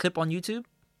little clip on YouTube?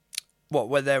 What,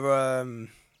 where they're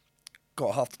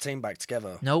got half the team back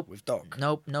together? Nope. With Doc.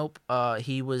 Nope.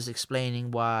 He was explaining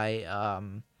why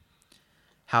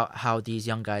how these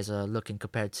young guys are looking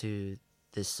compared to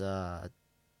this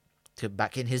to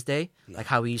back in his day, like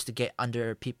how he used to get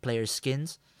under players'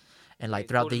 skins, and like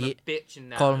throughout the year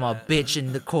call him a bitch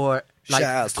in the court, like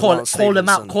Shout outs to call Lance him out,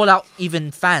 Stevenson. call out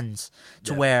even fans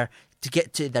to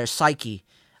get to their psyche.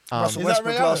 Russell Is that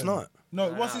Westbrook Ray last Allen? night. No,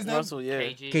 what's his name? Russell, yeah.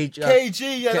 KG.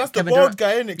 KG, yeah, that's the Kevin bald Durant.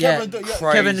 guy, isn't it? Yeah.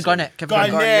 Kevin Garnett.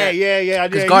 Garnett, yeah.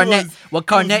 Because he Garnett, was- what he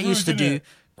Garnett was used to rude, do, innit?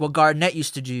 what Garnett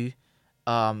used to do,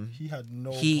 He had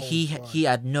no. he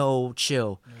had no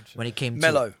chill when it came to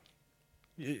Mello.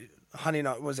 Honey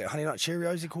Nut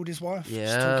Cheerios he called his wife? Just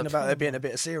Yeah. talking about her being a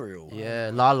bit of cereal.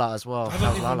 yeah Lala as well. I How's don't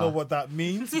even know Lala? what that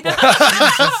means.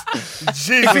 But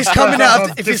Jesus, If it's coming out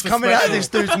of this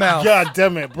dude's mouth. God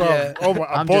damn it, bro! Yeah. Oh my!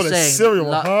 I'm A bowl just of saying,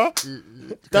 cereal, huh?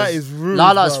 That is rude.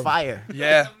 Lala's bro. fire.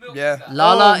 Yeah.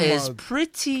 Lala Oh is my-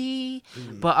 pretty,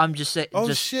 but I'm just saying. Oh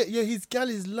just shit! Yeah, his gal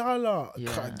is Lala.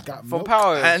 Yeah. God, got From milk.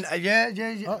 Power. And yeah.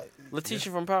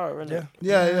 Letitia from Power, isn't it?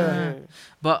 Yeah.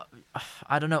 But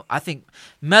I don't know. I think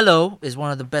Melo is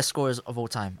one of the best scorers of all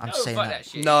time. I'm just saying fuck that.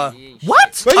 shit. No.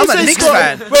 What? When you I'm a say Knicks scorer-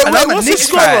 fan. Wait, And I'm a what's the Knicks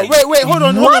scorer? fan. Wait, hold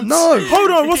on. No.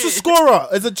 Hold on. What's the scorer?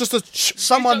 Is it just a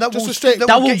Someone that just will a straight? that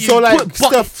that will will get you. So like put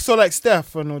Steph,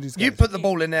 Steph and all these guys. You put the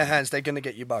ball in their hands, they're gonna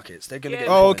get you buckets. They're gonna get.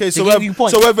 You Oh, points. okay. So They give you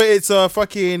points. whether it's a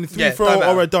fucking free Yeah, throw don't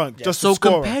matter. or a dunk, Yeah. just So a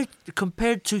scorer.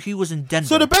 compared to he was in Denver.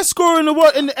 So the best scorer in the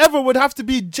world in ever would have to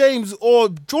be James or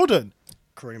Jordan.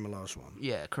 Kareem Olajuwon.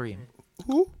 yeah, Kareem.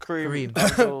 Who? Kareem.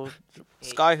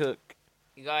 Skyhook.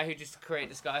 The guy who just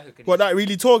created the skyhook. and What, that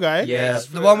really tall guy? Yeah.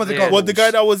 The one with the Yeah. goggles. What, the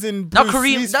guy that was in Now Bruce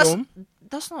Kareem. Lee's That's film?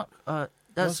 not.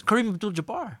 That's Kareem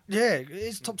Abdul-Jabbar. Yeah,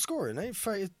 he's top scorer, isn't he?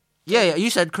 30 Yeah. You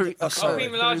said Kareem. sorry.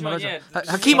 Hakeem Olajuwon, yeah.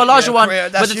 Hakeem Olajuwon. Yeah,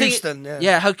 but that's the thing, Houston,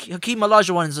 yeah. Hakeem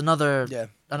Olajuwon is another Yeah.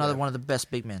 one of the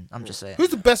best big men. I'm just saying. Who's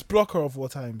the best blocker of all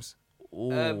times?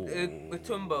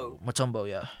 Mutombo. Mutombo,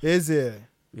 yeah. Is it?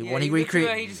 When he He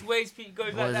recreated. just waves feet,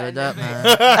 goes What like is that. it, that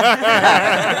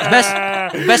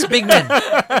man? best big man.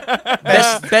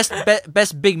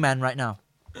 Best big man right now.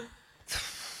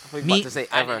 I was Me- about to say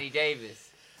ever. Anthony Davis.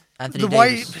 Anthony The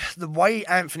Davis. way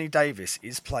Anthony Davis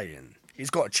is playing, he's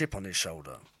got a chip on his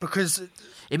shoulder because,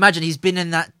 Imagine he's been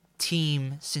in that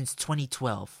team since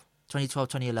 2012,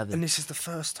 2011. and this is the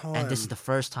first time. And this is the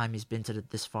first time he's been to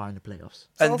this far in the playoffs.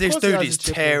 And Of this course he dude has is a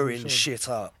chip on his tearing shoulder. shit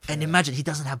up. And imagine he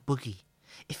doesn't have Boogie.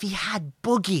 If he had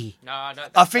Boogie, No, I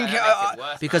don't. I think that makes it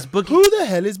worse, because man. Boogie Who the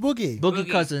hell is Boogie? Boogie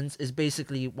Boogie. Cousins is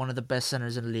basically one of the best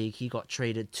centers in the league. He got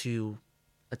traded to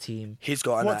a team. He's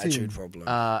got an What attitude team?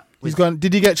 problem. He's gone.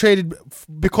 Did he get traded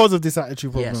because of this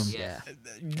attitude problem? Yes, Yes. yeah.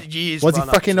 Years Was he run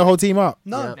up fucking to the it. whole team up?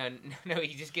 No, No,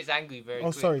 he just gets angry very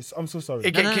Oh, quick. sorry. I'm so sorry.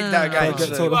 he get No, kicked no, out of no, no, games. no. so-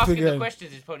 Get told You off asking the again.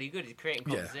 questions is probably good. It's creating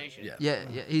conversation. yeah.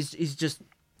 Yeah. He's just.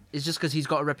 It's just because he's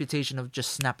got a reputation of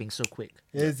just snapping so quick.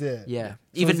 Is it? Yeah, So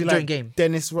even is he during like game.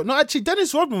 Dennis. No, actually,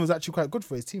 Dennis Rodman was actually quite good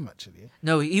for his team. Actually,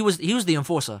 No, he was the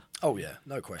enforcer. Oh yeah,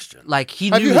 no question. Like he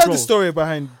have knew you his heard the role. story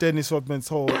behind Dennis Rodman's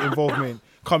whole involvement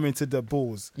coming to the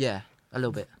Bulls? Yeah, a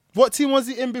little bit. What team was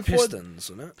he in before? Pistons,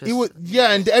 wasn't it? He was,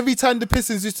 yeah, and every time the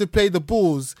Pistons used to play the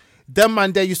Bulls, them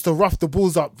man there used to rough the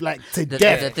Bulls up like to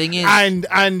death. The thing is,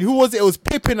 and who was it? It was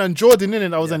Pippen and Jordan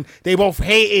in it. And they both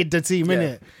hated the team in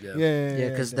it. Yeah. yeah,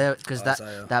 because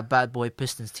Isaiah. that bad boy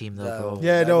Pistons team though, bro.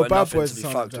 Yeah, they were bad nothing boys to or be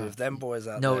something fucked like with. Them boys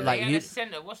out No, there. like Like you- the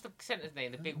center. What's the center's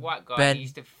name? The big white guy. Ben. He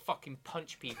used to fucking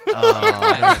punch people.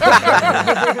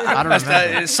 I don't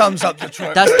remember. It sums up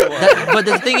Detroit. But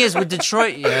the thing is with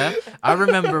Detroit, yeah, I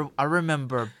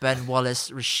remember Ben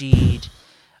Wallace, Rashid,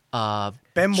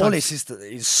 Ben Wallace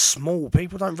is small.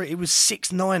 People don't. He was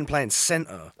 6'9" playing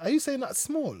centre. Are you saying that's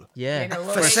small? yeah. For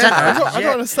For a centre, center, I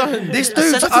don't understand. This A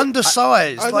dude's centre-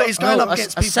 undersized. I Like he's don't- going no, up a,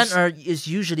 against a people. center is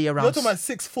usually You're around. talking about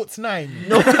 6'9".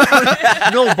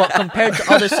 No, but compared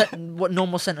to other what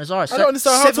normal centers are, I don't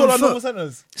understand how 7 tall are foot. normal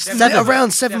centers.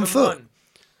 Around 7 foot.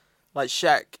 Like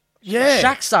Shaq. Yeah.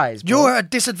 Shaq size. Bro. You're at a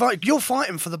disadvantage. You're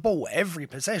fighting for the ball every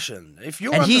possession. If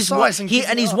you're and he's undersized one, and he give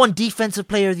and it he's up- one defensive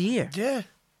player of the year. Yeah.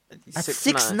 At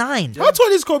 6'9". 6'9", How tall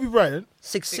is Kobe Bryant?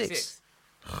 6'6".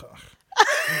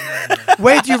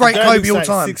 Where do you rate Guy Kobe looks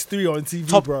all like time? 6'3" on TV,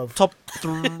 Top bruv. top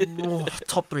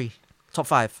three, top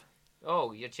five.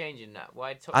 Oh, you're changing that.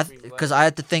 Why top three? Because I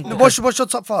had to think. What's your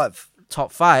top 5?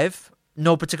 top 5,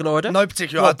 no particular order. No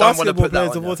particular. What, I don't want to basketball put that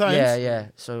players on of all there. time? Yeah, yeah.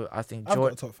 So I think I've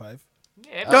got a Jordan. top 5.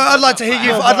 No, I'd like to hear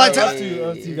you. I'd like Up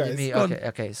to. to you guys. Me, Go on.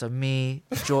 okay. So me,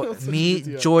 Such an me,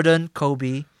 idiot. Jordan,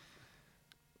 Kobe.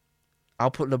 I'll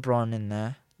put LeBron in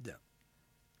there. Yeah.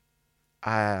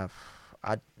 I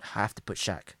have to put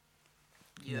Shaq,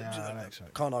 Yeah, I like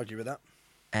Shaq. Can't argue with that.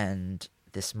 and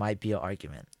this might be an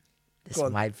argument. This Go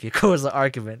on. might be cause an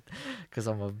argument, because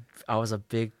I was a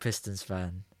big Pistons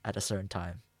fan at a certain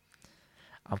time.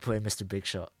 I'm putting Mr. Big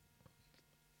Shot.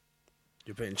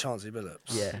 You're putting Chauncey Billups.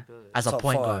 Yeah, as a Top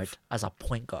point 5. guard. As a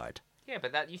point guard. Yeah,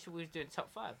 but that you said we was doing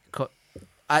top 5.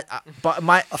 But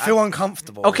my I feel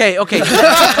uncomfortable. okay. Let me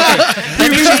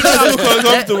change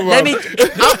it up. Let me.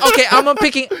 I'm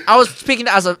picking. I was picking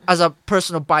it as a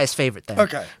personal bias favorite then.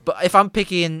 Okay. But if I'm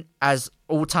picking as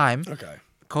all time, Okay.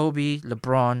 Kobe,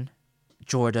 LeBron,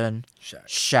 Jordan, Shaq.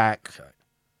 Shaq, Okay.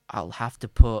 I'll have to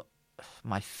put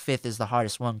my 5th is the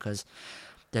hardest one because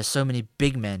there's so many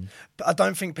big men. But I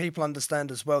don't think people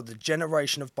understand as well. The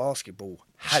generation of basketball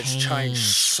has changed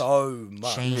so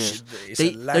much. It's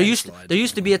a There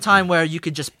used to be a time where you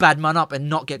could just bad man up and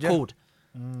not get called.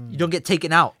 You don't get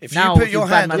taken out. If now, you put your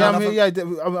bad hand man Yeah,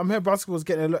 up, I'm here. Basketball's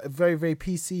getting very, very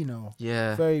PC now.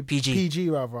 yeah, Very PG, PG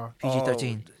rather.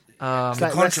 PG-13. It's The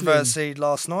like controversy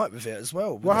last night with it as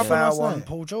well. With What the happened foul last on night?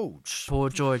 Paul George. Poor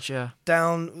George, yeah,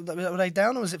 Down. Were they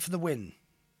down or was it for the win?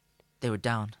 they were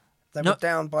down. They No. were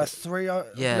down by 3, I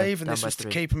Yeah, believe, and down this by was to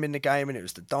 3. keep them in the game, and it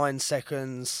was the dying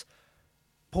seconds.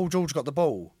 Paul George got the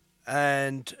ball,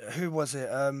 and who was it?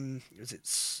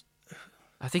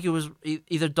 I think it was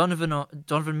either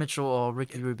Donovan Mitchell or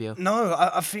Ricky Rubio. No,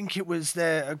 I think it was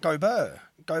their Gobert.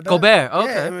 Gobert,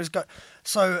 okay. Yeah, it was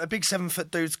so a big 7-foot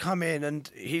dude's come in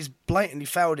and he's blatantly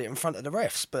fouled it in front of the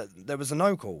refs, but there was a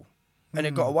no call, and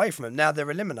it got away from him. Now they're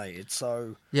eliminated.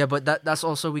 So Yeah, but that's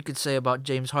also we could say about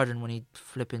James Harden when he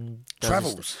flipping does his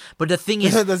Travels. stuff. But the thing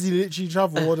is, Does he literally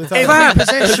travel all the time? Every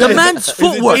possession. the man's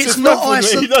footwork. It's not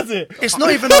He does it. It's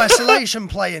not even isolation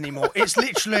play anymore. It's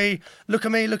literally look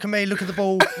at me, look at the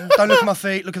ball. Don't look at my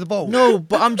feet. Look at the ball. No,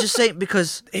 but I'm just saying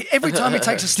because Every time he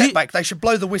takes a step back, they should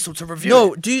blow the whistle to review.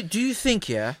 no, it. do you think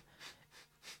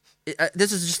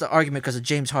this is just an argument because of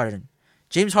James Harden.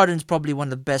 James Harden's probably one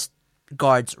of the best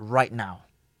guards right now.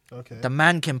 Okay. The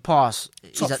man can pass.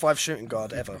 He's Top at- 5 shooting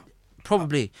guard ever.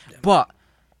 Probably, but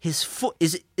his foot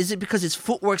is it because his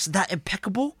footwork's that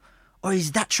impeccable, or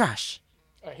is that trash?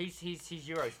 He's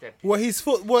Eurostep. Well, his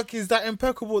footwork is that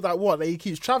impeccable that he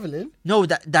keeps traveling. No,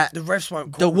 that The refs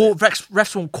won't the call it.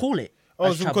 refs won't call it. Oh,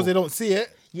 as it's because travel. they don't see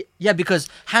it. Yeah, because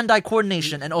hand-eye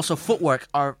coordination and also footwork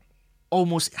are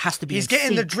almost has to be. He's in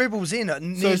getting the sync. dribbles in at So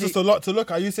nearly... it's just a lot to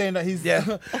look at. Are you saying that he's?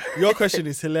 Yeah. Your question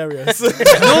is hilarious.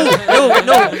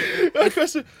 No. Your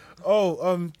question.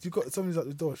 Oh, you got somebody's at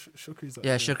the door. Shukri's at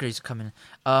Yeah, the door. Shukri's coming.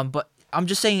 But I'm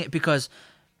just saying it because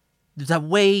the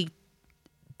way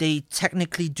they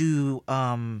technically do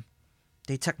the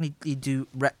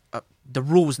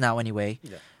rules now anyway.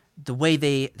 Yeah. The way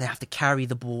they have to carry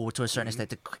the ball to a certain extent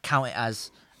to count it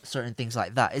as certain things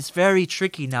like that. It's very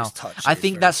tricky now. It's touchy, I it's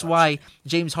think very that's touchy. why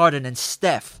James Harden and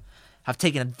Steph have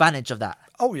taken advantage of that.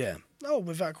 Oh, yeah. Oh,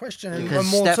 without question. And Because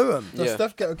more Steph- to him. Does Yeah.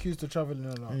 Steph get accused of traveling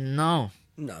or not? No,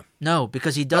 No.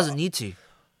 because he doesn't need to.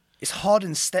 It's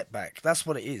Harden's step back. That's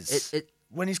what it is. It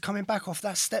When he's coming back off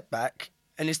that step back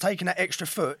and he's taking that extra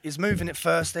foot, he's moving it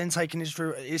first, then taking his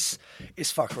dribble. It's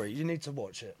fuckery. You need to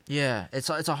watch it. yeah, it's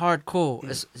a hard call.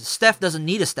 Steph doesn't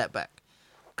need a step back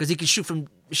because he can shoot from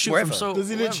Wherever. so. Does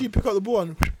he literally pick up the ball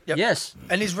and? Yep. Yes.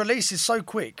 And his release is so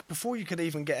quick, before you could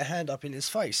even get a hand up in his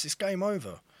face, it's game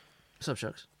over. What's up,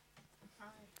 Shucks?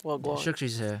 Well, go on.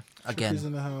 Shukri's here again. He's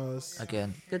in the house.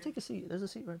 Again. Yeah, take a seat. There's a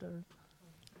seat right there.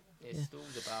 It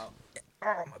stalls about.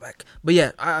 Oh, my back. But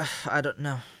yeah, I don't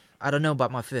know. I don't know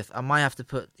about my fifth. I might have to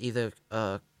put either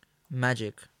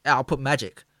Magic. Yeah, I'll put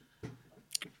Magic.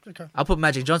 Okay. I'll put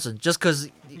Magic Johnson just because.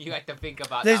 You have to think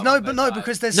about. There's that no, one, but no, like-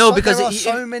 because there's No, so, because there are it-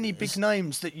 so many big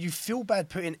names that you feel bad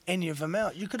putting any of them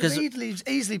out. You could have 'Cause-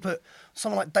 easily put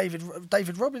someone like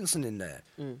David Robinson in there.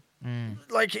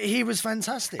 Like he was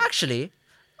fantastic. Actually,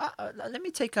 let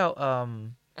me take out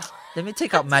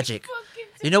Magic.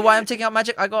 You know why I'm taking out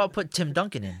Magic? I gotta put Tim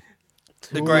Duncan in.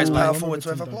 The greatest Ooh, power I forward to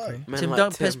remember ever Tim play. Duncan. Man Tim like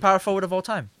Duncan, Tim. best power forward of all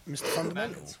time. Mr.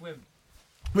 Fundamental. Swim.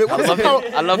 Wait, what love does a power-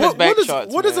 his- I love his back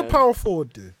shots, What does a man. power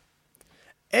forward do?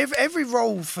 Every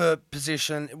role for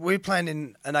position, we're playing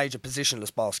in an age of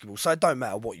positionless basketball, so it don't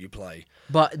matter what you play.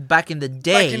 But back in the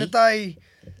day, Back in the day,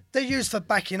 they're used for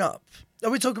backing up. Are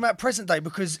we talking about present day?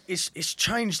 Because it's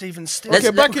changed even still.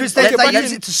 Let's- back in- because okay, they back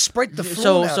use in- it to spread the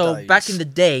floor so nowadays. back in the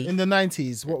day, In the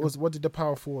 90s, what did the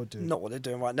power forward do? Not what they're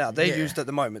doing right now. They're Yeah. used at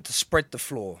the moment to spread the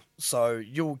floor. So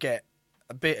you'll get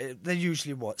a bit. They're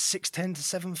usually what 6'10" to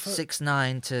 7 foot.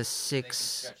 6'9" to They can 6.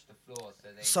 stretch the floor, so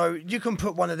they. So you can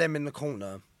put one of them in the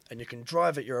corner and you can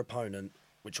drive at your opponent,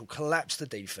 which will collapse the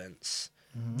defense.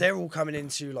 They're all coming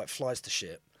into you like flies to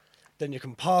shit. Then you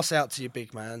can pass out to your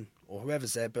big man or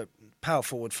whoever's there, but power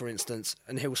forward, for instance,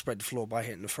 and he'll spread the floor by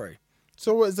hitting the free.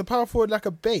 So what, is the power forward like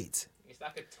a bait? It's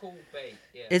like a tall bait.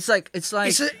 Yeah. It's like It's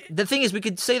the thing is we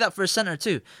could say that for a center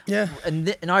too. Yeah.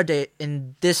 In our day,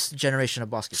 in this generation of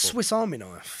basketball, Swiss Army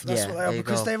knife. That's Yeah, what they there are you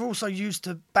because go. they're also used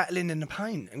to battling in the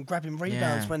paint and grabbing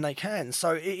rebounds Yeah. when they can.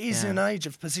 So it is Yeah. an age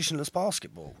of positionless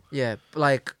basketball. yeah,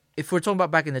 like if we're talking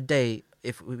about back in the day,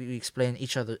 if we explain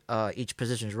each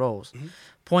position's roles,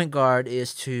 point guard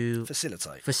is to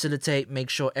Facilitate. make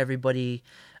sure everybody,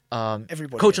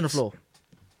 Everybody coach on the is. floor,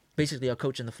 basically a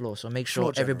coach on the floor. So make sure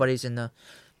Floor general. everybody's in the,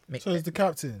 So is the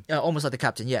captain. almost like the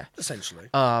captain, yeah. Essentially.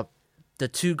 The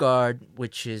two guard,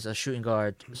 which is a shooting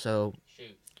guard, so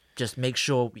Shoot. just make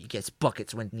sure he gets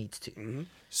buckets when it needs to.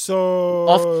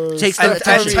 So takes Steph the-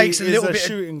 Curry and takes a is little a bit of-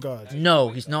 shooting guard. No,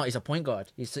 he's not. He's a point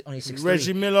guard. He's only 6'3".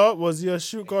 Reggie Miller, was he a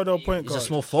shoot guard or point He's guard? a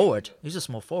small forward. He's a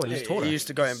small forward. He's taller. He used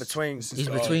to go in between. He's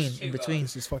in between.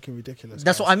 This is fucking ridiculous.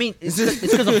 That's guys. what I mean. It's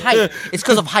because of height. It's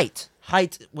because of height.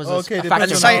 Height was Okay, a depends factor on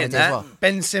in Saying it that, as well.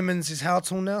 Ben Simmons is how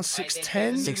tall now?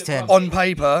 6'10"? 6'10". On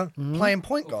paper, playing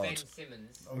point Ben guard.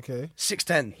 Simmons Okay.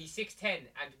 6'10". He's 6'10",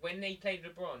 and when they played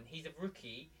LeBron, he's a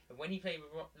rookie. And when he played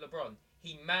with LeBron,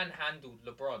 he manhandled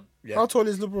LeBron. Yeah. How tall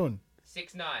is LeBron?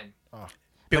 6'9". Built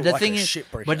But the like thing a is,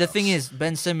 shitbrick but the house. thing is,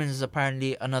 Ben Simmons is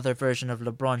apparently another version of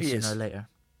LeBron He sooner is. or later.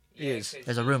 He is.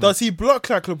 There's a rumor. Does he block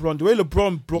like LeBron? The way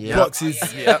LeBron Yeah. blocks is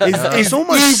It's is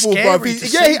almost evil, scary bruv. to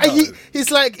see, though.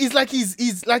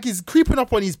 He's like he's creeping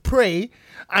up on his prey,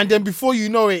 and then before you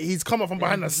know it, he's come up from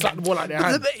behind and slapped the ball out their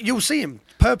hand. You'll see him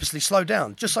purposely slow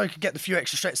down just so he could get the few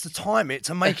extra stretches to time it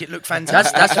to make it look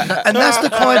fantastic. And that's the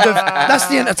kind of that's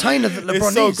the entertainer that LeBron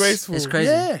It's so is. graceful. It's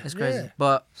crazy. Yeah, It's crazy. yeah.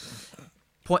 But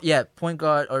point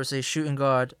guard or say shooting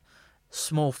guard,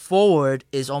 small forward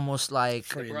is almost like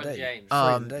LeBron James.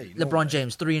 LeBron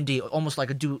James 3-and-D, almost like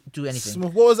a do anything.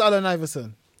 What was Allen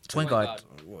Iverson? Point guard.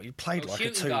 Well, he played like a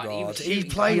shooting two guard. He guard. was He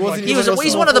shooting played guard. like He was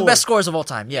He's one of the best scorers of all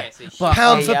time. Yeah, Yeah, so but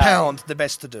pound for Yeah. pound the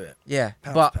best to do it. yeah,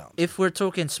 Pound but for pound. if we're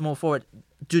talking small forward,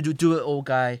 do it all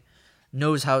guy,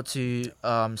 knows how to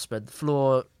spread the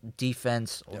floor,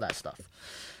 defense, all that stuff.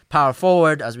 Power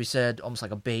forward, as we said, almost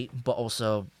like a bait, but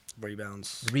also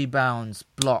rebounds,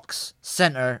 blocks,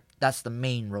 center. That's the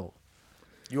main role.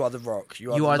 You are the rock.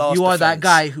 You are You the are last that defense.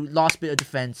 guy who last bit of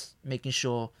defense, making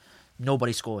sure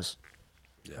nobody scores.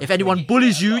 If anyone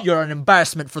bullies you, you're an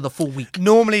embarrassment for the full week.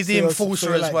 Normally the So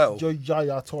enforcer like as well. You're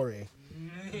Yaya Toure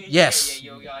Yes.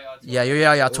 Yeah, you're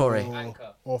Yaya Toure.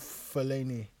 or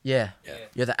Fellaini. Yeah. Yeah.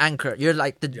 You're the anchor. You're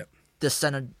like the Yep. the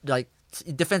center, like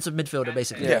defensive midfielder,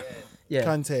 basically. Yeah. Yeah.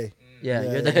 Kante. Yeah,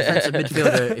 Yeah, you're the yeah. defensive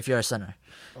midfielder if you're a center.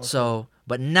 So,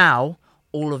 but now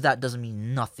all of that doesn't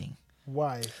mean nothing.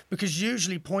 Why? Because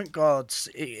usually point guards,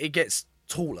 it gets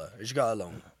taller as you go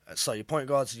along. So your point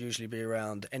guards usually be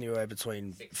around anywhere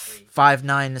between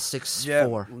 5'9" to 6'4". Yeah,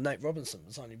 well, Nate Robinson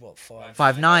was only what 5.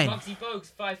 5'9". Muggsy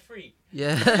Bogues 5'3".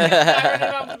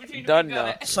 Yeah. Done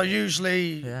now. So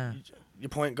usually Yeah. your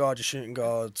point guard, your shooting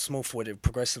guard, small forward, it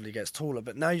progressively gets taller.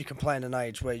 But now you can play in an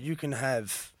age where you can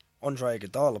have Andre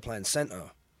Iguodala playing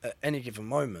centre at any given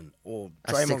moment, or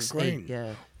A Draymond 6'8", Green.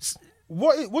 yeah.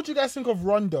 What do you guys think of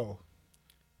Rondo?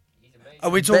 Are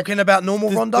we talking about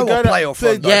normal Rondo guy or that playoff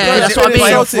played- Rondo? Yeah, the guy that's that what I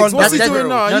played mean. Celtics. What's That's he doing real.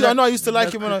 now? No, no. I know I used to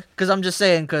like him when I. Because I'm just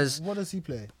saying, because What does he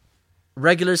play?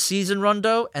 regular season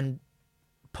Rondo and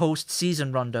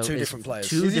post-season Rondo Two is different players.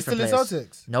 Two Is he different still in players.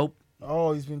 Celtics? Nope.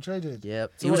 Oh, he's been traded.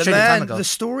 Yep. So He was what- traded time Man, ago. the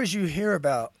stories you hear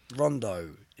about Rondo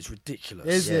is ridiculous.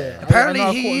 Is it? Apparently, I know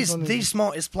I he caught is him on the his-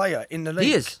 smartest player in the league.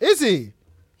 He is. Is he?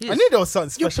 He I is. knew there was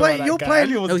something You're special play- about you're that guy. I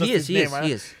knew playing- it was No, just he his is. He name, is. man.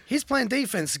 He is. He's playing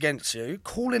defense against you,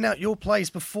 calling out your plays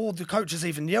before the coaches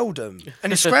even yelled them,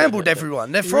 and he scrambled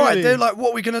everyone. They're fried. Really? They're like, "What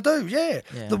are we gonna do?" Yeah.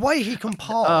 Yeah. The way he can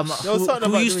pass. There was something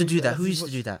Who about used to doing do that? that. Who used to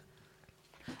do that?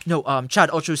 No, Chad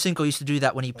Ochocinco used to do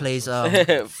that when he plays.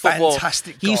 Football.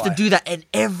 Fantastic. He used to guy. do that in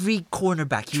every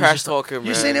cornerback. He was Trash just, talker, man.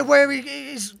 You seen it where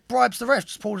he bribes the ref,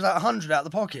 just pulls out 100 out of the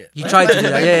pocket. He tried to do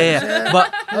that. Yeah.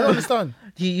 But I don't understand.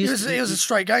 he He used was, to. he was a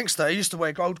straight gangster. He used to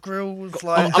wear gold grills.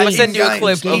 Like, I'm gonna send you a in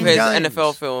clip of games, his in games.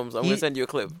 NFL films. I'm He- gonna send you a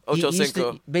clip. he Ocho used to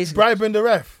Cinco. basically Bribing the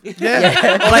ref.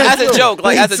 Yeah. Like as a joke,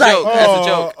 like as a Plain joke, sight. as a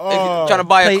joke. If you're trying to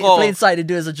buy a call. plain sight to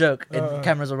do as a joke, and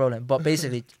cameras are rolling. But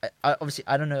basically, obviously,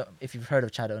 I don't know if you've heard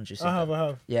of Chad Ochocinco. I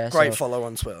have. Yeah, Great so, follow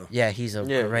on Twitter. yeah, he's a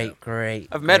Yeah. great.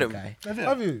 I've met great him. Guy.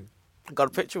 Have you? Got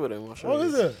a picture with him. I'll show What you.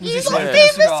 is it? Was he smoking a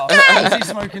cigar? Was he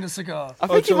smoking a cigar? I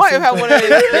think he might have had one of his.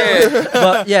 Yeah.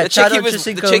 But yeah, The Chad chick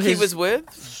Ochocinco. he was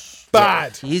with.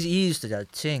 Bad. He used to do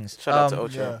things. Shout out to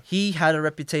Ocho. Yeah. He had a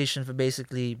reputation for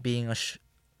basically being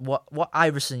what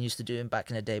Iverson used to do in back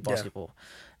in the day basketball,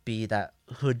 be that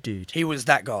hood dude. He was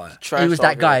that guy. Trash He was that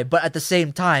talker. guy, but at the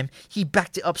same time, he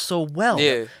backed it up so well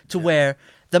Yeah. to where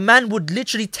the man would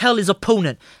literally tell his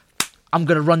opponent, "I'm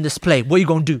gonna run this play. What are you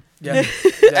gonna do? Yeah.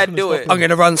 And do it. I'm going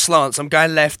to run slants. I'm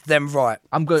going left, then right.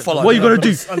 I'm going. Follow What are you me. gonna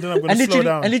do?" And then I'm going And to slow literally,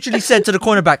 down. and literally said to the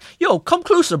cornerback, "Yo, come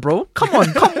closer, bro. Come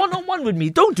on, come 1-on-1 with me.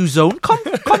 Don't do zone.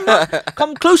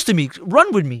 Come close to me.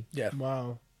 Run with me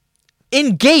Wow.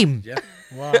 in game. Yeah.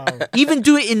 Wow. Even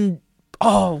do it in.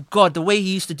 Oh God, the way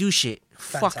he used to do shit.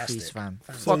 Fantastic. Fuckeries, fam.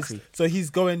 So Fuckery. he's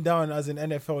going down as an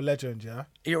NFL legend, yeah?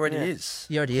 He already is.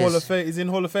 He already Hall is. of Fame. He's in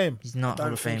Hall of Fame. He's not I Hall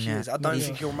don't of Fame think he yet. is. I don't He's-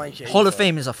 think he'll make it. Hall of either.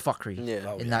 Fame is a fuckery.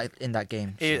 Yeah. In that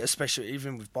game. Especially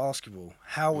even with basketball.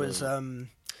 How was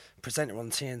presenter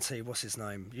on TNT? What's his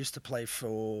name? Used to play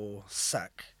for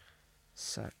SAC.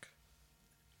 Suck.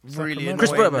 Really Sacramento. annoying.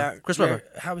 Chris Webber. Now- Chris yeah, Webber.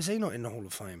 How is he not in the Hall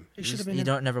of Fame? He should have been. He in-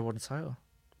 don't never won a title.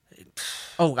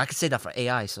 Oh, I could say that for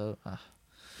AI. So,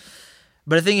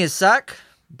 but the thing is, Zach,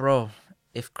 bro,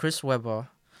 if Chris Webber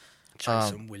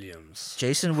Jason Williams.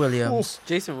 Jason Williams.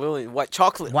 Jason Williams, white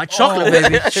chocolate. White chocolate,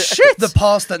 baby. Shit. The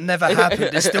pass that never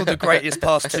happened is still the greatest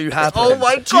pass to happen. Oh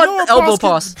my Do you know god, a elbow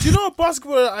pass. Do you know a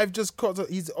basketballer that I've just caught?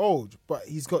 He's old, but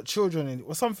he's got children in it,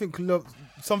 or something.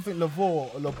 Something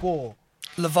Lavore or Labor.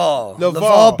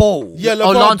 LeVar Ball. Yeah,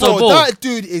 LeVar Lonzo Ball. Ball. That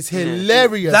dude is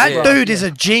hilarious. That bro. dude is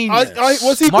a genius.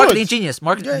 Was he Marketing good? genius.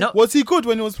 No, Was he good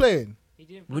when he was playing?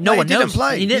 no he one didn't knows.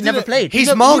 play. He He never didn't- played. He's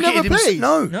never marketed him. played.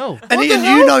 No. No. And What even the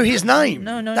you hell? know his name.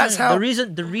 No. That's how.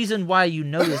 The reason why you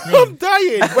know his I'm name.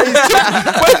 dying.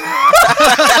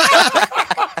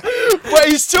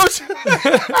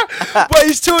 But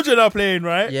his children are playing,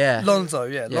 right? Yeah. Lonzo,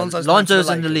 yeah. Yeah. Lonzo's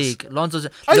in the Lakers. league. Lonzo's.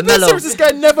 Are you being LaMelo. serious? This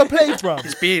guy never played, bro.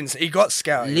 He got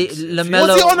scouted. LaMelo.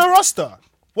 Was he on a roster?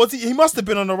 Was he? He must have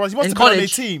been on a roster. He must in have been on a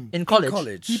college? team. In college.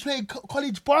 college. He played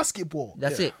college basketball.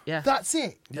 That's it. Yeah. That's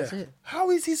it. That's it. How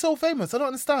is he so famous? I don't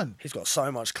understand. He's got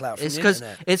so much clout from It's the because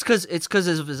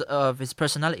internet. of his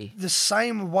personality. The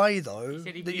same way, though,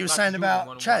 said he that beat you were Michael saying Jordan about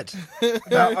 1-1. Chad.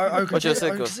 About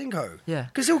Ochocinco. Ochocinco. Yeah.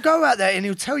 Because he'll go out there and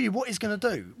he'll tell you what he's going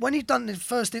to do. When he done his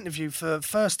first interview for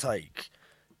First Take,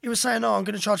 he was saying, I'm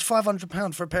going to charge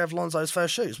 £500 for a pair of Lonzo's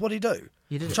first shoes. What did he do?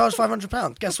 He did it. Charge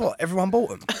 £500. Guess what? Everyone bought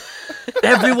them.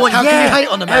 Everyone. How yeah. can you hate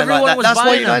on a man Everyone like that? was That's why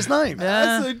buying you know them. his name.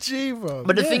 Yeah. That's a G, bro.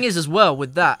 But the thing is, as well,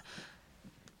 with that,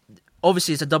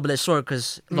 obviously it's a double-edged sword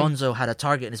because Lonzo had a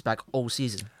target in his back all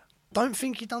season. Don't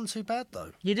think he done too bad,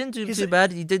 though. He didn't do Is too it-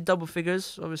 bad. He did double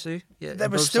figures, obviously. Yeah, There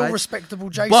on was both still sides. respectable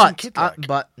Jason But Kidd.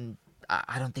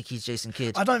 I don't think he's Jason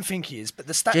Kidd. I don't think he is, but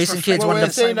the stats Jason reflect Kidd's Well, one we're of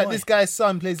the saying that way. this guy's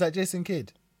son plays like Jason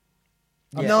Kidd.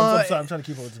 Yeah. No, I'm sorry, I'm trying to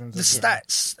keep all the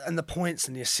stats and the points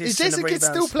and the assists. Is Jason and the Kidd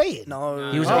still rebounds. playing? No,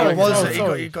 He was- he oh, was. oh, He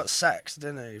sorry. got sacked,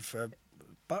 didn't he, for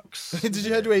Bucks? Did you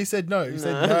hear the way he said no? He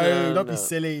said no, don't be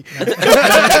silly.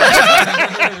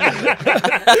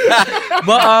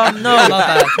 But no,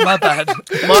 My bad.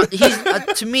 but he's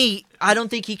to me. I don't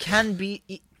think he can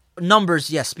be. Numbers,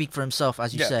 yes, speak for himself,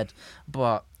 as you Yeah. said.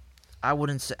 But I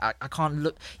wouldn't say. I can't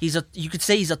look. You could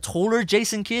say he's a taller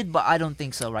Jason Kidd, but I don't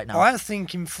think so right now. I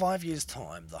think in 5 years'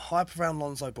 time, the hype around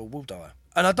Lonzo Ball will die.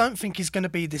 And I don't think he's going to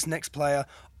be this next player.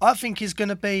 I think he's going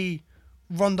to be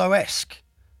Rondo-esque.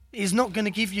 He's not going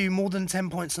to give you more than 10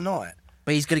 points a night.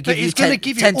 But he's going to But give you he's 10, going to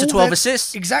give you 10 to all 12 their-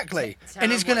 assists. Exactly. Tell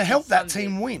And he's him going to what help his that son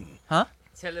team did. win. Huh?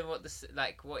 Tell him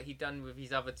what he done with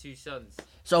his other two sons.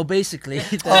 So basically,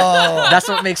 that's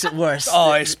what makes it worse.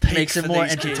 Oh, it's peak makes it for more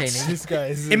these kids. entertaining. This guy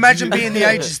is Imagine being the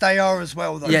ages they are as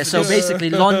well, though. Yeah, so basically,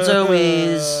 Lonzo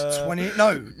is 20.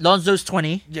 No. Lonzo's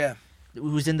 20, Yeah.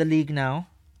 who's in the league now,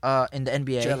 in the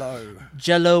NBA.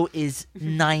 Jello. is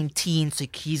 19, so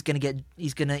he's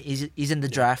in the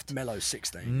draft. Melo's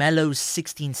 16. Melo's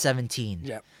 16, 17.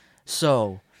 Yeah.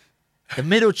 So the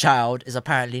middle child is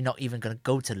apparently not even gonna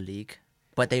go to the league,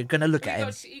 but they're gonna look at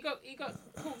him. He got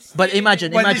caught But stealing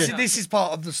imagine- it. Well, imagine- this is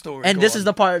part of the story. And Go this on. is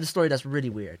the part of the story that's really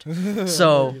weird.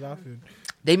 So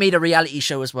they made a reality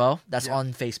show as well. That's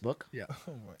on Facebook. Yeah.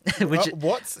 Which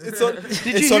what? It's on. Did it's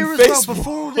you on hear as Facebook. well,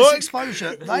 before all this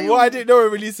exposure, Well, I didn't know we're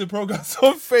releasing programs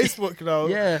on Facebook now.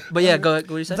 yeah, but yeah, go. What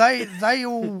you said? they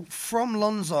all, from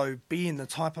Lonzo being the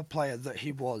type of player that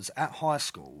he was at high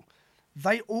school,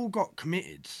 they all got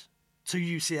committed to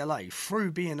UCLA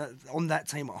through being on that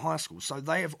team at high school. So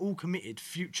they have all committed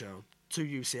future to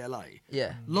UCLA.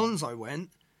 Yeah. Lonzo went.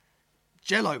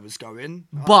 Jello was going.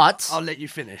 But- I'll let you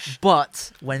finish.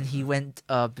 But when he went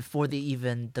before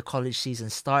the college season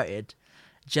started,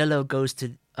 Jello goes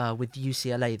to with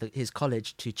UCLA, his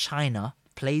college, to China,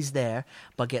 plays there,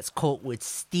 but gets caught with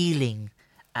stealing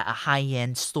at a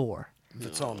high-end store,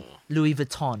 Vuitton. Louis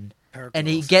Vuitton, Pair of and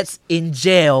he glasses. gets in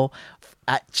jail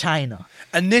at China.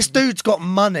 And this dude's got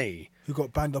money. Who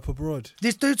got banned up abroad?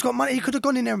 This dude's got money. He could have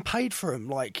gone in there and paid for him.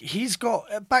 Like, he's got...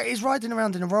 He's riding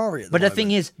around in a Rari at But the moment.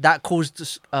 thing is, that caused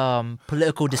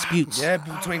political disputes. Yeah,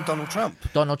 between Donald Trump.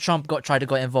 Donald Trump tried to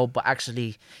get involved, but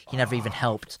actually he never even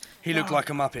helped. He looked like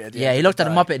a Muppet at the Yeah, end he of looked the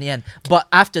at a day. Muppet in the end. But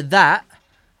after that,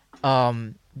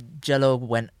 Jello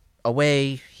went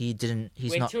away. He's Went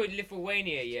not. to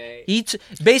Lithuania, yeah.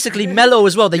 Basically Melo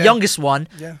as well, the Yeah. youngest one,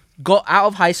 Yeah. got out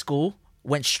of high school,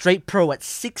 went straight pro at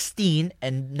 16,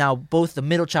 and now both the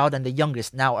middle child and the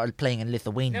youngest now are playing in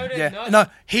Lithuania. No, Yeah, not. no,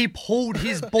 he pulled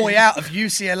his boy out of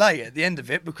UCLA at the end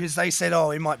of it because they said,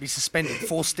 he might be suspended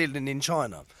for stealing in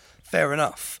China. Fair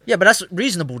enough. Yeah, but that's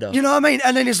reasonable though. You know what I mean?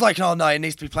 And then it's like, no, he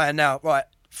needs to be playing now. Right,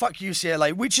 fuck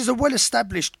UCLA, which is a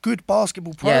well-established, good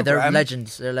basketball program. Yeah, they're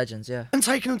legends. They're legends. Yeah. And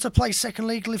taking them to play second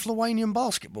league Lithuanian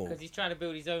basketball. Because he's trying to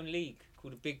build his own league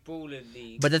called the Big Baller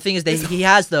League. But the thing is, he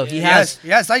has.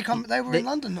 Yes, they were in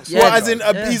London. Not so Yeah, Well, long as in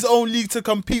ago. his own league to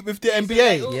compete with the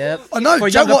NBA. Yep. Oh, no, for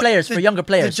Joe, younger what? players. The- For younger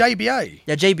players. The JBA.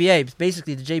 Yeah, JBA.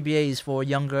 Basically, the JBA is for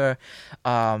younger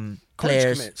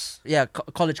players. Commits. Yeah,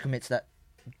 college commits that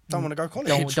Don't want to go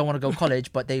college. don't want to go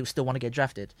college, but they still want to get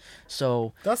drafted.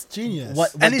 So That's genius.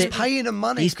 And he's paying them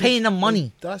money. He's paying them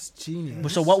money. That's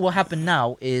genius. So what will happen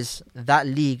now is that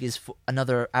league is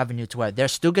another avenue to where they're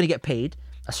still going to get paid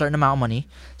a certain amount of money,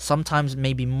 sometimes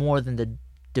maybe more than the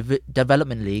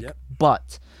development league,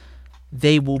 but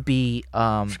they will be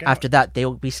after that they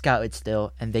will be scouted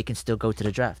still, and they can still go to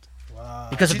the draft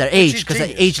because of their age. Because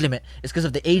the age limit. It's because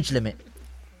of the age limit.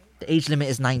 The age limit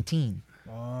is 19.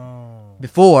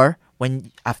 Before,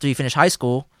 after you finish high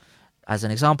school, as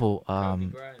an example,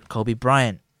 Kobe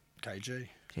Bryant,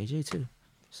 KG too.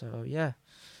 So yeah,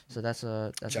 so that's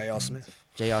J.R. Smith.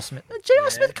 J.R. Smith. J.R.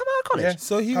 Smith come out of college. Yeah.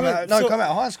 So he Come went. out so, of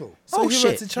high school. so Oh, he shit.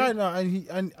 went to China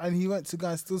and he went to go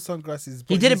and steal sunglasses.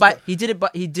 He but did he's it by got-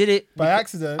 he did it by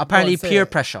accident. apparently Go on, say peer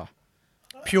it. pressure.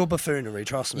 Pure buffoonery,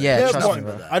 trust me. Yeah, Yeah, trust but me,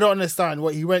 bro. I don't understand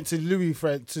what he went to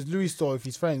Louis store with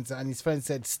his friends, and his friend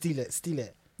said, "Steal it, steal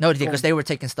it." No, because they were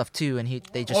taking stuff too, and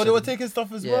they just Oh, they were taking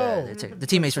stuff as yeah, well. the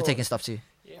teammates were taking stuff too.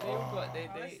 Yeah,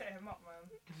 they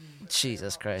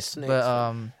Jesus Christ! Snakes,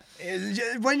 But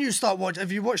When you start watching,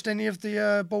 have you watched any of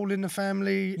the Ball in the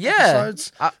Family Yeah.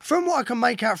 episodes? I- From what I can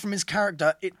make out from his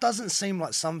character, it doesn't seem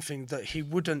like something that he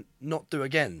wouldn't not do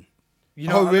again. You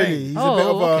know Oh, what really? I mean? He's a bit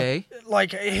of a. okay. Like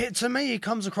to me, he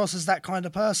comes across as that kind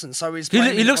of person. So he's He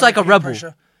blaming looks it on like a peer rebel.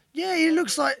 pressure. Yeah, he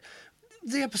looks like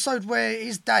the episode where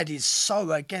his dad is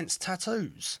so against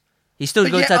tattoos, He still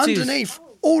but got yet tattoos. underneath,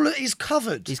 all he's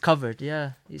covered. He's covered.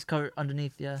 Yeah, he's covered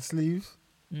underneath. Yeah, Sleeve.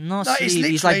 no No, it's sleeve.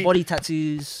 He's like literally- body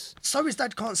tattoos. So his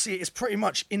dad can't see it. It's pretty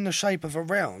much in the shape of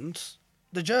around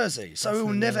the jersey, so he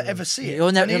will never ever see it. He'll,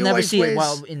 And he he'll never always see it wears-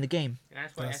 while in the game.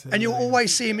 That's what And you'll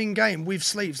always see him in game with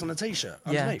sleeves on a t-shirt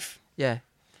Yeah. underneath. Yeah,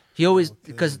 he always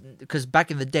because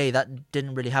back in the day that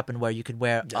didn't really happen where you could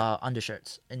wear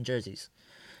undershirts and jerseys.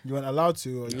 You weren't allowed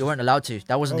to. Or You weren't allowed to.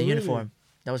 That wasn't Oh, the really? uniform.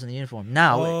 That wasn't the uniform.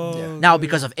 Now, Oh, now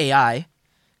because of AI,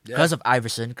 because of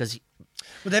Iverson, because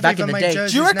Well, they've Back even in the made day.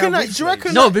 jerseys Do you reckon now that? with Do you reckon?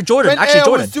 sleeves. No, that but Jordan, when actually AI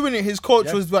Jordan. was doing it, his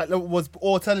coach was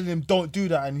all telling him, "Don't do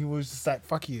that," and he was just like,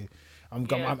 "Fuck you, I'm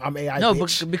AI." no,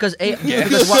 bitch. because AI.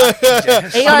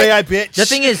 AI bitch. The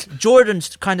thing is, Jordan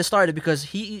kind of started because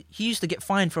he used to get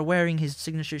fined for wearing his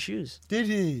signature shoes. Did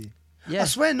he? Yeah. I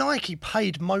swear Nike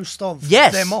paid most of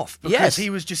Yes. them off because Yes. he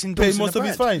was just Paid endorsing most the of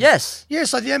his brand. fines. Yes. Yeah,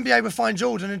 so the NBA would find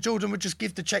Jordan, and Jordan would just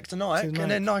give the check to Nike, To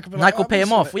and then Nike would be Nike like, will "Oh, pay him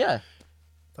listen, off. mate." Yeah.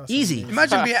 That's Easy.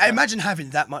 amazing. Imagine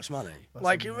having that much money.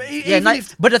 Like, Yeah. even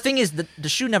if But the thing is, the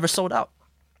shoe never sold out.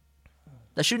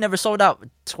 The shoe never sold out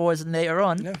towards later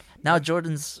on. Yeah. Now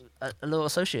Jordan's a little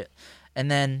associate, and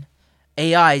then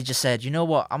AI just said, "You know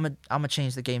what? I'm gonna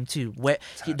change the game too. Where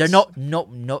they're no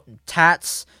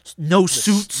tats, no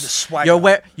suits. the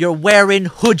swagger. You're wearing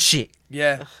hood shit.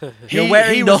 yeah, You're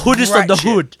wearing the was hoodest of the ratchet.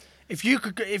 hood.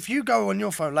 If you go on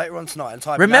your phone later on tonight and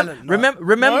type Remember, Alan Knight-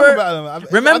 No, I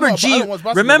remember I don't watch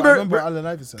basketball, but I remember Allen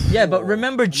Iverson. Yeah, but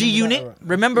remember G Remember Unit? that.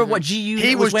 Remember what G Unit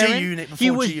He was wearing? G-Unit he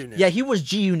before was, G-Unit. Yeah, he was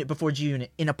G Unit before G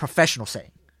Unit in a professional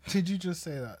setting. Did you just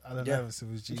say that Allen Yeah.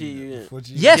 Iverson was G G Unit Unit. before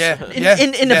G Yes,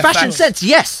 Unit? in the fashion facts. sense,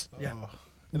 yes.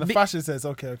 In the fashion sense,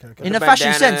 okay. In the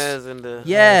fashion sense, Bandanas and the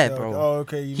yeah, Okay, bro. oh,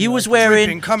 okay, you He know, was okay. wearing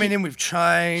been coming in with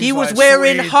chains. he was like,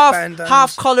 wearing sorted half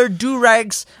bandanas. colored do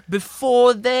rags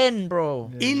before then,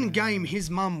 bro. In game, his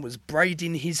mum was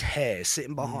braiding his hair,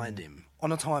 sitting behind him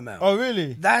on a timeout. Oh,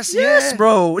 really? That's Yes, yeah,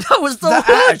 bro. That was the that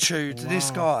hood. attitude to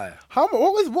this guy. How much?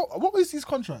 What was his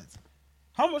contract?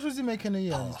 How much was he making a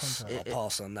year on his contract? I'll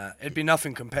pass on that. It'd be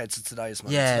nothing compared to today's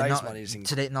money. Yeah, today's not money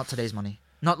is not today's money.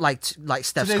 Not like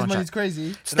Steph's Today's money's contract.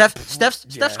 crazy. Steph's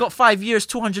yeah. got 5 years,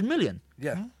 200 million.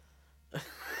 yeah.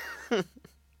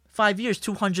 5 years,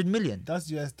 200 million.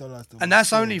 That's US dollars. Though. And that's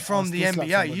Still, only from I'll the still slap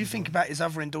NBA. somebody, You think bro. about his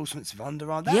other endorsements with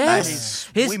Under Armour. That man is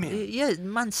Yes, swimming. yeah,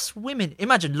 man, swimming.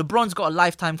 Imagine LeBron's got a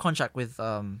lifetime contract with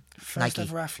First Nike,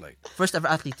 ever athlete. first ever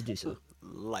athlete to do so.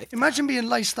 life. Imagine being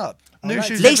laced up. New like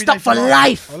shoes to- Laced every day up for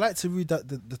life. I'd like to read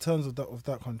the terms of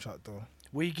that contract though.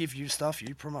 We give you stuff,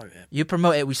 you promote it. You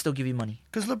promote it, we still give you money.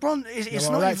 Because LeBron, it's Yeah,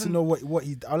 not I'd like even. to know what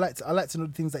he. I like to know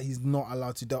the things that he's not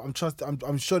allowed to do.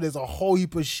 I'm sure there's a whole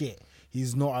heap of shit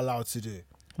he's not allowed to do.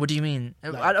 What do you mean?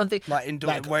 I don't think. like indoor,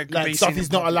 Like, where it could be stuff seen he's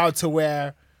in not public. allowed to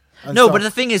wear. and No, stuff. but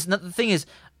the thing is,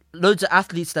 loads of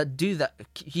athletes that do that.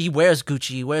 He wears Gucci,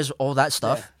 he wears all that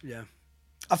stuff. Yeah.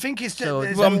 I think it's just. So-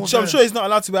 there's Well, more I'm the- sure he's not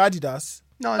allowed to wear Adidas.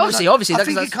 No, Obviously, I that's-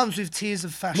 think that's- it comes with tiers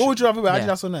of fashion. What would you rather wear, Yeah.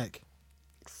 Adidas or Nike?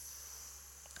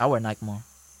 I wear Nike more.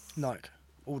 Nike.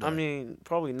 All day. I mean,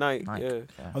 probably Nike. Nike. Yeah.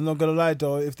 I'm not gonna lie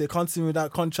though. If they come to me with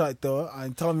that contract though,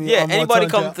 and tell me, Yeah, I'm anybody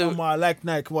gonna come through- I like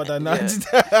Nike more than Yeah.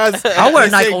 Adidas. I wear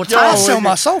They Nike say, all the "Yo, time. I'll sell is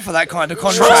my it- soul for that kind of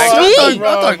Trust contract. me. I don't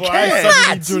Bro, care.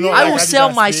 suddenly do not I like will sell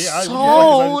Adidas, my B.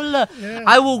 soul.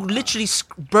 I will literally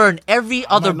burn every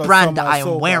other might not brand sell that my I am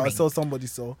soul, but I'll wearing. sell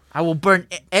somebody's soul. I will burn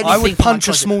anything. I would for my punch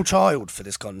a project. small child for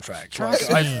this contract.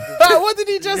 Trust Like, me. What did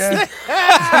he just say?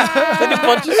 Then a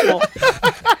bunch of small.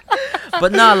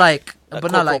 But not like,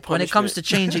 corporal when it comes punishment. to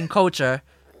changing culture,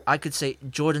 I could say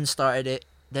Jordan started it,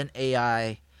 then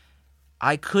AI.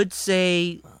 I could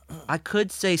say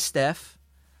Steph,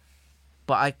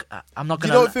 but I'm not You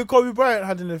gonna. don't think Kobe Bryant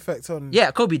had an effect on?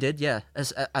 Yeah, Kobe did. Yeah,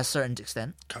 as a certain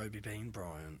extent. Kobe Bean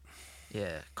Bryant.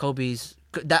 Yeah, Kobe's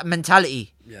that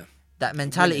mentality. Yeah. That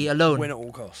mentality alone. Win at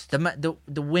all costs.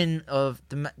 The win of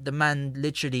the man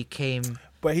literally came.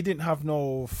 But he didn't have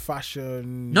no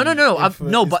fashion. No. But in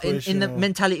the inspirational-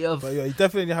 mentality of But yeah, he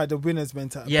definitely had the winner's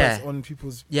mentality. Yeah. On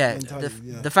people's yeah,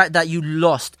 mentality. the fact that you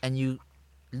lost and you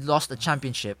lost the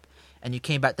championship and you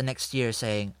came back the next year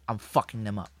saying I'm fucking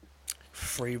them up.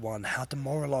 3-1. How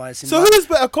demoralising. So who's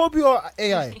better, Kobe or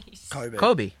AI? Kobe.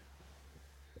 Kobe.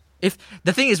 If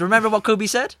the thing is, remember what Kobe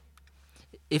said?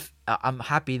 If I'm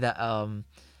happy that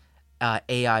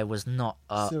AI was not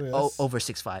Serious? over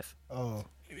 6'5". Oh,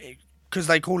 Because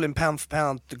they call him pound for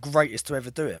pound the greatest to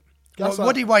ever do it. That's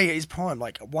What did he weigh at his prime?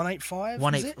 Like 185?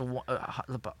 was it?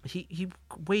 He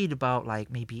weighed about like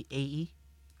maybe 80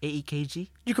 kg.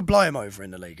 You could blow him over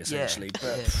in the league, essentially. But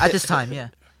Yeah. At this time, yeah.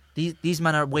 These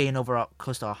men are weighing over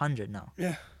close to 100 now.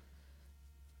 yeah.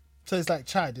 so it's like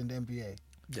Chad in the NBA.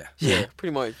 Yeah. Yeah,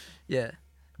 Pretty much. yeah.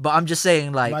 But I'm just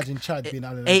saying, like, Imagine Chad being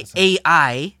Allen Iverson.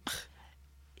 AI,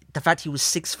 the fact he was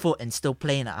 6 foot and still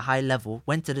playing at a high level,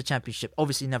 went to the championship,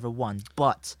 obviously never won,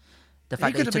 but the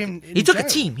fact could that have he been took, in he took a jail.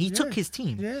 team. He Yeah. took his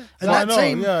team. Yeah. No, And I that know,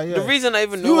 team. yeah. The reason I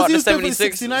even He know was- about he the was playing for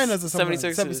 76ers, 69ers or something.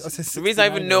 76ers. The reason I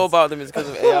even know about them is because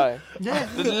of AI. Yeah.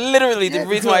 Literally, the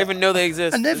reason why I even know they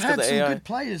exist And is they've because had of some AI. good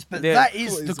players, but Yeah. that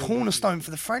is What the is it? cornerstone for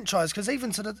the franchise. Because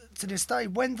even to this day,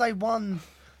 when they won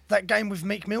that game with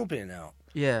Meek Mill being out,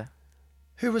 Yeah.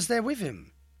 who was there with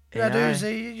him? You AI. had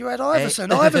Uzi, you had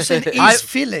Iverson. Iverson is I-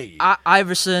 Philly.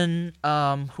 Iverson,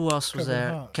 who else was Kevin there?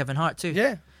 Hart. Kevin Hart too.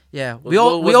 Yeah. Yeah. Was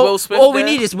Will Smith all we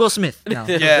there? need is Will Smith now.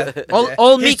 Yeah.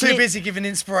 All He's Meek too need- busy giving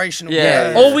inspirational.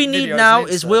 Yeah. All we need videos now on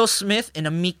is Insta. Will Smith in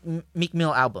a Meek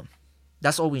Mill album.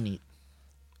 That's all we need.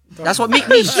 That's what Meek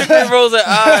needs. Chicken rolls at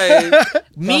eyes.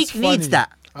 Meek needs funny.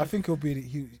 that. I think that'll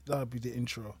be the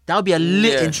intro. That would be a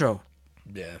lit Yeah. intro.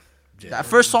 Yeah. That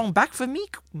first song back for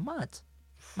Meek, mad.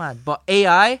 But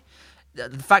AI, the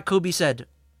fact Kobe said,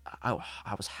 I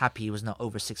was happy he was not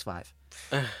over 6'5".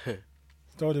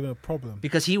 That would have been a problem.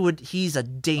 Because he's a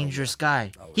dangerous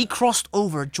guy. He crossed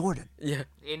over Jordan. Yeah.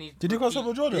 Did he cross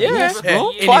over Jordan? Yes, Yeah, bro.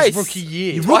 in Twice. his rookie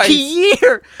year. Twice. Rookie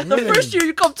year. The Really? first year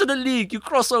you come to the league, you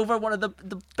cross over one of the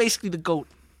basically the GOAT.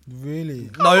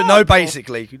 Really? No,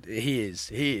 basically, he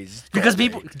is. Because Gotta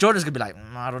people, be. Jordan's gonna be like,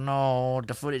 I don't know,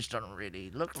 the footage doesn't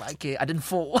really look like it. I didn't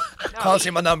fall. Can't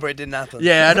see my number, it didn't happen.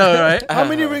 Yeah, I know, right? How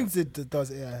many rings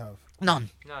does AI have?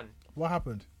 None. None. What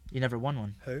happened? You never won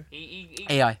one. He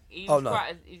AI. He Oh, was no.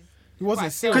 quite, He wasn't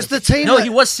Right. serious. Because the team. No, that- he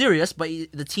was serious, but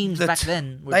the teams the back t-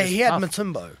 then were just he had tough.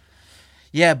 Mutombo.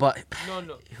 Yeah, but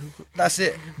no. That's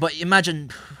it. imagine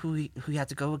who he had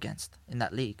to go against in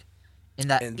that league, in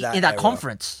that era.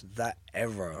 conference, That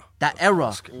era. that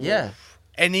era. Yeah,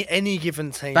 Any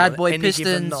given team. Bad on Boy any given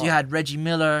Pistons. night. You had Reggie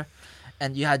Miller,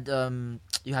 and you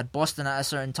had Boston at a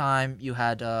certain time. You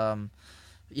had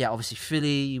obviously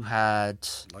Philly. You had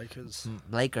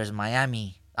Lakers,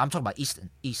 Miami. I'm talking about East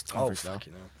Oh, Conference though.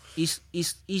 fucking hell.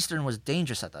 Eastern was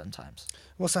dangerous at that times.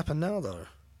 What's happened now, though?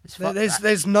 It's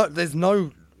There's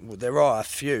no. Well, there are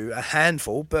a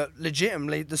handful, but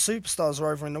legitimately the superstars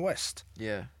are over in the West.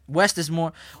 yeah. West is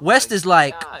more. West is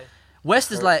like. No.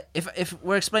 West is like if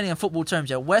we're explaining in football terms,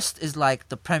 yeah. West is like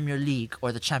the Premier League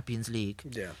or the Champions League,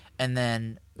 Yeah, and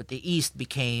then but the East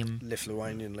became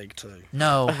Lithuanian League 2.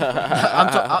 no.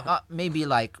 Maybe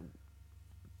like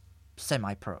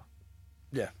semi-pro.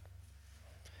 Yeah,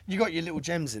 you got your little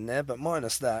gems in there, but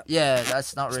minus that, Yeah,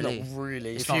 that's not it's really. not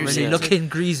really. It's if not you really see- looking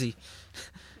greasy.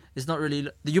 It's not really.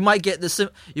 You might get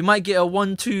You might get a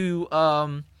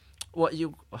 1-2. What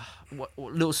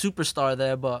little superstar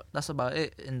there, but that's about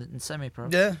it in semi-pro.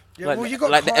 Yeah, Like, well, you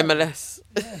got like the Kyle- MLS.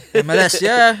 MLS.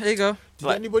 Yeah, there you go. Did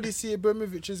Like- anybody see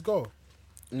Ibrahimovic's goal?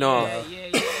 No.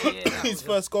 Yeah. His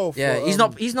first goal. Yeah,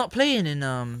 for, he's not playing in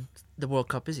the World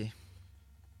Cup, is he?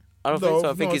 I don't think so.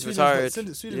 I think he's Sweden's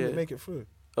retired. Sweden Yeah. didn't make it through.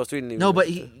 Oh, Sweden. No, but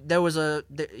he was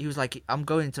like, I'm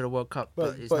going to the World Cup,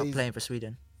 but he's not playing for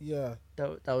Sweden. Yeah.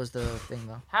 That was the thing,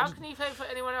 though. How can he play for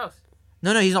anyone else?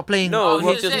 No, he's not playing. No,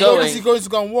 he's he's just going. He goes to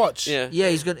go and watch. Yeah. Yeah,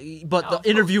 he's gonna. But the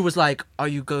interview was like, "Are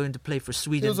you going to play for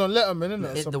Sweden?" He was on Letterman,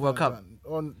 isn't it? In the World Cup.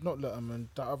 Or not Letterman,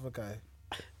 that other guy.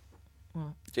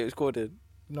 James Corden.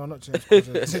 No, not James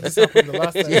Corden. This happened the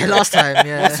last time. Yeah, last time.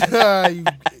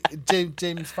 Yeah.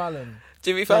 James Fallon.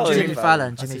 Jimmy Fallon. Jimmy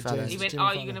Fallon. I said James. He went, Jimmy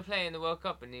 "Are you Fallon. gonna play in the World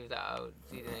Cup?" And he was like, "Oh,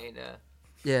 Sweden ain't a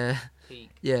Yeah. peak."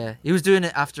 Yeah. He was doing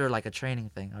it after like a training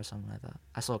thing or something like that.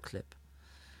 I saw a clip,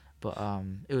 but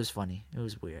it was funny. It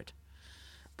was weird.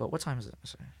 But what time is it?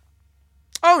 Sorry.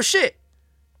 Oh shit.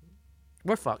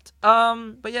 We're fucked.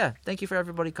 But yeah, thank you for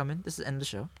everybody coming. This is the end of the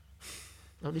show.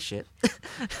 Holy shit.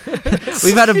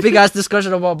 We've had a big ass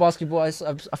discussion about basketball. I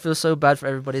feel so bad for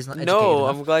everybody who's not educated No,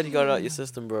 enough. I'm glad you got it out your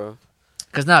system, bro.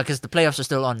 Because the playoffs are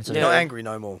still on. So You're not angry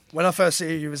no more. When I first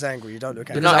see you, you was angry. You don't look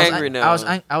angry. You're not I was angry ang-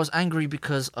 now. I was angry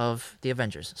because of the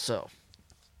Avengers. So,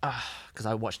 because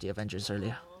I watched the Avengers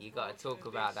earlier. You gotta talk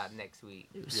about that next week.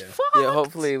 It was Yeah,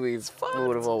 hopefully we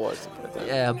would have all watched it.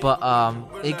 Yeah, but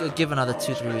it could give another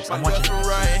 2-3 weeks. I'm watching. Left and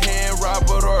right hand,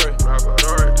 Robert Ory.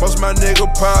 Most my nigga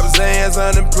pop Zan's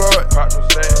unemployed.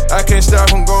 I can't stop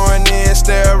from going in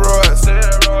steroids.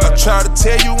 I tried to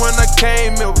tell you when I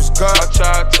came, it was God. I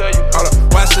tried to tell you.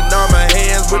 Washing all my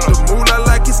hands with the moolah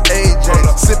like it's AJ.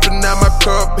 Sipping out my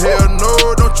cup, hell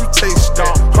no, don't you taste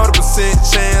that.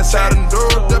 100% chance I done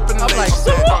dozed up and I'm like, laced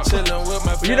so that. Chillin' with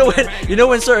my you know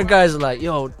when certain guys are like,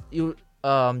 yo, you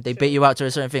they bait you out to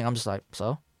a certain thing. I'm just like,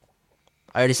 so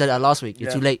I already said that last week.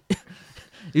 You're too late.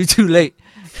 You're too late.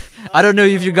 I don't know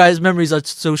if you guys' memories are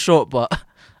so short, but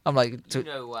I'm like, You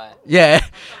know what? yeah,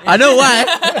 I know why.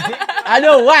 I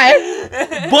know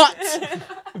why.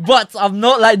 But I'm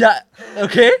not like that.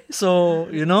 Okay, so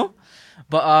you know.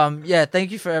 But yeah,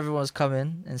 thank you for everyone's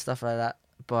coming and stuff like that.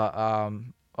 But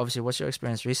obviously, what's your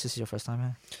experience, Reese? This is your first time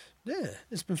here. Yeah,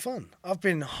 it's been fun. I've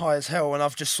been high as hell and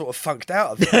I've just sort of funked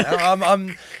out of it.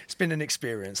 It's been an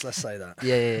experience, let's say that.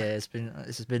 Yeah. This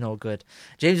has been all good.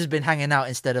 James has been hanging out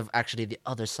instead of actually the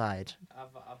other side.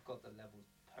 I've got the levels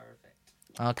perfect.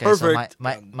 Okay, Perfect.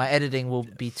 so my editing will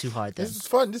be too hard then. This was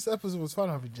fun. This episode was fun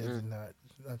having James in that.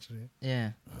 Actually,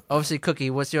 Yeah. Obviously, Cookie,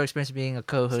 what's your experience being a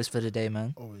co-host for the day,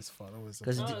 man? always fun. Always.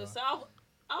 'Cause fun.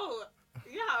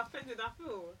 Yeah, how offended I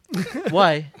feel.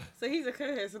 Why? So he's a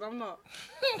co-host and I'm not.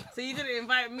 So you didn't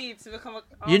invite me to become a.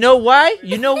 You know why?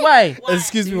 You know why? Why?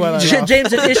 Excuse me while I laugh.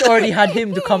 James and Ish already had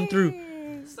him to come through.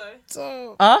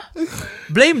 So. Huh?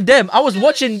 Blame them. I was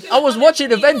watching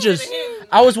Avengers.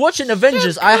 I was watching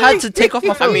Avengers. I had to take off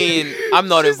my phone. I mean, I'm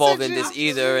not involved in this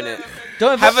either, innit?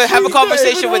 Don't Have a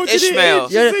conversation with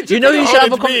Ishmael. Yeah, you know you should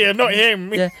have a I'm not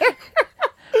him. Yeah.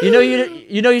 You know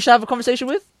you should have a conversation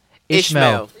with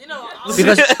Ishmael. You know what?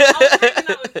 Because- I was hanging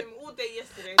out with him all day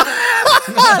yesterday.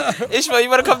 Ishmael, you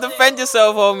better come defend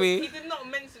yourself, He homie. did not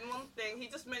mention one thing. He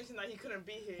just mentioned that he couldn't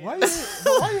be here. Why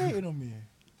are you hating on me?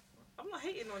 I'm not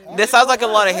hating on you. There sounds like a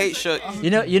lot of hate shit.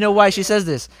 You know why she says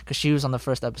this? Because she was on the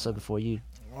first episode before you.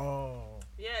 Oh,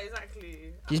 Yeah,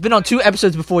 exactly. She's been on 2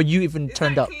 episodes before you even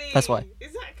turned up. That's why.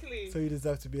 Exactly. so you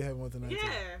deserve to be here more than I do. Yeah.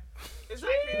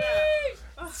 Exactly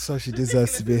that. So she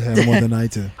deserves to be here more than I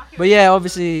do. But yeah,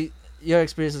 obviously your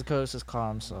experience as co-host is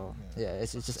calm, so yeah,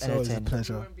 it's just So it's a entertaining.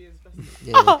 pleasure. Won't be as best.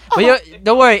 Yeah. But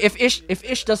don't worry, if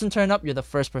Ish doesn't turn up, you're the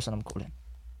first person I'm calling.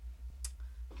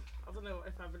 I don't know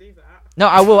if I believe that. No,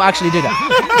 I will actually do that.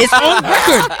 It's on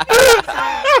record.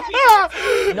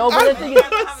 No, but the thing is,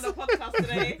 I'm having a podcast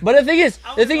today. but the thing is,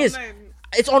 I the was thing not is, known.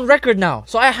 it's on record now,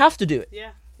 so I have to do it.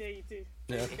 Yeah, you do.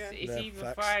 It's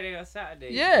either Friday or Saturday.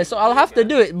 Yeah, so I'll have to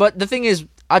do it. But the thing is,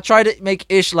 I try to make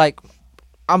Ish like,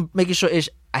 I'm making sure Ish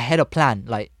ahead of plan,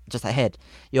 like just ahead.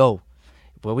 Yo,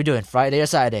 what are we doing, Friday or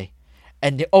Saturday?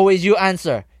 And always you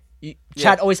answer.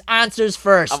 Chad always answers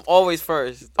first. I'm always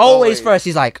first. Always first.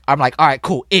 I'm like, all right,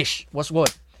 cool. Ish, what's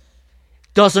good?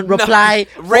 Doesn't reply.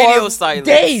 Radio for silence.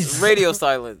 Days. Radio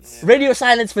silence. Radio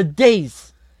silence for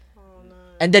days. Oh no.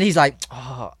 And then he's like,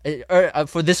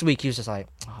 for this week, he was just like,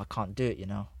 I can't do it, you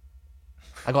know.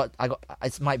 I got.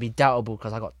 It might be doubtable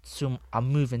because I'm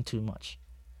moving too much.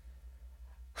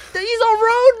 He's on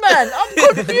road, man. I'm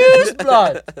confused,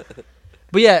 blood.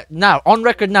 But yeah, now on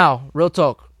record now, real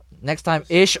talk. Next time,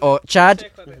 Ish or Chad,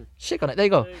 Check on it. shake on it. There you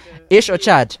go. Ish or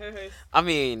Chad, Co-host, I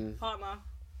mean, partner.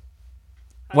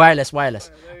 wireless.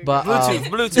 But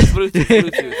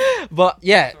Bluetooth. but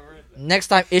yeah, next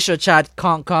time Ish or Chad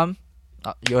can't come,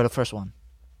 you're the first one.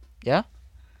 Yeah.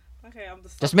 Okay, I'm the.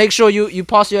 Just make sure you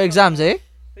pass your exams, eh?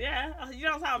 Yeah, you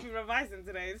know how I've been revising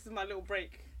today. This is my little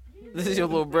break. This is your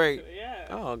little break. Yeah.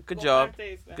 Oh, good Got job. 5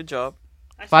 days left. Good job.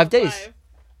 Actually, 5 days?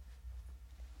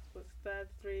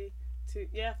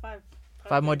 5.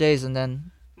 5 more days and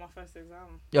then My first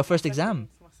exam. your first exam.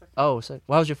 My second. Oh, so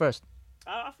how was your first?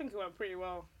 I think it went pretty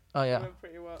well. Oh yeah. It went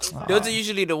pretty well. It was Those are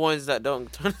usually the ones that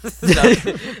don't.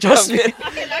 Trust me.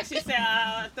 I can actually say,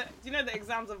 do you know the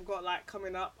exams I've got like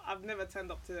coming up? I've never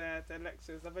turned up to the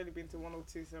lectures. I've only been to 1 or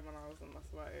 2 seminars, and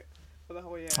that's about it for the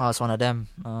whole year. Oh, it's one of them.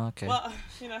 Oh, okay. But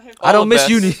you know, I don't miss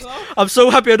best. uni. I'm so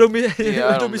happy I don't miss. Yeah,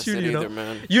 I don't miss uni. it You know, either,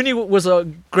 man. uni was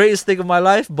the greatest thing of my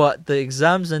life, but the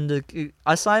exams and the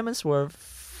assignments were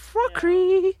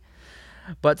fuckery.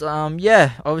 But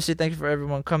yeah, obviously thank you for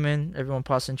everyone coming, everyone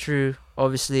passing through.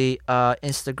 Obviously,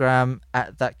 Instagram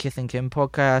at that Kith and Kim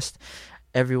podcast.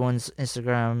 Everyone's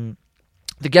Instagram,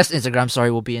 the guest Instagram,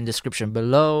 sorry, will be in description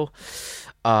below.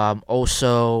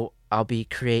 Also, I'll be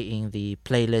creating the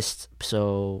playlist.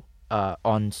 So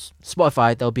on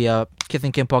Spotify, there'll be a Kith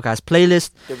and Kim podcast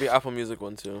playlist. There'll be Apple Music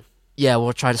one too. Yeah,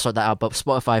 we'll try to sort that out, but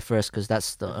Spotify first because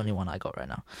that's the only one I got right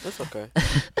now. That's okay.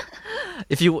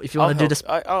 If you want to do this,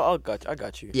 I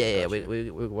got you. yeah,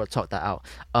 we will talk that out.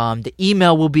 The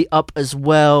email will be up as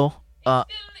well. Trying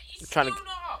to.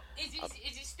 Is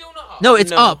it still not up? No,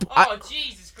 it's up. Oh,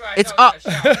 Jesus Christ. It's up.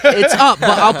 It's up,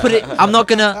 but I'll put it. I'm not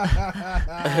gonna.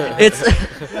 It's.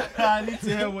 I need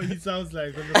to hear what he sounds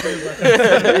like. On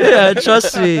the Yeah,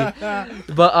 trust me.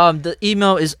 But the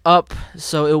email is up,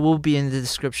 so it will be in the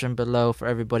description below for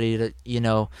everybody to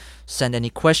send any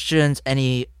questions,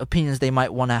 any opinions they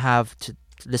might want to have, to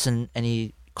listen,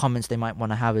 any comments they might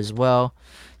want to have as well.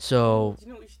 So Do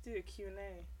you know what we should do? A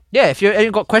Q&A. yeah, if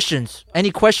you've got questions,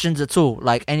 any questions at all,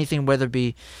 like anything, whether it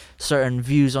be certain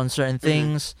views on certain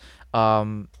things,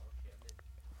 what?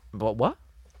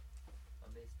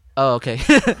 Oh, okay.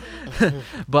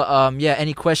 But yeah,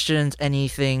 any questions,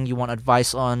 anything you want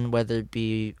advice on, whether it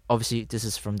be, obviously this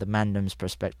is from the Mandom's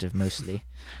perspective mostly.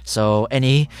 So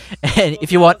any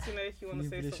if you want, If you want to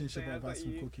say relationship something, I advice got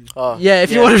from you. Cookie. Oh, yeah,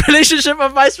 if you want a relationship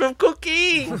advice from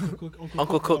Cookie.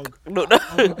 Uncle Cook. No.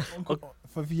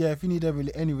 If you need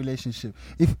any relationship,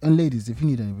 if you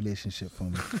need any relationship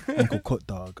from Uncle Cook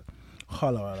Dog,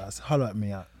 holler at us, holler at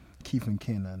me at Keith and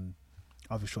Kin, and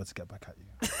I'll be sure to get back at you.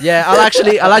 Yeah, I'll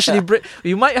actually bring.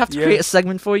 You might have to create a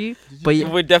segment for you, but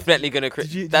We're definitely gonna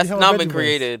create. That's hear now my been bedroom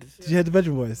created. Did you hear the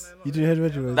bedroom voice? You did hear the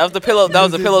bedroom voice? That was the pillow. That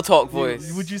was the pillow talk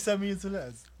voice. Would you send me into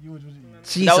letters? You would.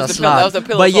 Jesus, That was the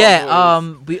pillow but talk yeah,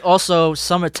 voice. we also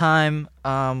summertime.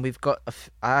 We've got.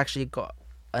 I actually got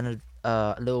a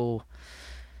little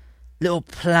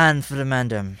plan for the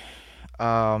Mandem,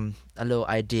 a little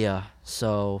idea.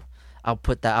 So I'll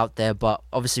put that out there. But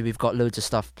obviously, we've got loads of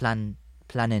stuff planning.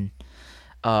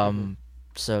 So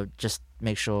just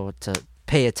make sure to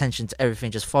pay attention to everything.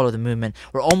 Just follow the movement.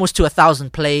 We're almost to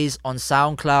 1,000 plays on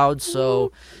SoundCloud.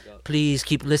 So please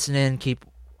keep listening. Keep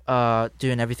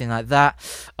doing everything like that.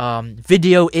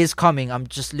 Video is coming. I'm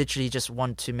just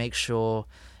want to make sure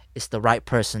it's the right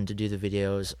person to do the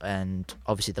videos, and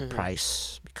obviously the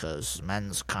price, because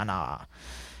man's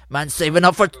saving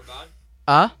up for. Get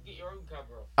your own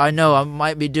camera. I know I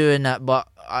might be doing that, but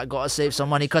I gotta save some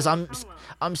money because I'm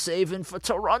saving for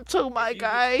Toronto, my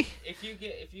guy. If you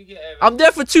get I'm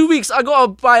there for 2 weeks. I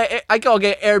gotta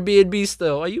get Airbnb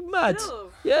still. Are you mad?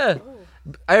 No. Yeah.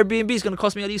 Airbnb is gonna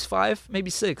cost me at least 5, maybe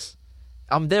 6.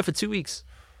 I'm there for 2 weeks.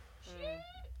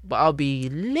 But I'll be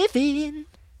living.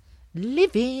 You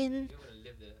want to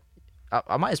live there.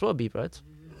 I might as well be, bro.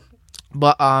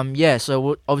 But yeah,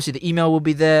 so obviously the email will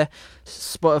be there.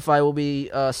 Spotify will be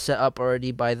set up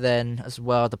already by then as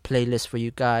well, the playlist for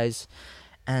you guys.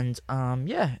 And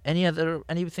yeah,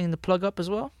 anything to plug up as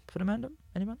well for the Mandem?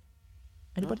 Anyone?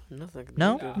 Anybody? Nothing.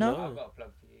 No? I've No? got a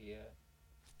plug for you, yeah.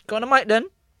 Go on the mic then.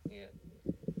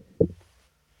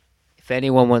 If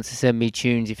anyone wants to send me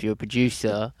tunes, if you're a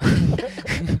producer,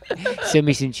 send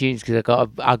me some tunes, because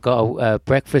I got a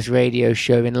breakfast radio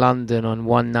show in London on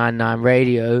 199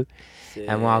 Radio,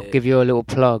 and I'll give you a little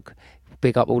plug.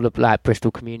 Big up all the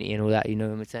Bristol community and all that. You know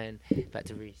what I'm saying? Back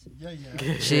to Reese. Yeah.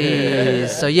 Jeez.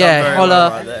 So yeah,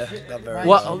 holla.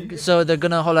 What? So they're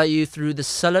gonna holla at you through the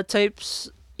Sellotapes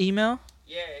email.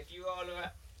 Yeah, if you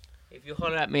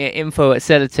holler at me at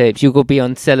info@Sellotapes, you're gonna be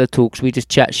on Cellar Talks. We just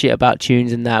chat shit about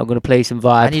tunes and that. I'm gonna play some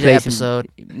vibes. I need an episode.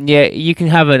 Yeah, you can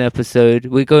have an episode.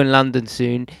 We're going to London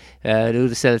soon. Do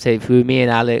the Sellotapes with me and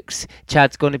Alex.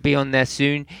 Chad's gonna be on there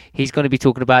soon. He's gonna be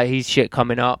talking about his shit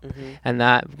coming up and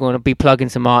that. We're gonna be plugging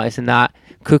some artists and that.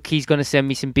 Cookie's gonna send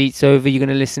me some beats over. You're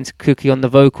gonna listen to Cookie on the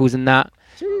vocals and that.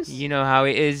 boys. You know how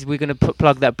it is. We're gonna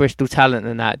plug that Bristol talent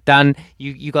and that. Dan,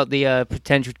 you got the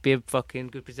potential to be a fucking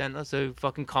good presenter, so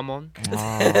fucking come on.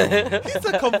 He's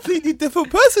a completely different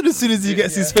person as soon as he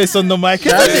gets his face on the mic.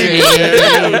 Trust me.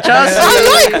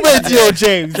 I like Radio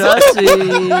James. Trust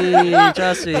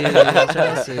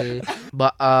me.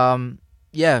 But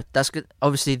yeah, that's good.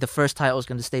 Obviously, the first title is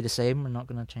gonna stay the same. We're not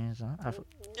gonna change that.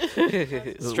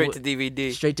 Straight to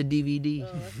DVD. Straight to DVD.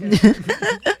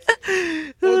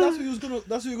 Oh,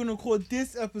 that's what you're gonna call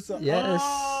this episode. Yes.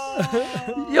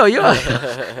 Oh. Yo.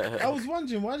 I was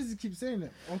wondering, why does he keep saying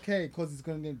it? Okay, because it's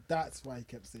gonna name. That's why he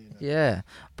kept saying it. Yeah,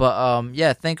 but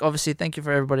yeah. Thank you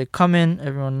for everybody coming.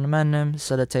 Everyone in the man them.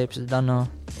 Sellotapes is done now.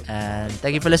 And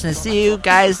thank you for listening. See you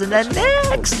guys in the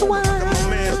next one.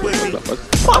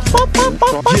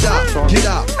 Get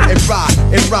up, and rock,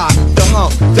 the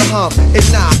hump,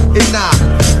 and knock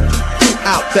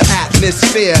out the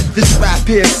atmosphere. This rap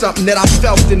here is something that I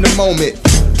felt in the moment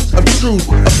of truth.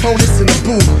 Opponents in the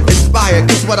booth, inspired,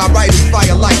 cause what I write is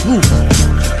fire like roof.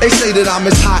 They say that I'm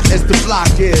as hot as the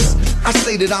block is. I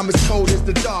say that I'm as cold as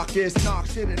the dark is. Knock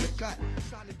shit in the cut.